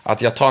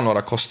att jag tar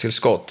några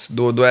kosttillskott.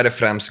 Då är det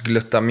främst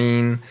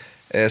glutamin,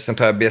 sen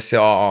tar jag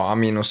BCAA,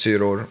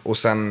 aminosyror och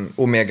sen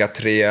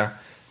omega-3,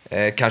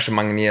 kanske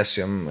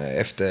magnesium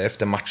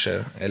efter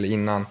matcher eller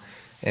innan.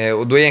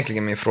 Och då är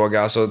egentligen min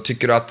fråga, alltså,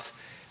 tycker du att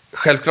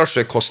självklart så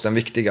är kosten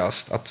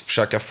viktigast, att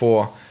försöka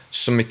få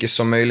så mycket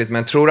som möjligt,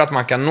 men tror du att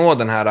man kan nå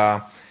den här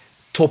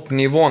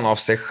toppnivån av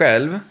sig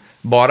själv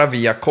bara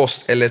via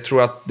kost, eller tror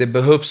du att det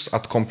behövs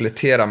att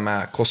komplettera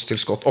med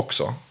kosttillskott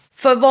också?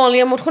 För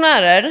vanliga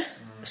motionärer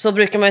så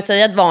brukar man ju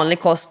säga att vanlig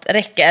kost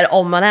räcker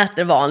om man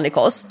äter vanlig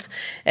kost.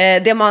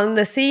 Det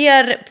man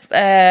ser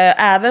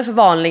även för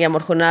vanliga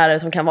motionärer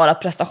som kan vara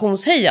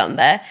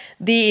prestationshöjande,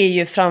 det är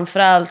ju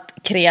framförallt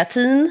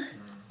kreatin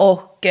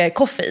och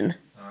koffein.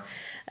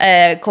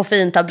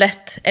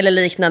 Koffeintablett eller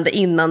liknande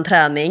innan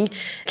träning.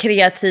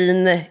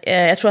 Kreatin,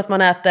 jag tror att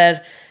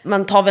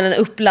man tar väl en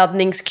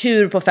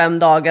uppladdningskur på 5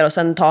 dagar och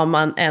sen tar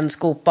man en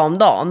skopa om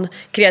dagen.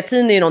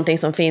 Kreatin är ju någonting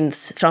som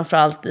finns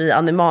framförallt i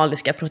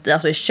animaliska proteiner,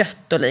 alltså i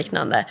kött och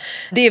liknande.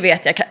 Det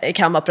vet jag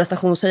kan vara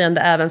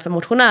prestationshöjande även för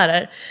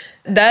motionärer.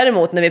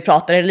 Däremot när vi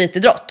pratar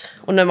elitidrott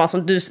och när man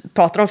som du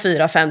pratar om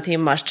 4-5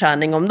 timmars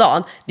träning om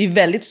dagen, det är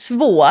väldigt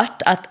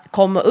svårt att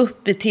komma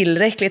upp i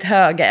tillräckligt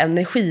höga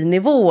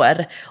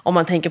energinivåer om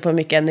man tänker på hur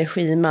mycket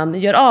energi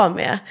man gör av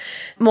med.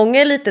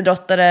 Många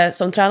elitidrottare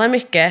som tränar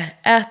mycket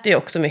äter ju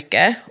också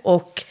mycket,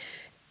 och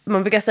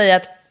man brukar säga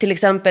att till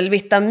exempel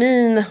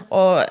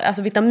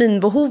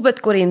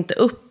vitaminbehovet går inte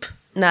upp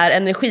när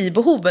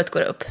energibehovet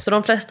går upp. Så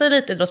de flesta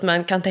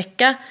elitidrottsmän kan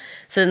täcka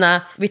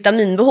sina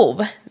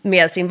vitaminbehov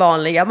med sin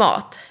vanliga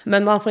mat.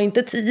 Men man får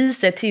inte i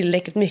sig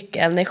tillräckligt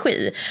mycket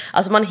energi.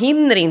 Alltså man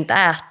hinner inte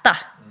äta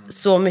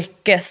så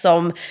mycket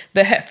som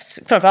behövs.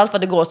 Framförallt för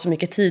att det går så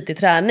mycket tid till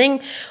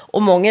träning.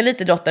 Och många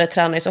elitidrottare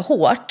tränar ju så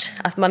hårt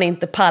att man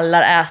inte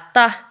pallar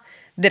äta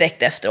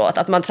direkt efteråt.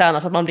 Att man tränar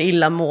så att man blir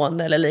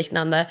illamående eller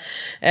liknande.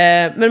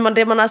 Men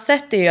det man har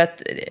sett är ju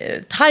att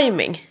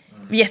timing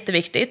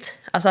jätteviktigt.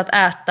 Alltså att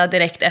äta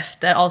direkt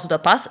efter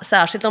avslutat pass,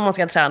 särskilt om man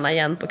ska träna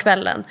igen på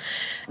kvällen.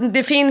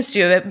 Det finns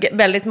ju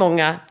väldigt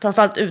många,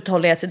 framförallt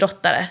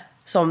uthållighetsidrottare,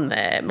 som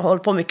håller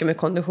på mycket med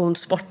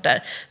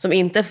konditionssporter, som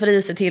inte får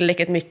i sig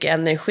tillräckligt mycket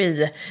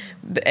energi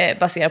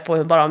baserat på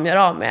hur bara de gör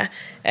av med.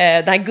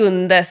 Den här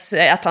Gundes,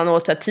 att han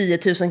åt 10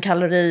 000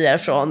 kalorier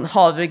från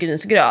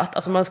havregrynsgröt.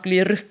 Alltså man skulle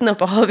ju ruttna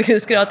på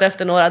havregrynsgröt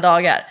efter några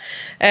dagar.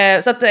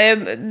 Så att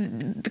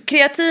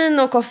kreatin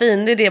och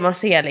koffein, det är det man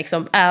ser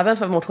liksom, även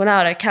för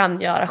motionärer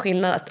kan göra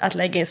skillnad att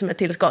lägga in som ett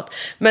tillskott.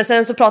 Men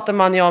sen så pratar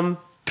man ju om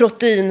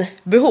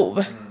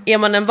proteinbehov. Är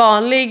man en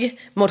vanlig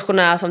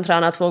motionär som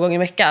tränar 2 gånger i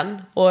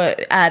veckan och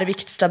är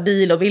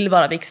viktstabil och vill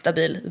vara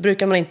viktstabil, då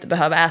brukar man inte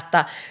behöva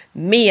äta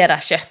mera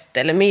kött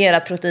eller mera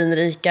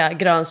proteinrika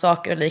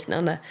grönsaker och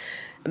liknande.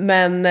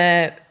 Men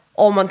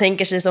om man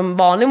tänker sig som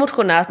vanlig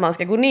motionär att man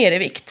ska gå ner i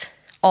vikt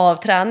av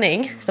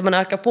träning, så man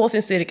ökar på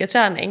sin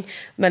styrketräning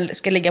men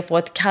ska ligga på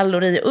ett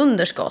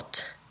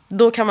kaloriunderskott,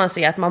 då kan man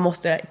se att man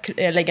måste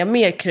lägga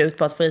mer krut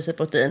på att få i sig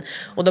protein.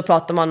 Och då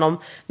pratar man om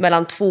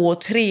mellan 2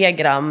 och 3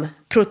 gram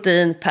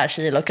protein per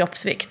kilo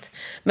kroppsvikt.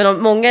 Men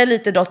om många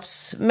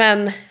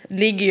elitidrottsmän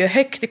ligger ju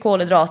högt i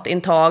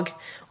kolhydratintag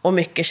och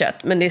mycket kött.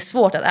 Men det är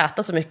svårt att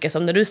äta så mycket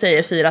som när du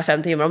säger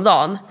 4-5 timmar om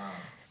dagen.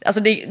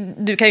 Alltså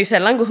du kan ju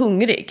sällan gå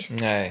hungrig.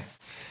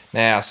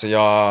 Nej, alltså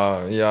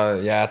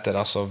jag äter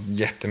alltså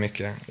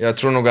jättemycket. Jag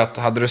tror nog att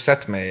hade du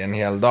sett mig en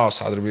hel dag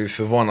så hade du blivit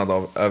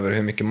förvånad över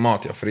hur mycket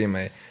mat jag får i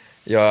mig.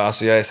 Jag är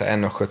så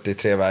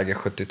 1,73, väger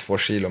 72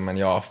 kilo, men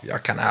jag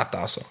kan äta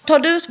alltså. Tar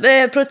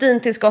du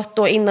proteintillskott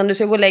då innan du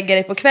ska gå och lägga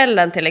dig på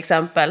kvällen till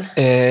exempel?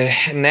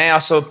 Nej,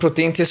 alltså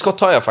proteintillskott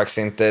tar jag faktiskt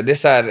inte. Det är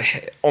så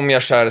här, om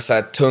jag kör så här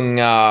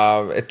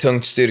ett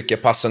tungt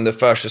styrkepass under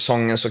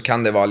försäsongen så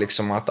kan det vara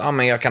liksom att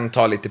men jag kan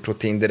ta lite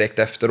protein direkt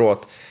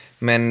efteråt.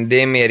 Men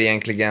det är mer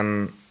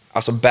egentligen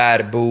alltså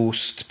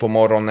bärboost på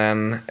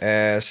morgonen.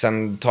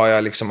 Sen tar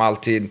jag liksom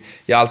alltid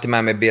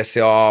med mig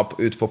BCA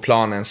ut på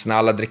planen. Så när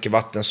alla dricker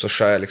vatten så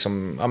kör jag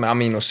liksom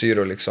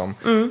aminosyror liksom.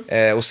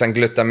 Och sen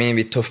glutamin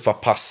vid tuffa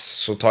pass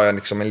så tar jag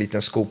liksom en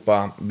liten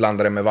skopa,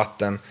 blandar det med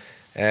vatten.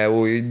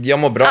 Och jag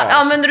mår bra.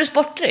 Använder du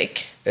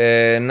sportdryck?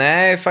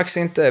 Nej, faktiskt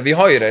inte. Vi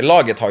har ju det.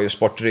 Laget har ju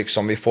sportdryck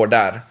som vi får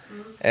där.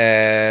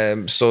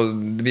 Så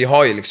vi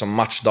har ju liksom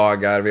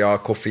matchdagar, vi har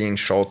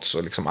koffeinshots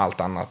och liksom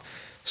allt annat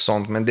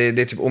sånt, men det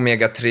är typ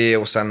omega-3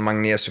 och sen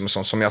magnesium och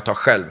sånt som jag tar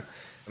själv.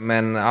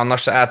 Men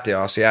annars så äter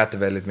jag, alltså jag äter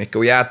väldigt mycket.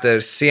 Och jag äter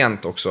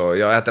sent också.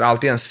 Jag äter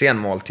alltid en sen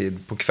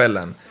måltid på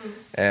kvällen.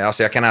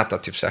 Alltså jag kan äta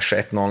typ så här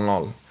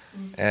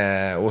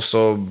 21:00. Och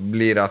så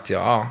blir det att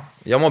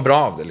Jag mår bra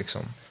av det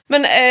liksom.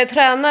 Men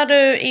tränar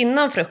du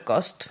innan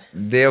frukost?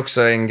 Det är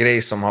också en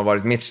grej som har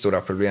varit mitt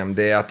stora problem.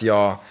 Det är att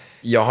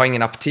jag har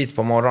ingen aptit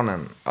på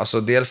morgonen.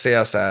 Alltså dels är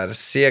jag så här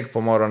seg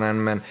på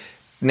morgonen, men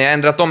när jag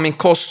ändrat om min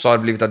kost så har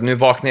det blivit att nu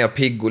vaknar jag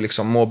pigg och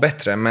liksom mår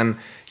bättre. Men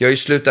jag har ju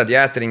slutat,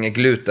 jag äter inget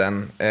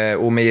gluten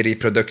och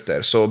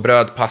mejeriprodukter. Så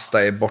bröd,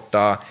 pasta är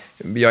borta.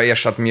 Jag har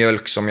ersatt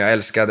mjölk som jag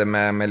älskade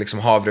med liksom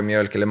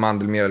havremjölk eller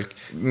mandelmjölk.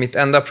 Mitt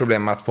enda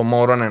problem är att på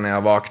morgonen när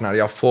jag vaknar,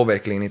 jag får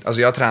verkligen inte...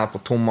 Alltså jag har tränat på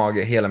tom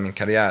mage hela min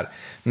karriär.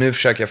 Nu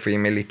försöker jag få i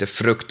mig lite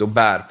frukt och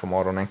bär på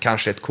morgonen.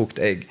 Kanske ett kokt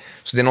ägg.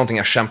 Så det är någonting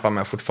jag kämpar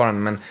med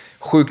fortfarande. Men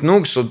sjukt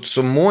nog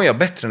så mår jag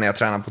bättre när jag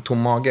tränar på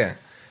tom mage.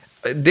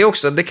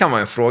 Det kan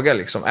vara en fråga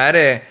liksom.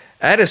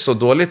 Är det så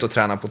dåligt att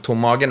träna på tom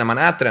mage när man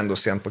äter ändå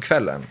sent på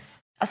kvällen?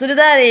 Alltså det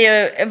där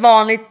är ju ett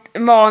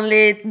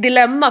vanligt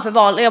dilemma för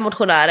vanliga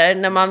motionärer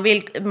när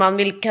man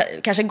vill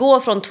kanske gå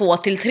från 2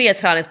 till 3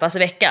 träningspass i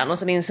veckan och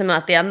sen inser man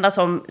att det enda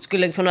som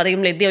skulle kunna vara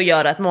rimligt det är att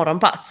göra ett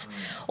morgonpass.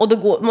 Och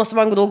då måste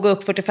man gå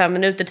upp 45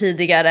 minuter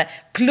tidigare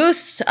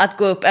plus att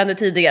gå upp ännu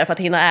tidigare för att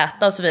hinna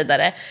äta och så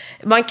vidare.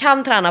 Man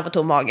kan träna på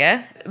tom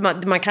mage.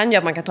 Man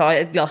kan ta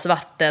ett glas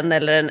vatten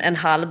eller en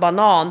halv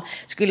banan.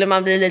 Skulle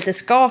man bli lite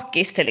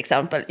skakig till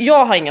exempel.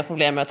 Jag har inga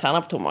problem med att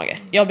träna på tom mage.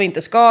 Jag blir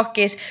inte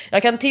skakig.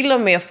 Jag kan till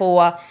och med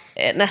få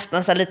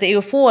nästan så lite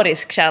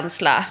euforisk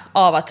känsla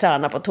av att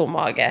träna på tom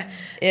mage.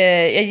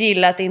 Jag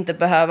gillar att inte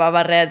behöva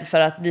vara rädd för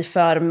att bli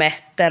för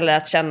mätt eller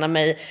att känna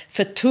mig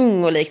för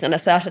tung och liknande,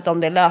 särskilt om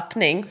det är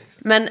löpning.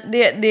 Men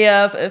det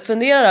jag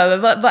funderar över,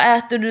 vad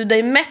äter du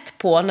dig mätt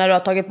på när du har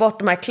tagit bort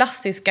de här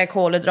klassiska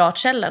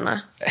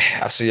kolhydratkällorna?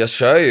 Alltså jag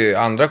kör ju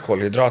andra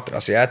kolhydrater.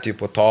 Alltså jag äter ju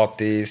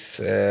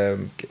potatis,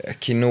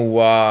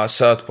 quinoa,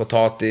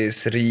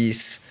 sötpotatis,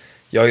 ris.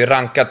 Jag har ju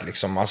rankat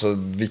liksom, alltså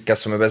vilka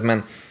som är bäst.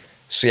 Men,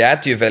 så jag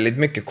äter ju väldigt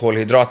mycket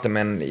kolhydrater,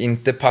 men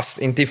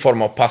inte i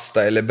form av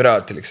pasta eller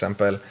bröd till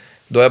exempel.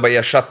 Då har jag bara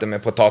ersatt det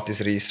med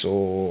potatis, ris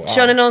och...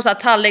 Kör ni någon sån här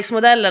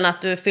tallriksmodellen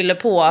att du fyller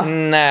på?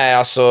 Nej,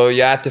 alltså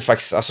jag äter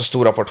faktiskt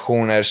stora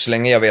portioner så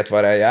länge jag vet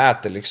vad det är jag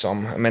äter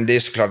liksom. Men det är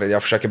såklart att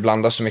jag försöker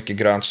blanda så mycket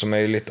grönt som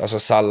möjligt. Alltså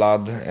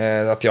sallad,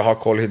 att jag har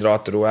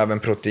kolhydrater och även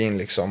protein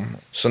liksom.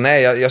 Så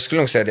nej, jag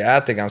skulle nog säga att jag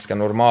äter ganska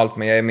normalt,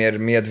 men jag är mer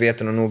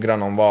medveten och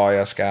noggrann om vad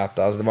jag ska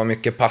äta. Alltså det var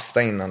mycket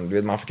pasta innan, du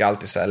vet, man fick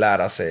alltid så här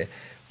lära sig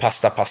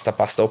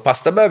pasta. Och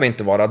pasta behöver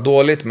inte vara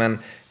dåligt, men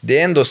det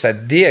är ändå så här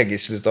deg i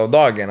slutet av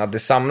dagen. Att det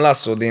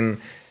samlas och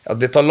att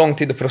det tar lång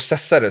tid att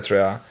processa det, tror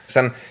jag.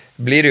 Sen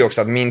blir det ju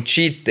också att min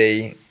cheat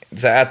day,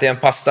 så här, äter jag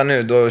en pasta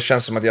nu, då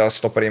känns det som att jag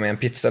stoppar i mig en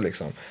pizza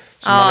liksom.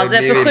 Ja, det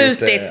är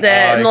förskjutit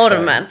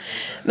normen.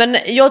 Men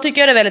jag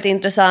tycker det är väldigt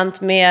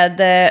intressant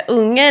med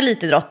unga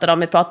elitidrottare, om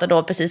vi pratar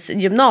då precis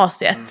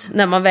gymnasiet,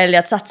 när man väljer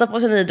att satsa på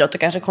sin idrott och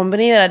kanske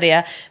kombinera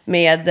det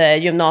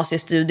med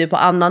gymnasiestudier på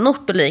annan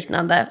ort och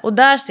liknande. Och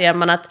där ser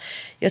man att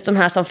just de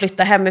här som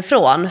flyttar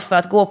hemifrån för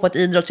att gå på ett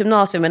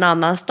idrottsgymnasium i en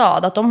annan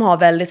stad, att de har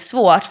väldigt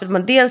svårt, för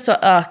man dels har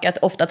ökat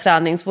ofta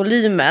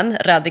träningsvolymen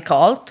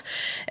radikalt.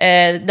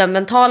 Den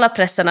mentala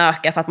pressen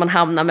ökar för att man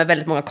hamnar med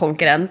väldigt många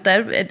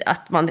konkurrenter,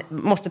 att man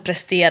måste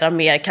prestera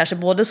mer, kanske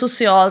både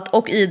socialt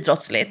och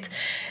idrottsligt.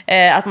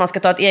 Att man ska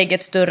ta ett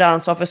eget större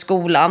ansvar för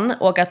skolan,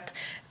 och att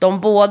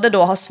de både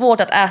då har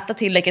svårt att äta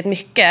tillräckligt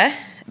mycket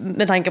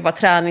med tanke på att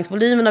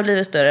träningsvolymen har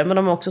blivit större, men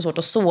de har också svårt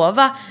att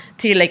sova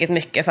tillräckligt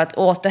mycket för att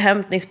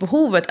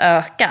återhämtningsbehovet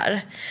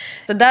ökar.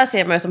 Så där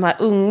ser man ju som här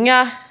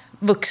unga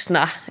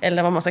vuxna,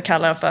 eller vad man ska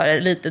kalla dem för,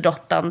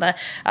 elitidrottande,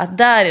 att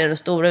där är den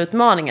stora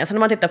utmaningen. Sen när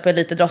man tittar på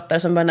elitidrottare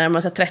som börjar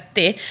närma sig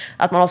 30,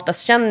 att man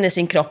oftast känner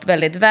sin kropp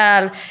väldigt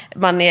väl,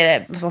 man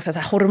är, vad man ska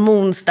säga,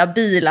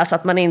 hormonstabil, alltså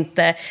att man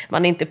inte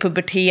är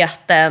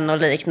puberteten och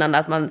liknande,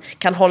 att man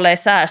kan hålla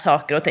isär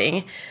saker och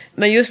ting.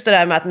 Men just det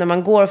där med att när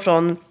man går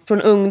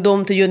från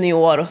ungdom till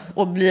junior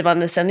och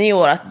blivande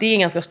senior, att det är en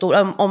ganska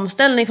stor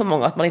omställning för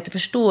många, att man inte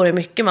förstår hur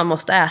mycket man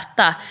måste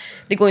äta.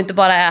 Det går inte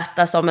bara att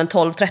äta som en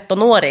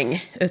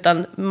 12-13-åring,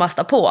 utan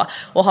masta på.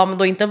 Och har man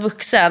då inte en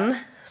vuxen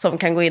som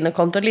kan gå in och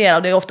kontrollera,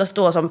 och det är oftast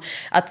då som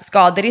att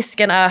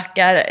skaderisken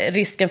ökar,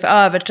 risken för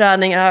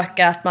överträning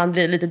ökar, att man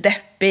blir lite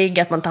deppig,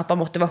 att man tappar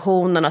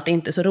motivationen, att det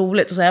inte är så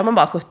roligt, och så är man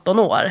bara 17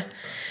 år.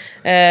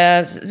 Det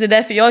är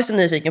därför jag är så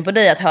nyfiken på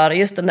dig, att höra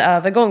just den där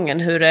övergången,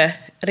 hur det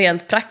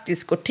rent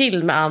praktiskt går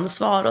till med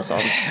ansvar och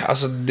sånt.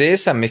 Alltså det är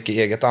så här mycket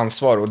eget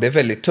ansvar, och det är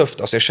väldigt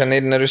tufft. Alltså jag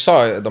känner, när du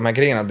sa de här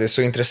grejerna, det är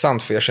så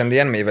intressant, för jag kände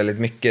igen mig väldigt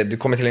mycket. Du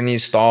kommer till en ny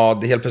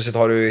stad, helt plötsligt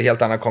har du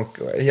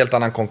helt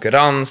annan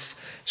konkurrens,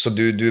 så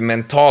du är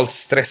mentalt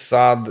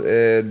stressad.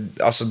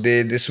 Alltså det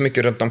är så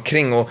mycket runt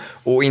omkring,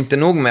 och inte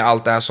nog med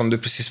allt det här som du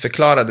precis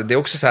förklarade. Det är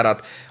också så här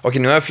att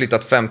okej, nu har jag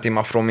flyttat 5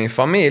 timmar från min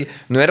familj.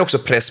 Nu är det också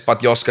press på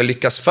att jag ska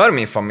lyckas för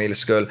min familjs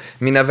skull.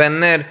 Mina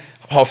vänner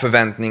har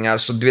förväntningar,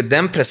 så du vet,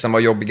 den pressen var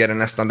jobbigare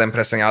nästan den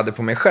pressen jag hade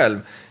på mig själv.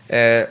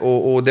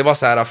 Och det var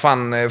så här,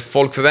 fan,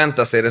 folk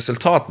förväntar sig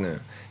resultat nu.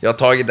 Jag har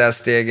tagit det här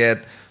steget,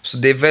 så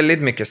det är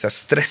väldigt mycket så här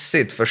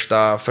stressigt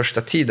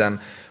första tiden.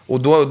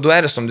 Och då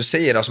är det som du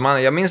säger, alltså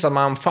jag minns att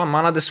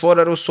man hade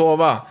svårare att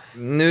sova.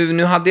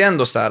 Nu hade jag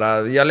ändå så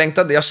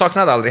här, jag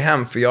saknade aldrig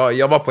hem, för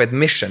jag var på ett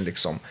mission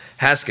liksom.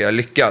 Här ska jag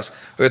lyckas.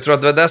 Och jag tror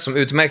att det var det som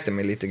utmärkte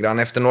mig lite grann.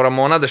 Efter några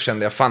månader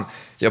kände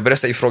jag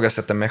började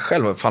ifrågasätta mig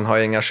själv. Har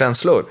jag inga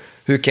känslor?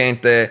 Hur kan jag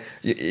inte...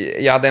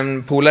 Jag hade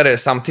en polare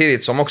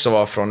samtidigt som också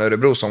var från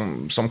Örebro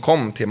som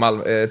kom till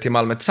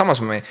Malmö tillsammans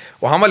med mig.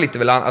 Och han var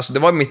lite alltså det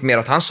var mitt mer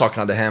att han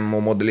saknade hem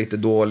och mådde lite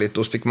dåligt.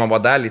 Och så fick man vara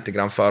där lite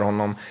grann för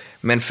honom.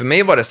 Men för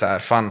mig var det så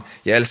här,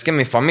 jag älskar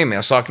min familj men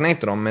jag saknar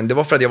inte dem. Men det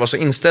var för att jag var så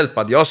inställd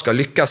på att jag ska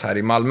lyckas här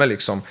i Malmö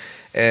liksom.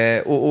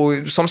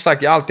 Och som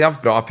sagt, jag har alltid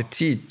haft bra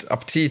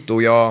aptit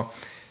och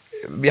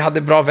vi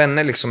hade bra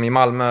vänner liksom i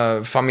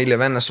Malmö,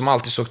 familjevänner som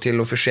alltid såg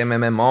till att förse mig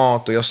med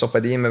mat, och jag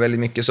stoppade i mig väldigt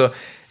mycket. Så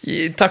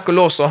tack och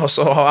lov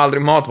så har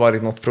aldrig mat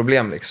varit något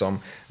problem liksom.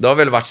 Det har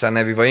väl varit så här,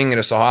 när vi var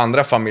yngre så har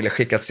andra familjer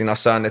skickat sina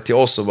söner till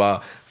oss och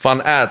bara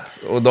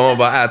ät, och de har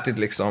bara ätit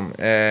liksom.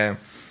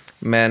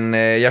 Men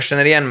jag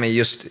känner igen mig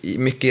just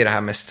mycket i det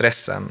här med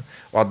stressen,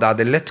 och att det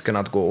hade lätt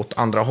kunnat gå åt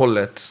andra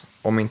hållet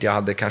om jag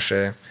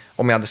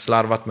hade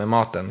slarvat med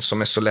maten,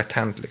 som är så lätt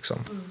hänt liksom.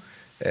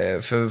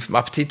 För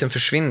aptiten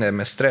försvinner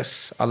med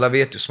stress. Alla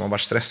vet ju som har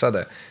varit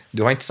stressade.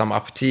 Du har inte samma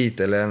aptit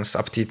eller ens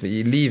aptit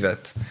i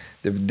livet.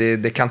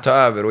 Det kan ta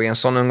över, och i en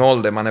sån ung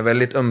ålder man är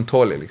väldigt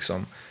ömtålig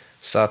liksom.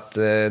 Så att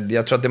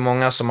jag tror att det är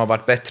många som har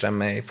varit bättre än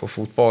mig på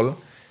fotboll,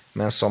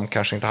 men som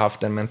kanske inte haft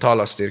den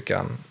mentala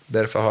styrkan.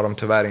 Därför har de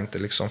tyvärr inte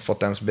liksom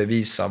fått ens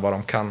bevisa vad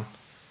de kan.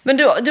 Men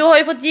du har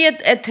ju fått ge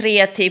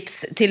 3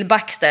 tips till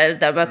Baxter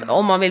där att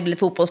om man vill bli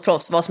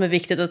fotbollsproffs, vad som är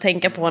viktigt att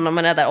tänka på när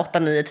man är där 8,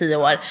 9, 10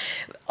 år.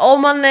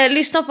 Om man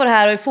lyssnar på det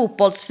här och är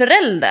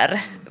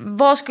fotbollsförälder,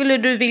 vad skulle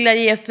du vilja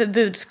ge för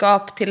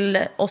budskap till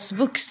oss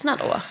vuxna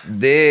då?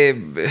 Det är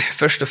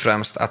först och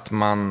främst att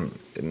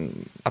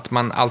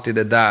man alltid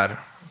är där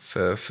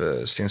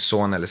för sin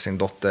son eller sin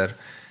dotter.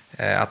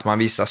 Att man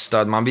visar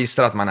stöd, man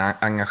visar att man är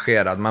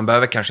engagerad. Man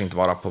behöver kanske inte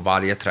vara på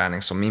varje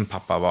träning som min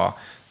pappa var.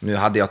 Nu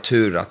hade jag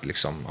tur att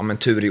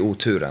tur i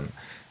oturen,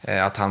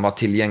 att han var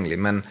tillgänglig.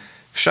 Men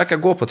försöka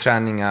gå på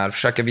träningar,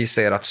 försöka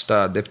visa ert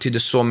stöd. Det betyder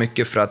så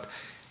mycket, för att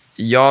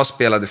jag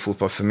spelade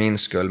fotboll för min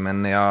skull,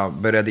 men när jag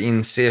började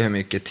inse hur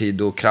mycket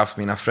tid och kraft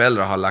mina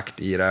föräldrar har lagt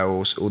i det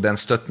och den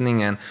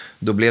stöttningen,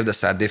 då blev det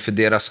så här, det är för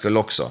deras skull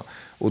också.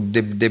 Och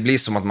det blir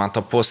som att man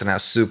tar på sig den här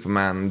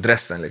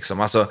Superman-dressen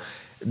liksom. Alltså,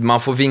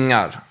 man får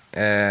vingar.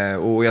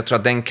 Och jag tror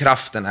att den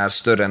kraften är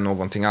större än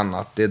någonting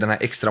annat. Det är den här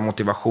extra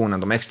motivationen,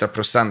 de extra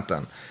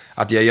procenten,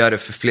 att jag gör det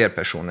för fler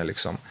personer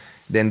liksom.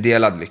 Det är en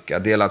delad lycka,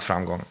 delad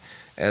framgång.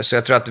 Så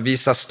jag tror att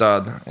visa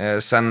stöd.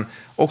 Sen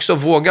också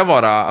våga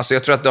vara, alltså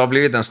jag tror att det har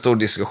blivit en stor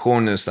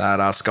diskussion nu så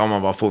här, ska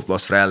man vara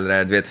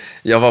fotbollsförälder? Du vet,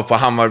 jag var på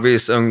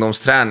Hammarbys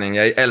ungdomsträning.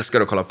 Jag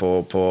älskar att kolla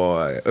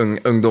på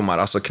ungdomar,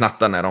 alltså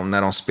knatta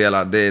när de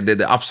spelar. Det är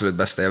det absolut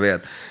bästa jag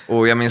vet.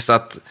 Och jag minns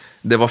att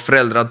det var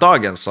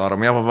föräldradagen, sa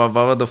de. Jag var,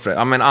 vad då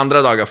föräldrar? Ja, men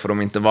andra dagar får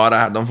de inte vara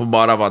här. De får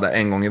bara vara där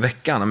en gång i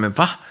veckan. Men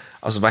va?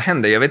 Alltså vad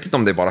händer? Jag vet inte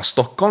om det är bara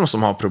Stockholm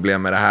som har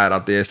problem med det här.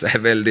 Att det är så här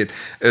väldigt...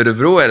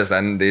 Örebro är det så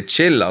här, det är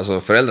chill.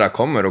 Alltså föräldrar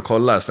kommer och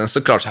kollar. Sen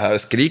såklart så här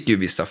skriker ju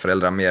vissa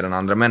föräldrar mer än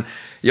andra. Men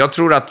jag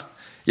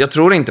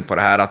tror inte på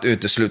det här att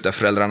utesluta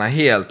föräldrarna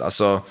helt.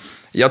 Alltså,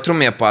 jag tror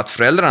mer på att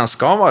föräldrarna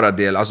ska vara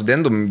del. Alltså det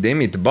är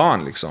mitt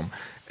barn liksom.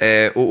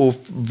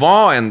 Och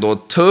var ändå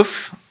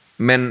tuff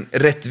men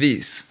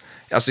rättvis.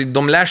 Alltså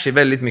de lär sig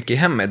väldigt mycket i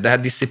hemmet. Det här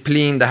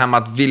disciplin, det här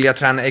med att vilja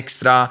träna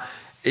extra.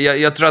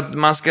 Jag tror att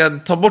man ska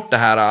ta bort det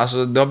här.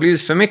 Alltså det har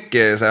blivit för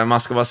mycket så här, man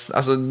ska vara,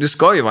 alltså du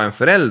ska ju vara en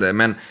förälder,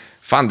 men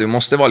fan, du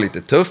måste vara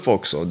lite tuff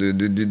också. Det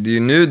är ju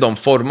nu de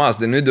formas,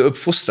 det är nu du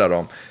uppfostrar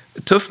dem.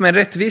 Tuff men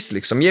rättvis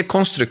liksom, ge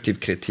konstruktiv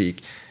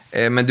kritik.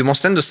 Men du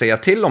måste ändå säga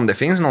till om det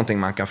finns någonting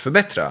man kan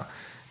förbättra.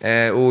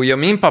 Och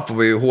min pappa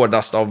var ju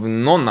hårdast av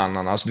någon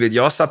annan. Alltså, du vet,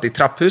 jag satt i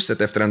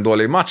trapphuset efter en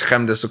dålig match,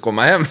 skämdes att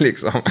komma hem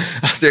liksom.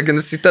 Alltså, jag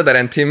kunde sitta där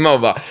en timme och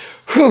bara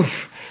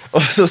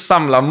och så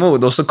samla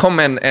mod. Och så kom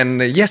en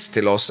gäst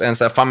till oss, en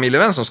så här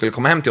familjevän som skulle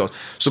komma hem till oss.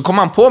 Så kom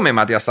han på mig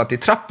med att jag satt i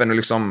trappen och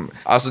liksom,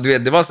 alltså du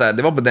vet, det var så här,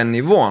 det var på den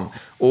nivån.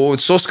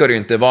 Och så ska det ju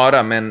inte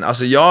vara, men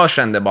alltså jag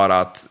kände bara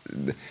att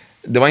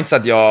det var inte så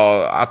att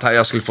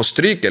jag skulle få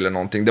stryk eller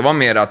någonting. Det var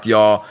mer att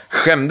jag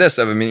skämdes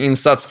över min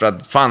insats för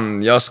att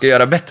fan, jag ska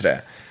göra bättre.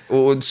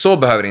 Och så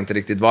behöver det inte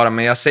riktigt vara.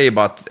 Men jag säger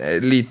bara att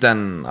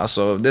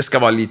alltså, det ska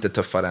vara lite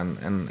tuffare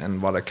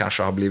än vad det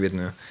kanske har blivit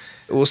nu.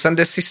 Och sen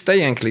det sista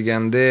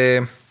egentligen,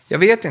 jag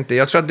vet inte.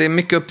 Jag tror att det är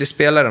mycket upp till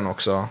spelaren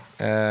också.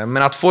 Men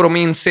att få dem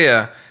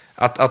inse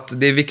att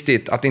det är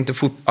viktigt,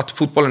 att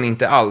fotbollen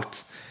inte är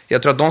allt.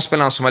 Jag tror att de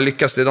spelarna som har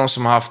lyckats, det är de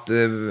som har haft,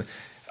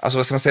 alltså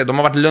vad ska man säga, de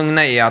har varit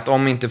lugna i att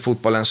om inte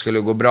fotbollen skulle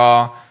gå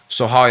bra,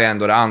 så har jag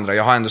ändå det andra.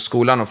 Jag har ändå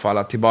skolan att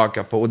falla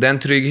tillbaka på. Och den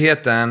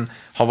tryggheten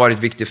har varit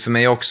viktig för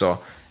mig också.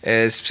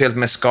 Speciellt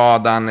med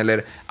skadan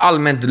eller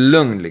allmänt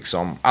lugn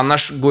liksom.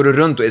 Annars går du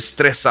runt och är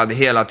stressad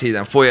hela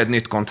tiden. Får jag ett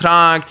nytt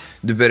kontrakt,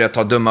 du börjar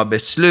ta dumma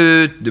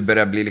beslut, du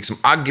börjar bli liksom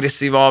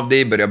aggressiv av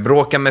dig, börjar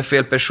bråka med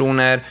fel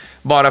personer,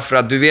 bara för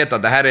att du vet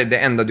att det här är det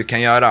enda du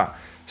kan göra.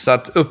 Så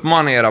att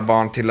uppmana era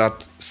barn till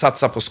att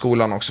satsa på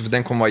skolan också, för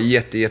den kommer vara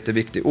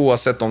jätteviktig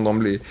oavsett om de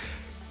blir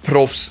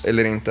proffs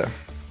eller inte.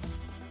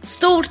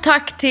 Stort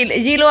tack till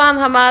Jiloan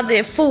Hamad,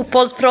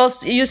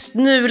 fotbollsproffs, just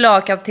nu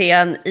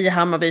lagkapten i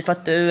Hammarby, för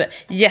att du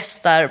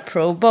gästar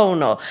Pro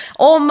Bono.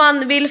 Om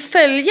man vill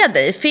följa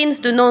dig,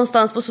 finns du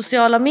någonstans på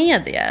sociala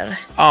medier?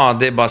 Ja,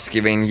 det är bara att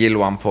skriva in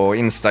Jiloan på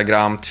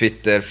Instagram,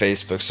 Twitter,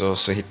 Facebook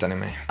så hittar ni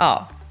mig.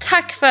 Ja,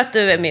 tack för att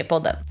du är med i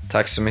podden.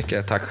 Tack så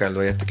mycket, tack själv, det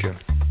var jättekul.